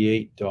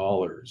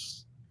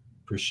 $38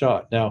 per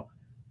shot. Now,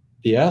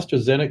 the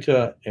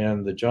AstraZeneca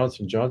and the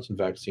Johnson & Johnson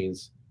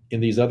vaccines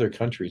in these other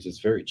countries is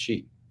very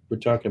cheap. We're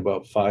talking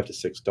about $5 to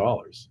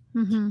 $6.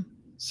 Mm-hmm.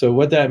 So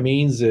what that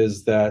means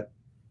is that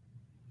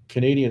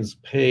Canadians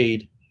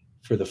paid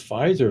for the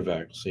Pfizer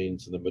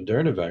vaccines and the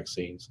Moderna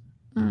vaccines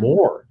Mm.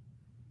 more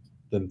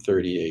than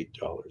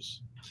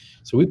 $38.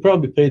 So we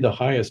probably paid the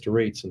highest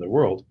rates in the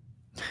world.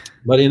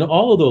 But in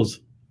all of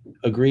those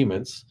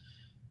agreements,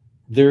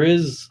 there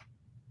is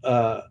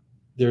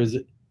there's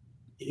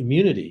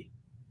immunity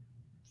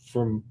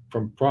from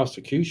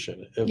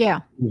prosecution of Yeah.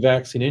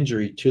 vaccine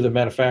injury to the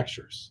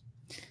manufacturers.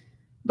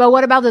 But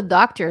what about the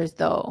doctors,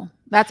 though?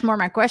 That's more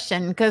my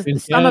question because In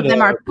some of Canada,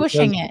 them are because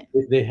pushing it.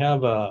 they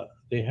have a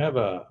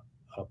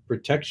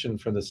protection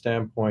from the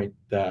standpoint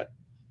that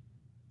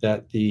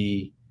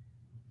the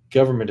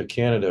government of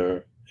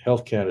Canada,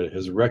 Health Canada,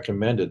 has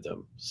recommended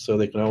them, so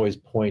they can always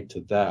point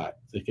to that.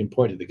 They can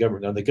point to the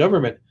government. Now, the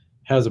government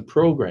has a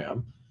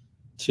program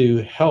to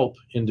help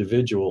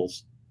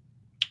individuals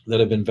that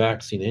have been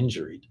vaccine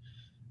injured,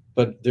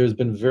 but there's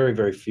been very,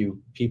 very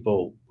few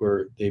people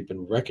where they've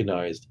been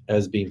recognized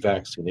as being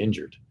vaccine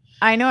injured.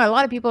 I know a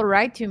lot of people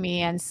write to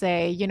me and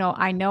say,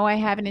 I know I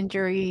have an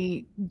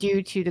injury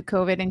due to the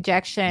COVID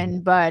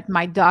injection, but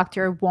my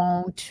doctor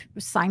won't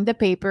sign the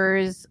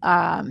papers.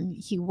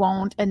 He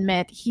won't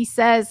admit. He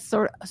says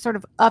sort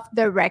of off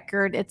the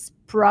record, it's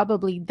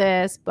probably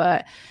this,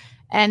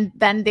 and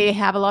then they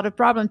have a lot of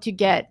problem to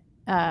get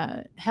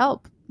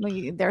help.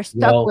 Like, they're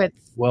stuck Well, with.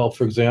 well,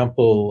 for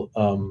example,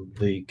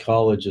 the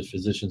College of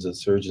Physicians and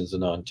Surgeons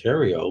in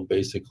Ontario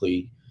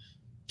basically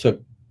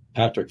took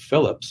Patrick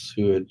Phillips,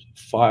 who had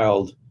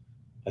filed,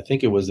 I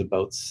think it was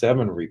about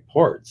 7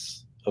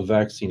 reports of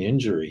vaccine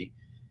injury,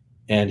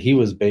 and he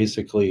was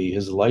basically,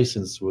 his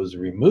license was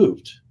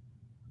removed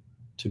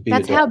to be a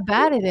That's how doctor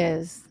bad it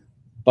is.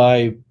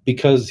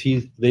 because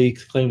they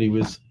claimed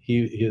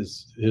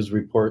his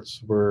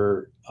reports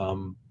were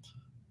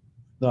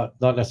not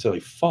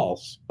necessarily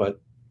false, but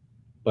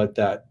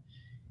that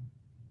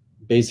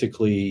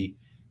basically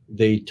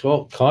they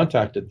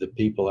contacted the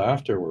people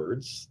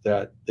afterwards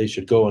that they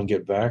should go and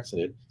get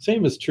vaccinated.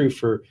 Same is true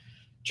for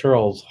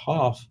Charles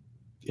Hoff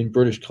in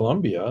British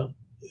Columbia.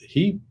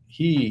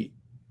 He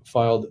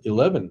filed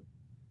 11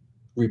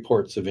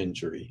 reports of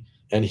injury,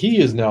 and he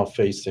is now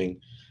facing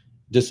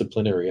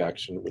disciplinary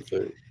action with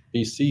the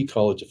BC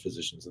College of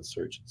Physicians and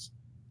Surgeons.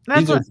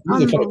 That's These are what's these are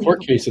kind of court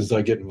unbelievable. cases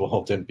I get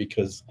involved in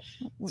because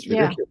it's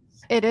Yeah. ridiculous.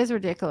 It is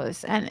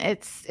ridiculous, and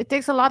it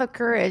takes a lot of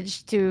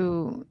courage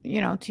to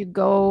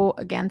go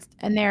against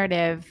a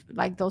narrative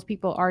like those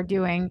people are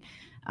doing.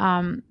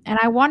 And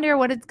I wonder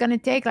what it's going to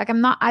take. Like,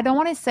 I don't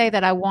want to say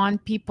that I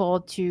want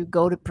people to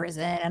go to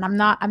prison, and I'm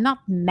not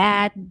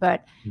mad,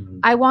 but Mhm.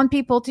 I want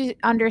people to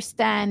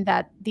understand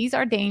that these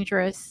are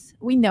dangerous.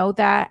 We know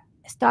that.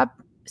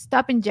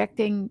 Stop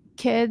injecting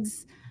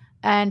kids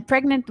and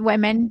pregnant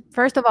women.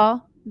 First of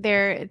all,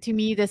 there, to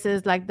me, this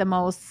is like the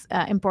most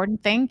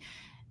important thing.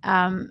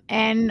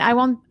 And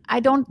I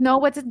don't know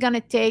what's it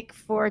gonna take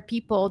for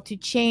people to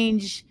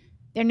change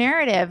their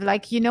narrative.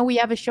 Like, we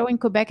have a show in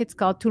Quebec, it's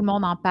called Tout le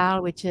monde en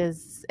parle, which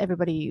is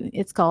everybody,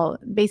 it's called,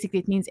 basically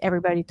it means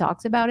everybody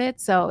talks about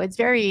it, so it's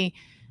very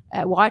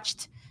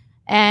watched.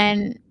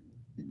 And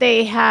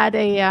they had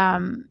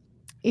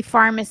a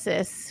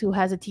pharmacist who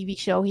has a TV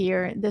show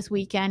here this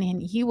weekend,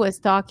 and he was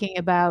talking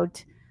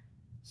about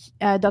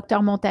Dr.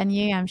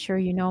 Montagnier, I'm sure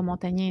you know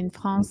Montagnier in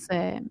France.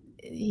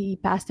 He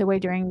passed away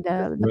during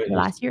Right, the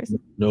last years.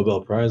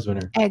 Nobel Prize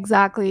winner.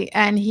 Exactly,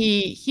 and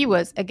he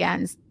was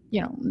against,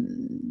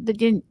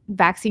 the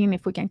vaccine,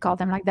 if we can call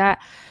them like that,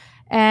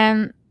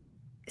 and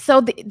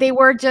so they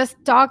were just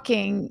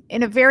talking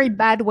in a very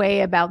bad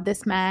way about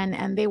this man,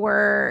 and they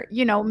were,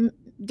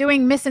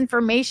 doing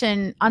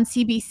misinformation on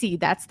CBC.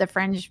 That's the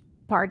French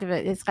part of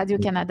it. It's Radio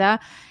Canada.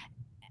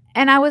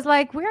 And I was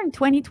like, we're in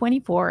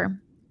 2024.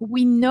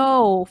 We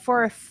know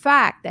for a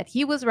fact that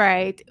he was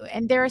right.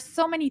 And there are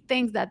so many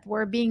things that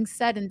were being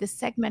said in this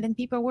segment, and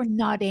people were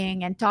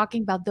nodding and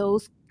talking about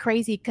those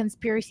crazy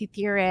conspiracy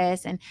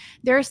theorists. And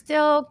they're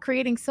still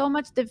creating so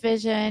much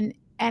division.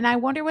 And I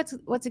wonder what's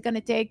it going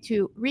to take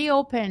to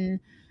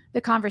reopen the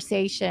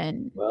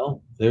conversation.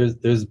 Well,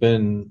 there's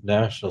been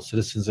national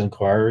citizens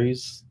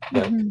inquiries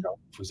that, Hmm.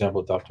 for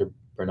example, Dr.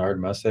 Bernard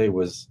Massé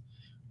was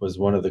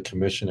one of the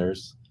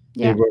commissioners.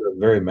 He Yeah, wrote a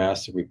very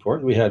massive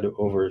report. We had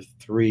over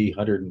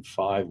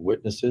 305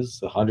 witnesses.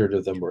 100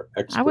 of them were I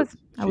experts was in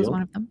the I was field.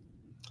 one of them,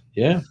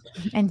 Yeah,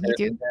 and he and,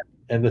 too.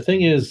 and the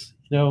thing is,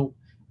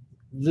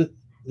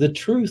 the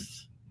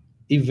truth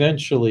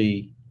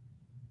eventually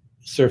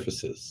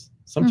surfaces.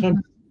 Sometimes,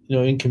 Hmm.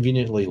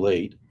 inconveniently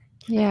late.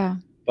 Yeah.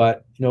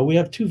 But we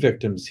have two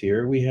victims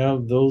here. We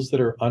have those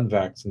that are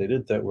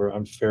unvaccinated that were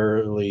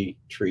unfairly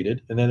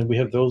treated, and then we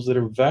have those that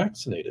are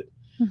vaccinated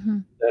Hmm.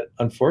 that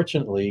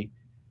unfortunately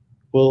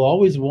will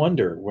always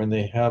wonder when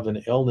they have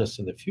an illness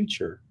in the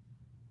future,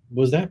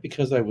 was that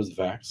because I was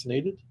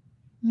vaccinated?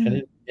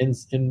 And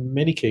Mm. in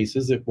many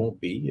cases, it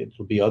won't be.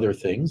 It'll be other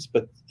things,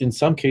 but in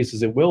some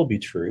cases, it will be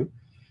true.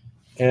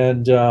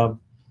 And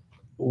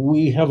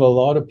we have a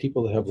lot of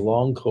people that have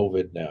long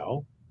COVID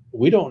now.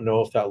 We don't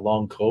know if that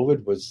long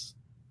COVID was,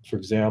 for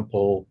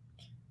example,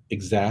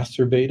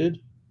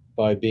 exacerbated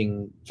by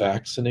being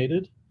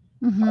vaccinated.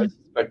 I Hmm.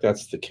 suspect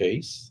that's the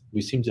case.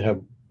 We seem to have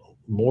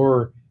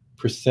more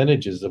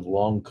percentages of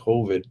long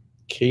COVID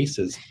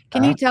cases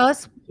Can you after tell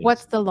us vaccines.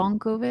 what's the long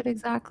COVID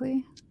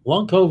exactly?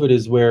 Long COVID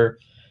is where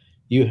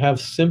you have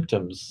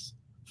symptoms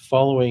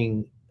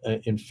following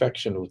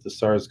infection with the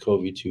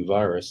SARS-CoV-2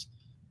 virus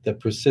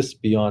that persists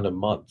beyond a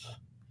month.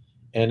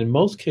 And in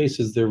most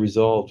cases, they're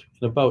resolved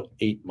in about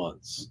 8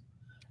 months.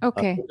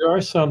 Okay. But there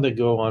are some that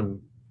go on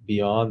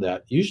beyond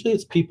that. Usually,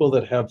 it's people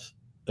that have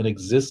an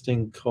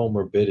existing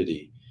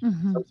comorbidity,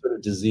 Mhm. some sort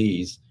of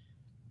disease,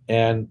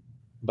 and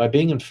by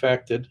being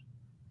infected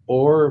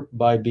or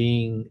by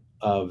being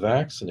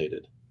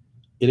vaccinated,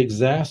 it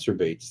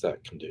exacerbates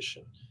that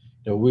condition.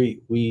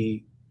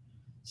 We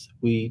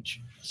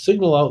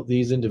signal out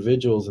these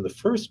individuals in the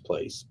first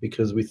place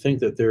because we think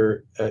that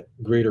they're at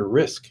greater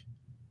risk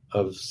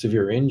of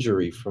severe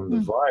injury from the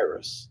Mm.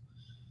 virus,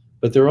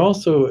 but they're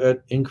also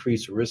at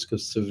increased risk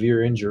of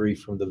severe injury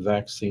from the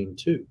vaccine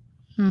too.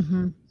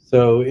 Mhm.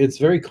 So it's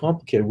very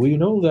complicated. We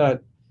know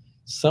that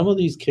some of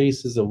these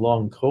cases of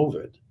long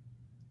COVID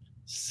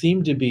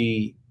seem to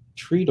be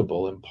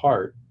treatable in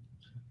part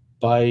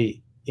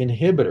by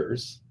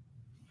inhibitors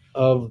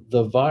of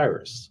the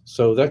virus.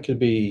 So that could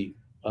be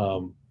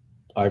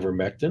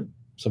ivermectin.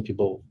 Some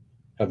people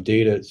have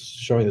data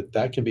showing that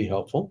that can be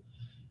helpful.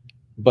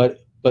 But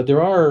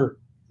there are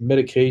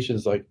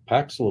medications like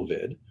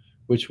Paxlovid,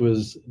 which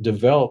was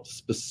developed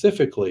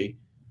specifically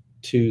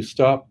to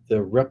stop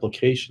the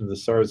replication of the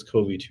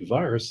SARS-CoV-2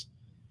 virus,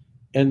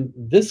 and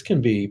this can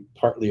be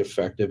partly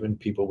effective in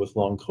people with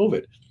long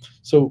COVID.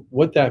 So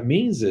what that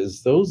means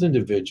is those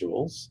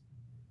individuals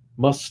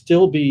must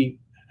still be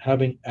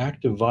having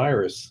active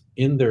virus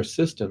in their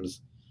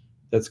systems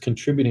that's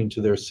contributing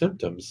to their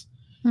symptoms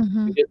to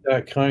Mhm. get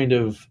that kind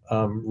of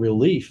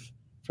relief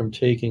from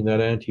taking that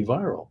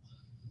antiviral.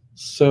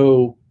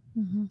 So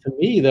Mhm. to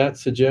me, that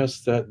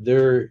suggests that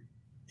their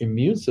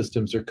immune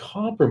systems are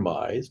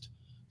compromised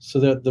so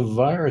that the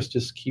virus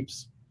just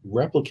keeps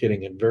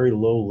replicating at very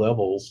low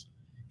levels,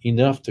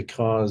 enough to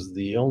cause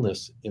the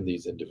illness in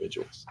these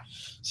individuals.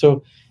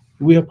 So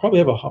we probably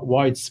have a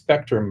wide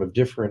spectrum of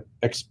different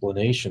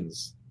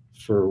explanations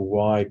for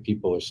why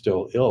people are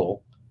still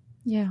ill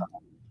Yeah.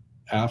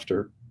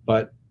 after,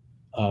 but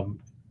um,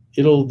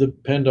 it'll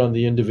depend on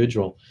the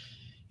individual.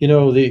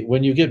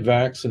 When you get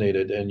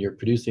vaccinated and you're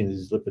producing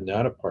these lipid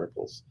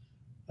nanoparticles,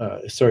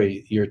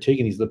 you're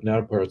taking these lipid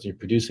nanoparticles and you're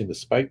producing the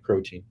spike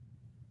protein.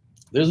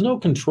 There's no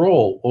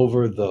control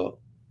over the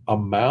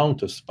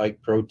amount of spike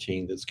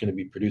protein that's going to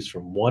be produced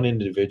from one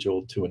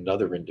individual to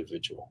another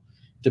individual.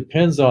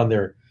 Depends on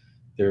their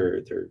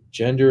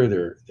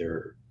gender,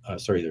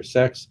 their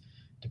sex.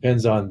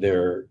 Depends on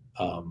their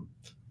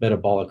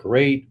metabolic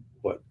rate,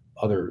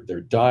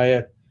 their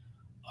diet,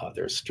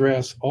 their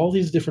stress, all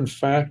these different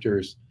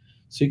factors.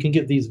 So you can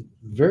get these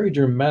very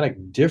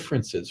dramatic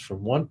differences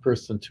from one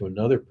person to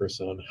another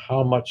person on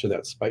how much of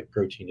that spike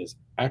protein is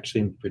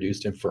actually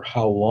produced and for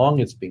how long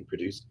it's being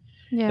produced.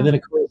 And Yeah. then,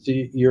 of course,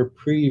 your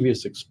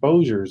previous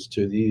exposures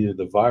to either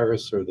the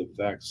virus or the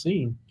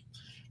vaccine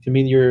can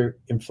mean your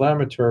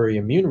inflammatory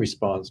immune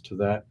response to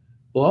that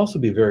will also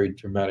be very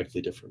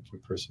dramatically different from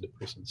person to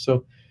person.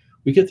 So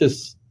we get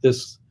this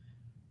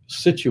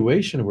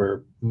situation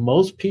where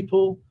most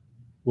people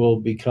will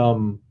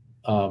become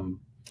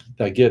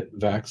that get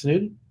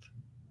vaccinated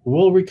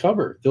will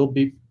recover. They'll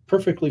be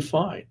perfectly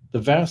fine. The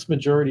vast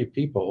majority of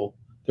people,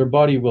 their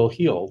body will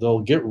heal. They'll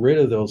get rid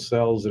of those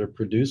cells that are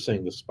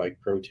producing the spike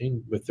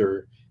protein with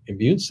their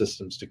immune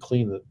systems to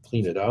clean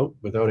it out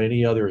without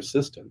any other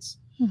assistance.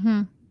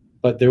 Mm-hmm.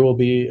 But there will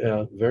be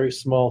a very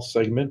small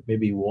segment,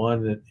 maybe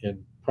one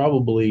in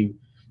probably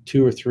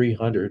 200 or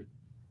 300,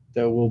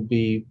 that will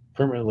be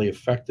permanently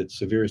affected,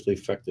 severely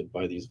affected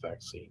by these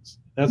vaccines.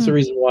 That's the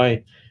reason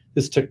why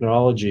this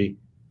technology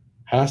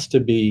has to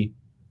be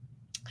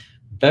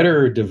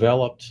better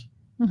developed,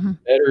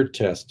 better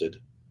tested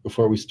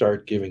before we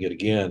start giving it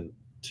again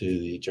to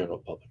the general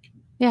public.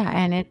 Yeah,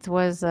 and it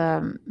was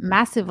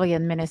massively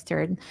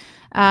administered.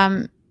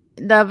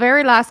 The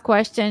very last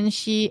question,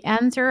 she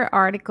ends her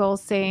article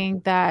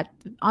saying that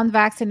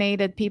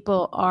unvaccinated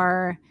people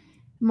are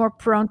more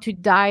prone to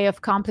die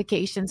of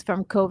complications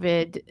from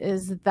COVID.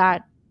 Is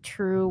that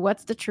true?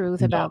 What's the truth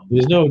No, about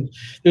that?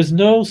 there's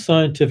no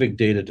scientific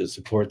data to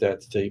support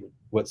that statement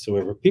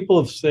whatsoever. People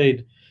have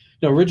said,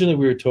 originally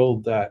we were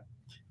told that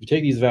if you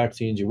take these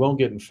vaccines, you won't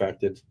get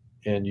infected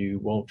and you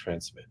won't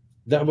transmit.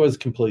 That was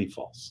completely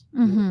false.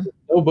 Mm-hmm.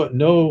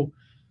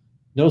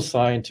 No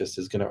scientist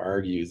is going to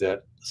argue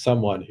that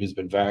someone who's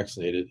been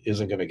vaccinated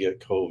isn't going to get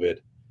COVID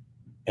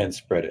and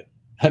spread it.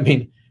 I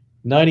mean,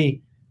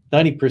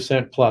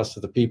 90% plus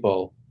of the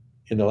people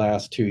in the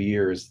last 2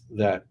 years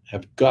that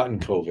have gotten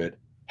COVID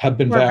have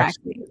been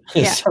vaccinated.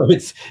 Yeah. So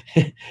that's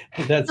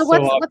so so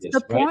what's obvious,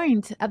 the right?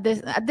 point at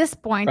this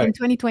point Right. in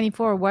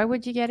 2024? Why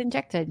would you get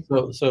injected?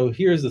 So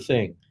here's the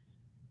thing.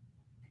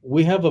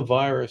 We have a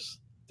virus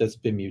that's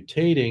been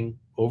mutating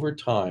over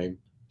time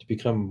to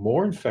become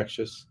more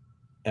infectious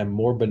and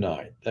more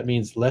benign. That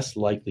means less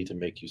likely to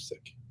make you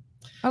sick.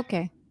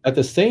 Okay. At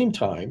the same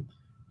time,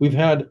 we've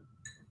had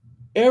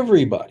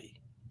everybody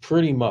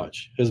pretty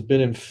much has been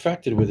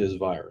infected with this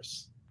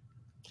virus,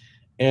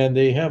 and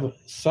they have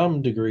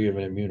some degree of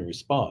an immune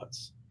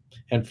response.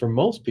 And for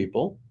most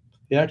people,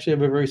 they actually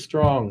have a very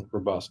strong,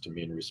 robust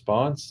immune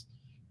response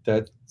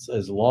that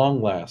is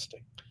long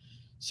lasting.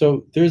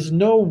 So there's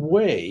no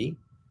way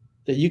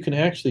that you can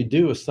actually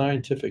do a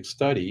scientific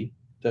study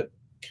that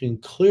can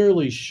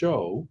clearly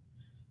show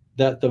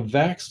that the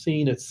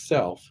vaccine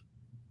itself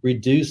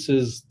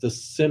reduces the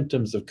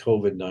symptoms of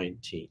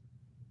COVID-19.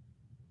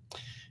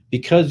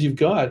 Because you've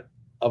got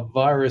a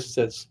virus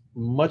that's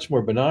much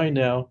more benign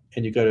now,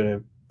 and you've got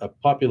a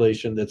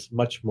population that's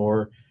much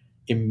more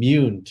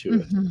immune to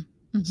it. Mm-hmm.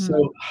 Mm-hmm.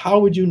 So how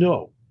would you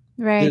know?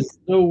 Right. There's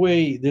no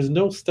way, there's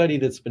no study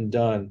that's been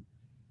done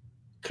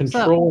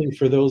controlling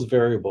for those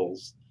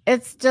variables.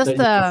 It's just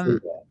that you can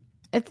say that.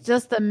 it's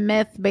just a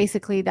myth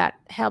basically that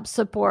helps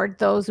support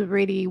those who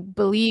really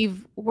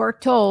believe we're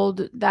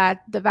told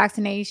that the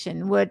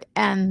vaccination would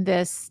end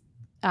this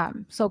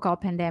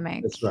so-called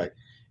pandemic. That's right.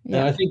 Yeah.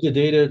 And I think the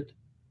data,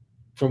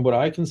 from what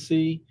I can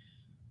see,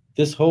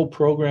 this whole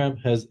program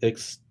has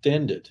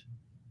extended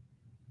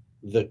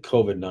the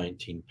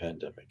COVID-19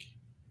 pandemic.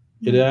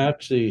 It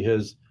actually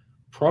has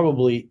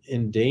probably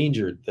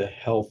endangered the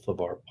health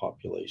of our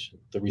population.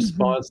 The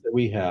response that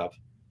we have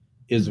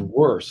is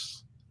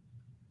worse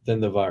than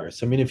the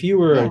virus. I mean, if you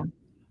were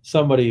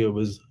somebody who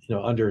was,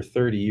 under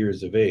 30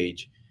 years of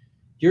age,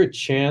 your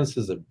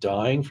chances of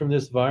dying from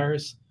this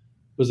virus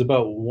was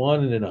about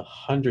 1 in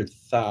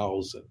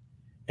 100,000.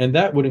 And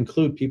that would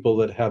include people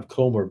that have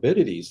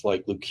comorbidities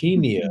like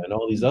leukemia and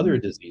all these other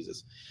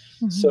diseases.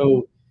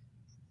 So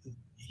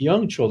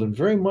young children,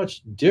 very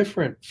much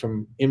different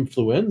from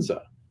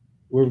influenza,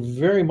 were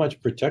very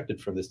much protected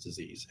from this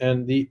disease.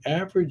 And the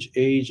average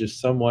age of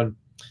someone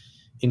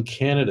in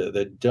Canada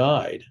that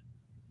died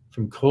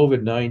from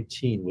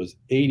COVID-19 was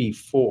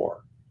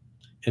 84.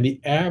 And the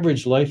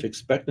average life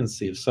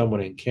expectancy of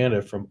someone in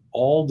Canada from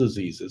all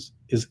diseases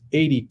is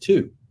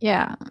 82.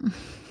 Yeah.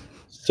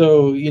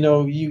 So,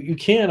 you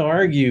can't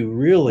argue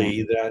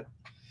really that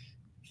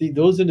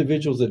those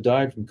individuals that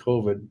died from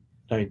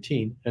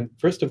COVID-19, and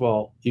first of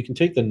all, you can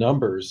take the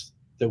numbers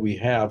that we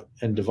have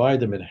and divide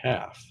them in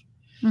half.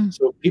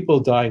 So people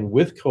dying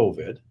with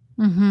COVID,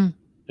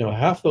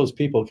 half those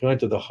people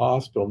went to the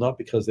hospital not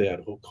because they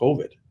had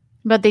COVID,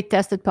 but they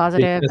tested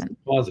positive. They tested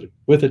positive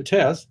with a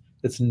test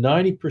that's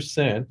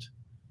 90%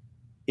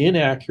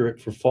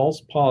 inaccurate for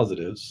false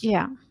positives.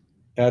 Yeah.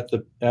 At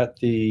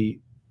the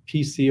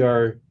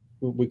PCR,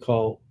 what we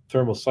call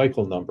thermal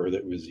cycle number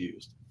that was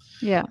used.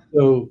 Yeah.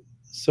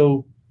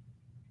 So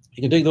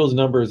you can take those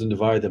numbers and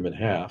divide them in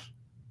half.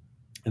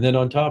 And then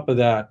on top of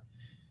that,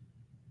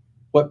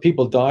 what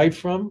people died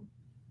from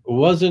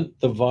wasn't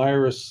the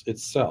virus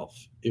itself.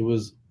 It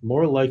was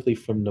more likely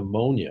from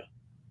pneumonia.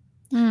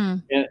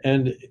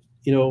 And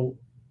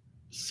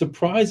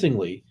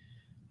surprisingly,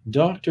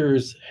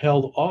 doctors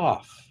held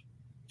off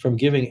from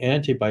giving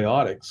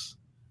antibiotics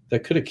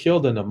that could have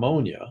killed the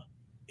pneumonia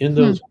in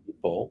those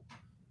people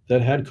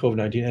that had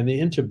COVID-19. And the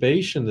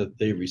intubation that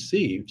they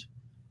received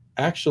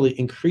actually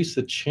increased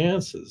the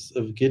chances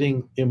of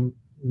getting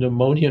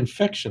pneumonia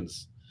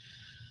infections.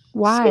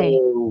 Why?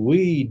 So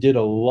we did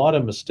a lot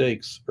of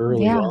mistakes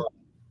early Yeah. on,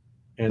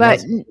 and But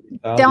that's what we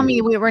found tell you.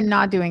 me we were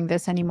not doing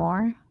this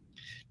anymore.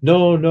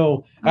 No,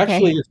 no. Okay.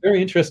 Actually, it's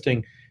very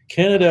interesting.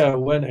 Canada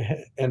went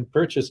and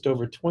purchased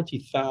over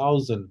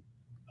 20,000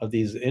 of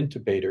these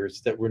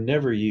intubators that were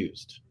never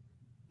used.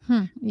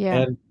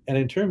 Yeah. And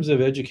in terms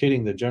of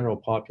educating the general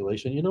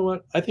population, you know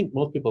what? I think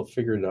most people have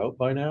figured it out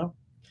by now.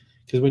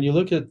 Because when you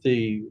look at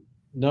the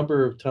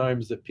number of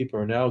times that people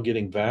are now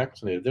getting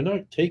vaccinated, they're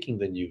not taking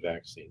the new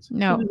vaccines.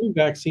 And the No. new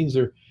vaccines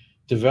are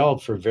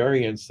developed for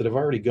variants that have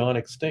already gone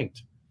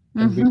extinct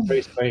and Hmm.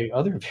 replaced by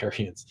other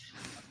variants.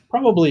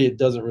 Probably it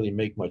doesn't really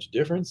make much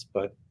difference,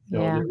 but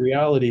Yeah. the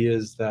reality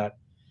is that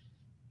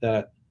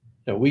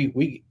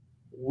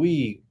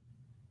we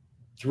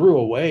threw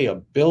away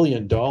 $1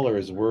 billion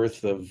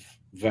worth of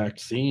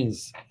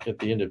vaccines at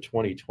the end of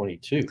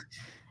 2022.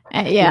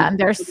 Yeah. And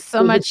there's so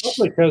So much.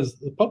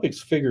 the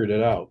public's figured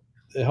it out.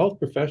 The health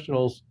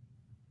professionals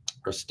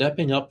are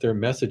stepping up their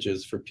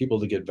messages for people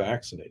to get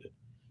vaccinated.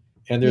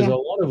 And there's Yeah. a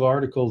lot of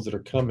articles that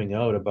are coming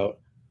out about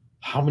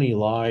how many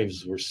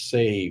lives were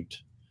saved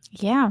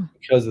Yeah.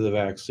 because of the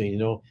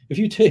vaccine. If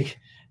you take,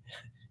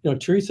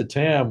 Teresa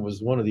Tam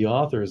was one of the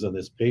authors on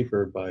this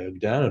paper by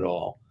Ogden et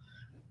al.,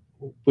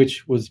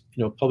 which was,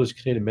 published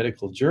in Canadian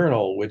Medical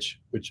Journal, which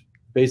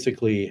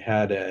basically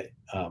had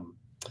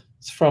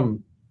it's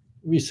from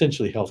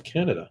essentially Health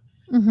Canada.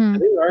 And Hmm.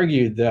 they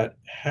argued that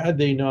had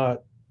they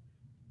not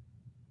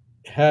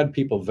had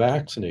people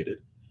vaccinated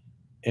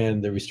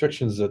and the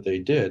restrictions that they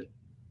did,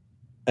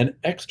 an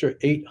extra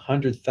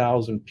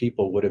 800,000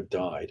 people would have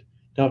died.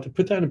 Now, to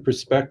put that in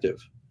perspective,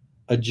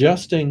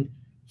 adjusting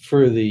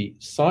for the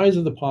size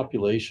of the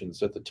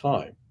populations at the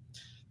time,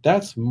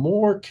 that's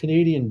more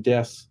Canadian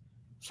deaths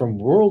from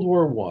World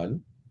War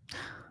One,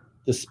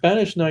 the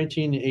Spanish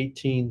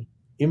 1918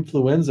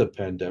 influenza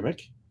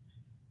pandemic,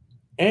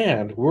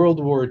 and World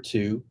War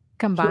II put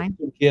Combine.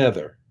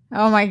 together.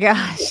 Oh my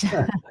gosh.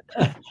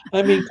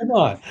 I mean, come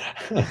on.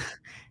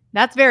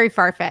 That's very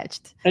far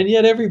fetched. And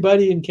yet,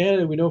 everybody in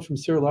Canada, we know from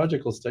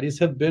serological studies,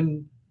 have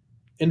been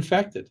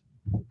infected.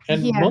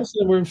 And Yeah. most of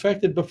them were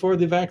infected before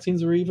the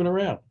vaccines were even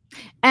around.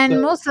 And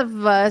So, most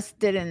of us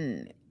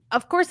didn't.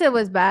 Of course, it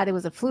was bad. It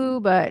was a flu,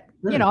 but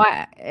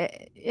right.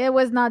 it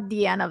was not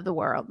the end of the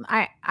world.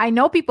 I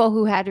know people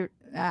who had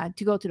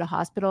to go to the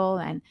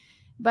hospital,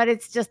 but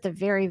it's just a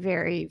very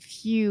very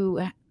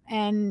few,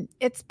 and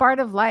it's part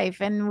of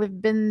life. And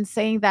we've been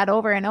saying that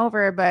over and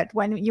over. But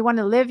when you want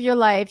to live your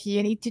life,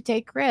 you need to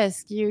take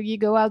risk. You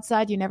go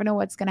outside. You never know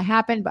what's going to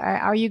happen. But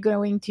are you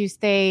going to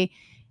stay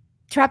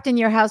trapped in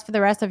your house for the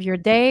rest of your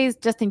days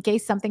just in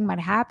case something might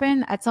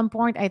happen? At some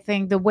point, I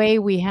think the way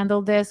we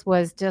handled this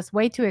was just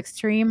way too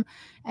extreme,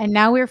 and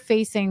now we're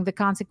facing the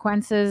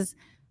consequences,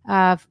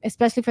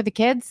 especially for the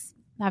kids,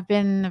 have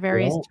been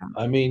very Well, strong.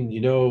 I mean,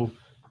 you,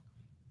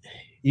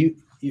 you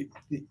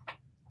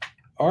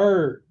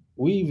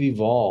we've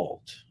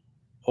evolved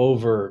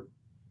over,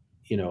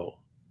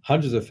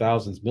 hundreds of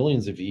thousands,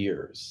 millions of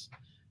years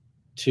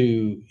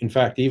to, in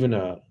fact, even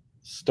a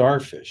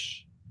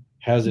starfish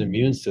has an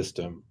immune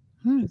system,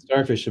 Hmm. and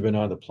starfish have been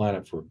on the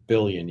planet for a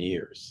billion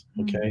years.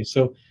 Hmm. Okay.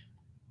 So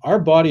our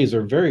bodies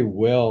are very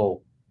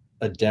well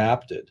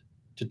adapted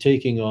to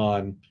taking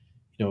on,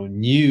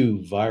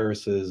 new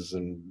viruses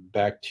and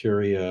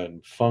bacteria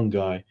and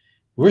fungi.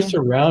 We're Yeah.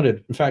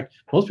 surrounded. In fact,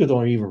 most people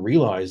don't even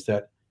realize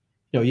that,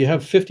 you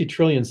have 50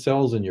 trillion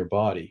cells in your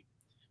body,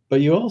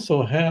 but you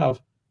also have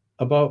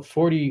about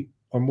 40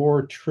 or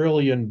more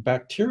trillion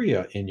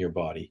bacteria in your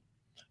body.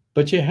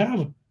 But you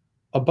have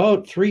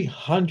about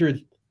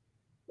 300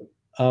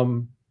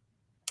 um,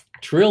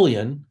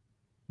 trillion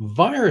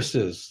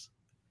viruses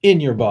in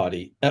your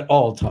body at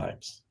all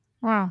times.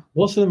 Wow.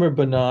 Most of them are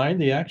benign.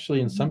 They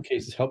actually, in Mhm. some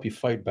cases, help you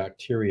fight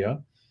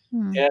bacteria.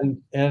 Hmm.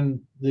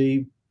 And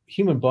the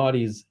human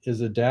body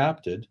is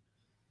adapted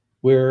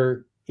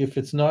where if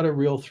it's not a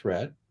real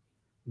threat,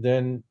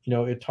 then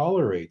it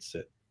tolerates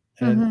it.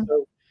 And Mhm.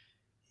 so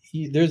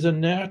there's a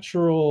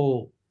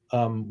natural,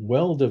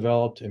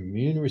 well-developed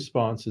immune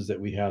responses that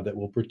we have that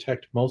will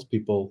protect most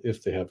people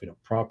if they have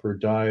proper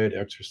diet,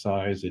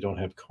 exercise, they don't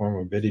have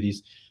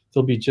comorbidities,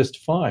 they'll be just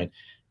fine.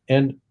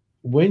 And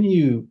when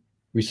you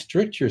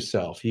restrict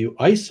yourself, you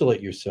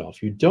isolate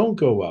yourself, you don't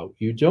go out,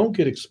 you don't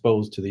get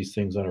exposed to these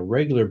things on a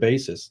regular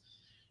basis,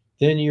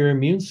 then your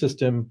immune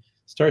system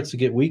starts to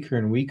get weaker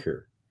and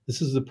weaker.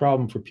 This is the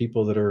problem for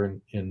people that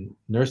are in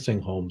nursing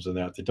homes and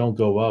that don't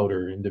go out,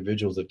 or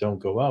individuals that don't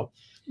go out.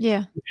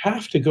 Yeah. You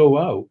have to go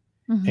out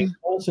and Hmm.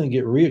 constantly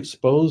get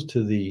re-exposed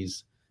to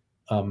these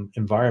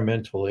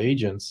environmental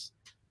agents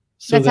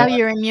so That's that how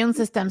your immune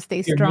system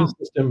stays your immune strong.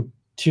 system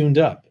tuned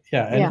up.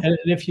 Yeah, and, Yeah. and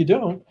if you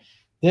don't,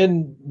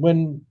 then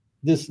when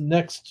this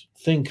next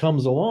thing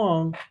comes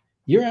along,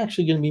 you're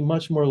actually going to be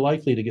much more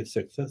likely to get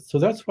sick. So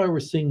that's why we're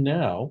seeing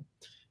now,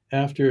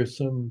 after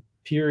some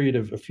period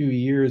of a few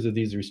years of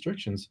these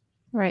restrictions,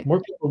 Right.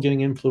 more people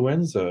getting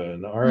influenza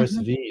and Hmm.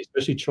 RSV,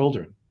 especially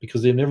children,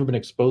 because they've never been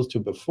exposed to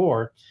it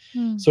before.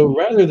 Hmm. So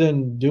rather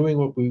than doing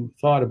what we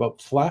thought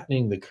about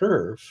flattening the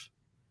curve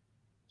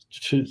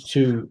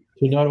to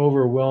to not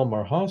overwhelm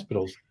our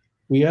hospitals,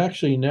 we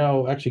actually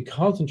now actually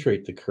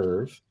concentrate the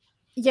curve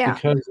Yeah.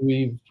 because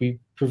we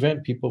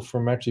prevent people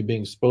from actually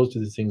being exposed to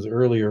these things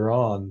earlier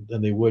on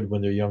than they would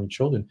when they're young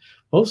children.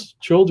 Most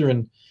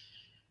children,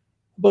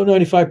 about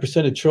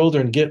 95% of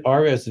children get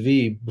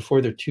RSV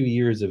before they're 2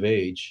 years of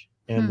age,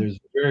 and Hmm. there's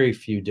very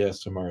few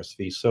deaths from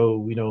RSV.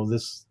 So,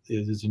 this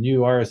is a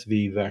new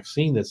RSV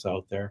vaccine that's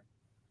out there.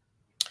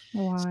 It's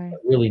Why? not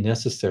really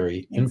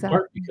necessary, in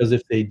part Exactly. because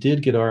if they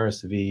did get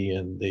RSV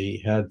and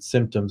they had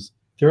symptoms,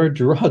 there are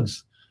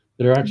drugs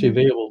that are actually Mhm.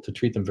 available to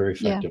treat them very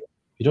Yeah. effectively.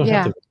 You don't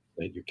have Yeah. to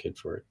vaccinate your kid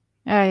for it.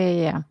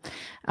 Yeah,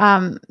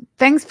 yeah.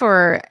 Thanks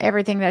for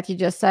everything that you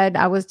just said.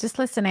 I was just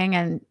listening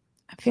and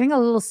I'm feeling a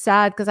little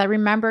sad because I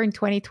remember in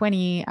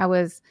 2020, I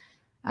was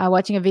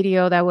watching a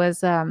video that was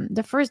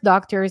the first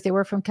doctors. They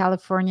were from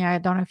California. I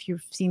don't know if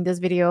you've seen this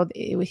video.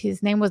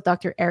 His name was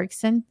Dr.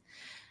 Erickson.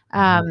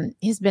 Mhm.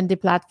 He's been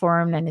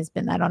deplatformed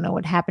and I don't know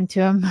what happened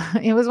to him.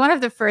 It was one of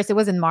the first, it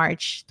was in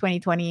March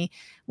 2020.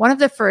 One of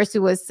the first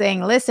who was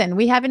saying, listen,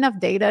 we have enough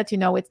data to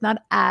know it's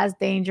not as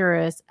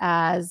dangerous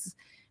as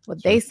what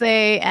That's they right.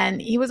 say.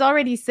 And he was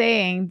already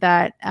saying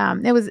that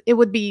it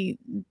would be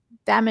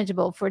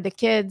damageable for the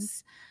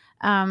kids,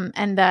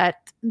 and that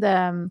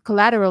the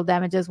collateral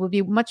damages would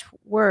be much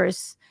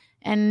worse.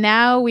 And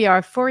now we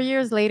are 4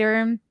 years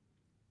later,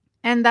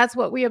 and that's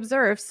what we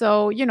observe.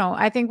 So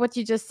I think what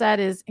you just said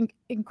is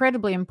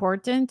incredibly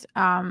important,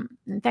 and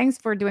thanks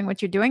for doing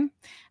what you're doing.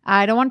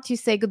 I don't want to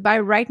say goodbye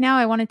right now.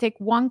 I want to take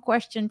one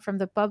question from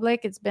the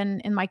public. It's been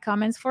in my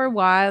comments for a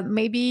while.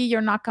 Maybe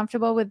you're not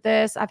comfortable with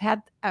this. I've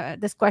had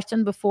this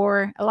question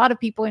before. A lot of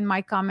people in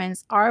my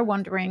comments are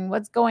wondering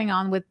what's going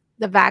on with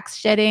the vax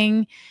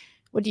shedding.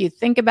 What do you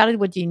think about it?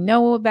 What do you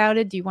know about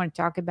it? Do you want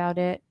to talk about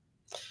it?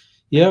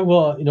 Yeah,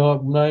 well,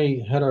 when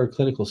I had our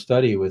clinical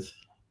study with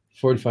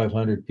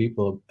 4,500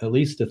 people, at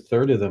least a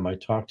third of them I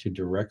talked to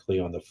directly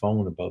on the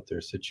phone about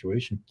their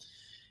situation.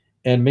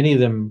 And many of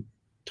them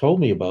told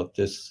me about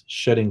this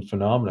shedding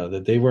phenomena,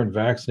 that they weren't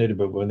vaccinated,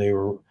 but when they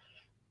were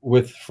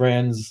with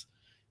friends,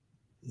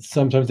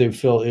 sometimes they'd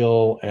feel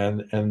ill,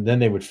 and then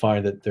they would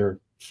find that their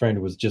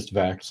friend was just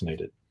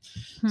vaccinated.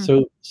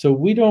 Hmm. So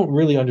we don't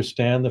really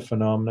understand the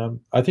phenomenon.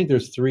 I think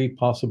there's three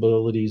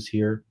possibilities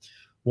here.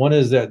 One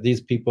is that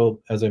these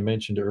people, as I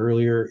mentioned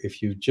earlier,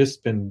 if you've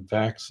just been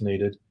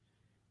vaccinated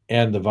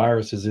and the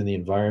virus is in the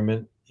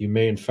environment, you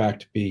may in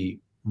fact be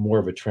more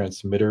of a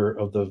transmitter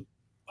of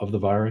the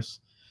virus.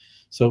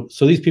 So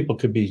these people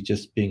could be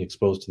just being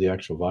exposed to the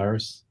actual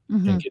virus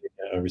and Hmm. getting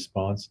a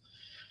response.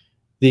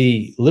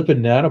 The lipid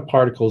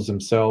nanoparticles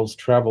themselves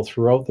travel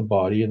throughout the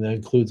body, and that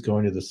includes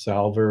going to the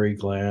salivary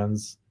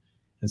glands.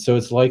 And so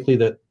it's likely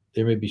that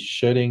there may be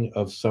shedding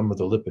of some of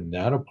the lipid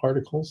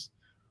nanoparticles,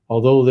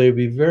 although they would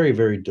be very,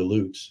 very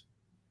dilute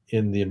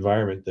in the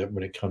environment that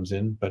when it comes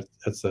in, but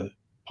that's a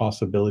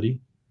possibility.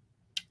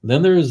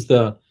 Then there's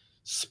the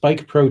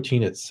spike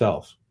protein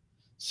itself.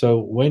 So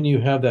when you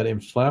have that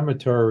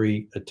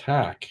inflammatory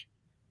attack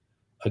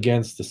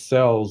against the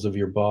cells of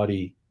your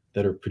body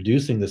that are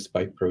producing the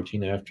spike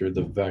protein after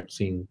the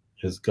vaccine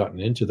has gotten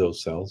into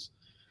those cells,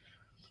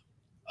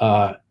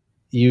 uh,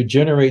 you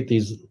generate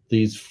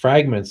these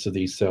fragments of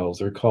these cells.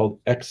 They're called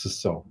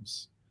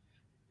exosomes,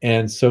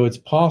 and so it's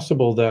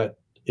possible that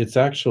it's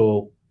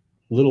actual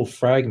little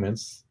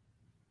fragments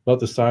about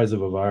the size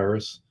of a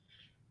virus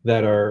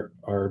that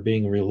are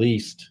being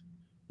released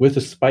with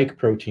a spike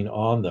protein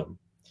on them.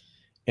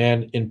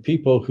 And in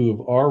people who have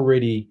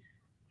already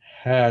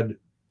had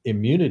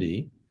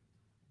immunity,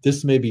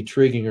 this may be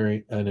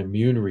triggering an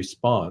immune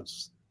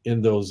response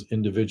in those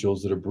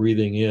individuals that are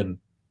breathing in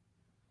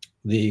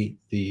the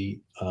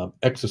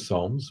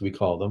exosomes, we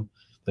call them,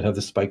 that have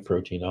the spike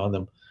protein on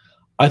them.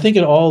 I think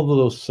in all of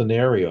those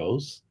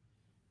scenarios,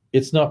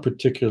 it's not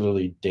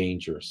particularly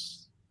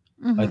dangerous.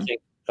 I Hmm.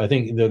 think I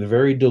think they're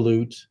very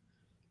dilute.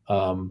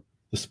 Um,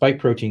 the spike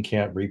protein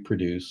can't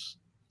reproduce.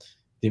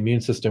 The immune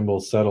system will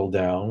settle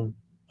down.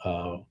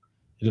 Uh,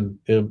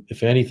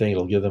 if anything,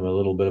 it'll give them a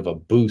little bit of a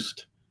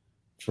boost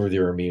for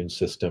their immune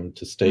system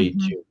to stay Hmm.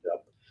 tuned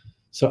up.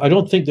 So I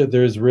don't think that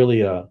there's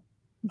really a,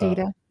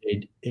 Data.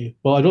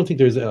 well, I don't think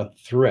there's a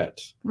threat.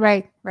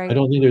 Right, I right.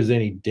 don't think there's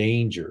any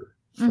danger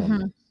from Hmm.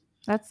 this.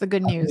 That's the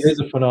good I think news. it is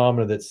a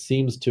phenomenon that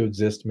seems to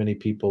exist. Many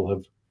people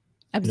have,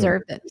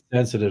 Observed been it.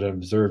 sensitive and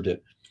observed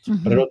it, but I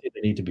Hmm. don't think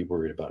they need to be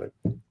worried about it.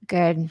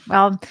 Good.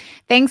 Well,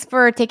 thanks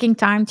for taking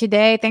time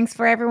today. Thanks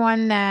for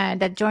everyone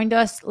that joined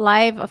us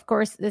live. Of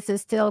course, this is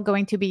still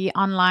going to be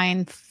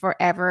online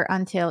forever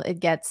until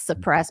it gets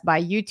suppressed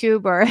by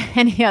YouTube or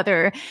any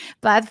other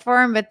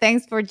platform. But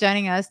thanks for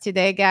joining us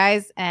today,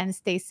 guys, and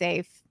stay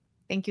safe.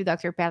 Thank you,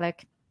 Dr.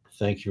 Pelech.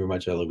 Thank you very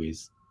much,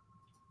 Eloise.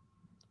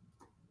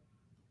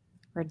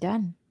 We're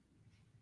done.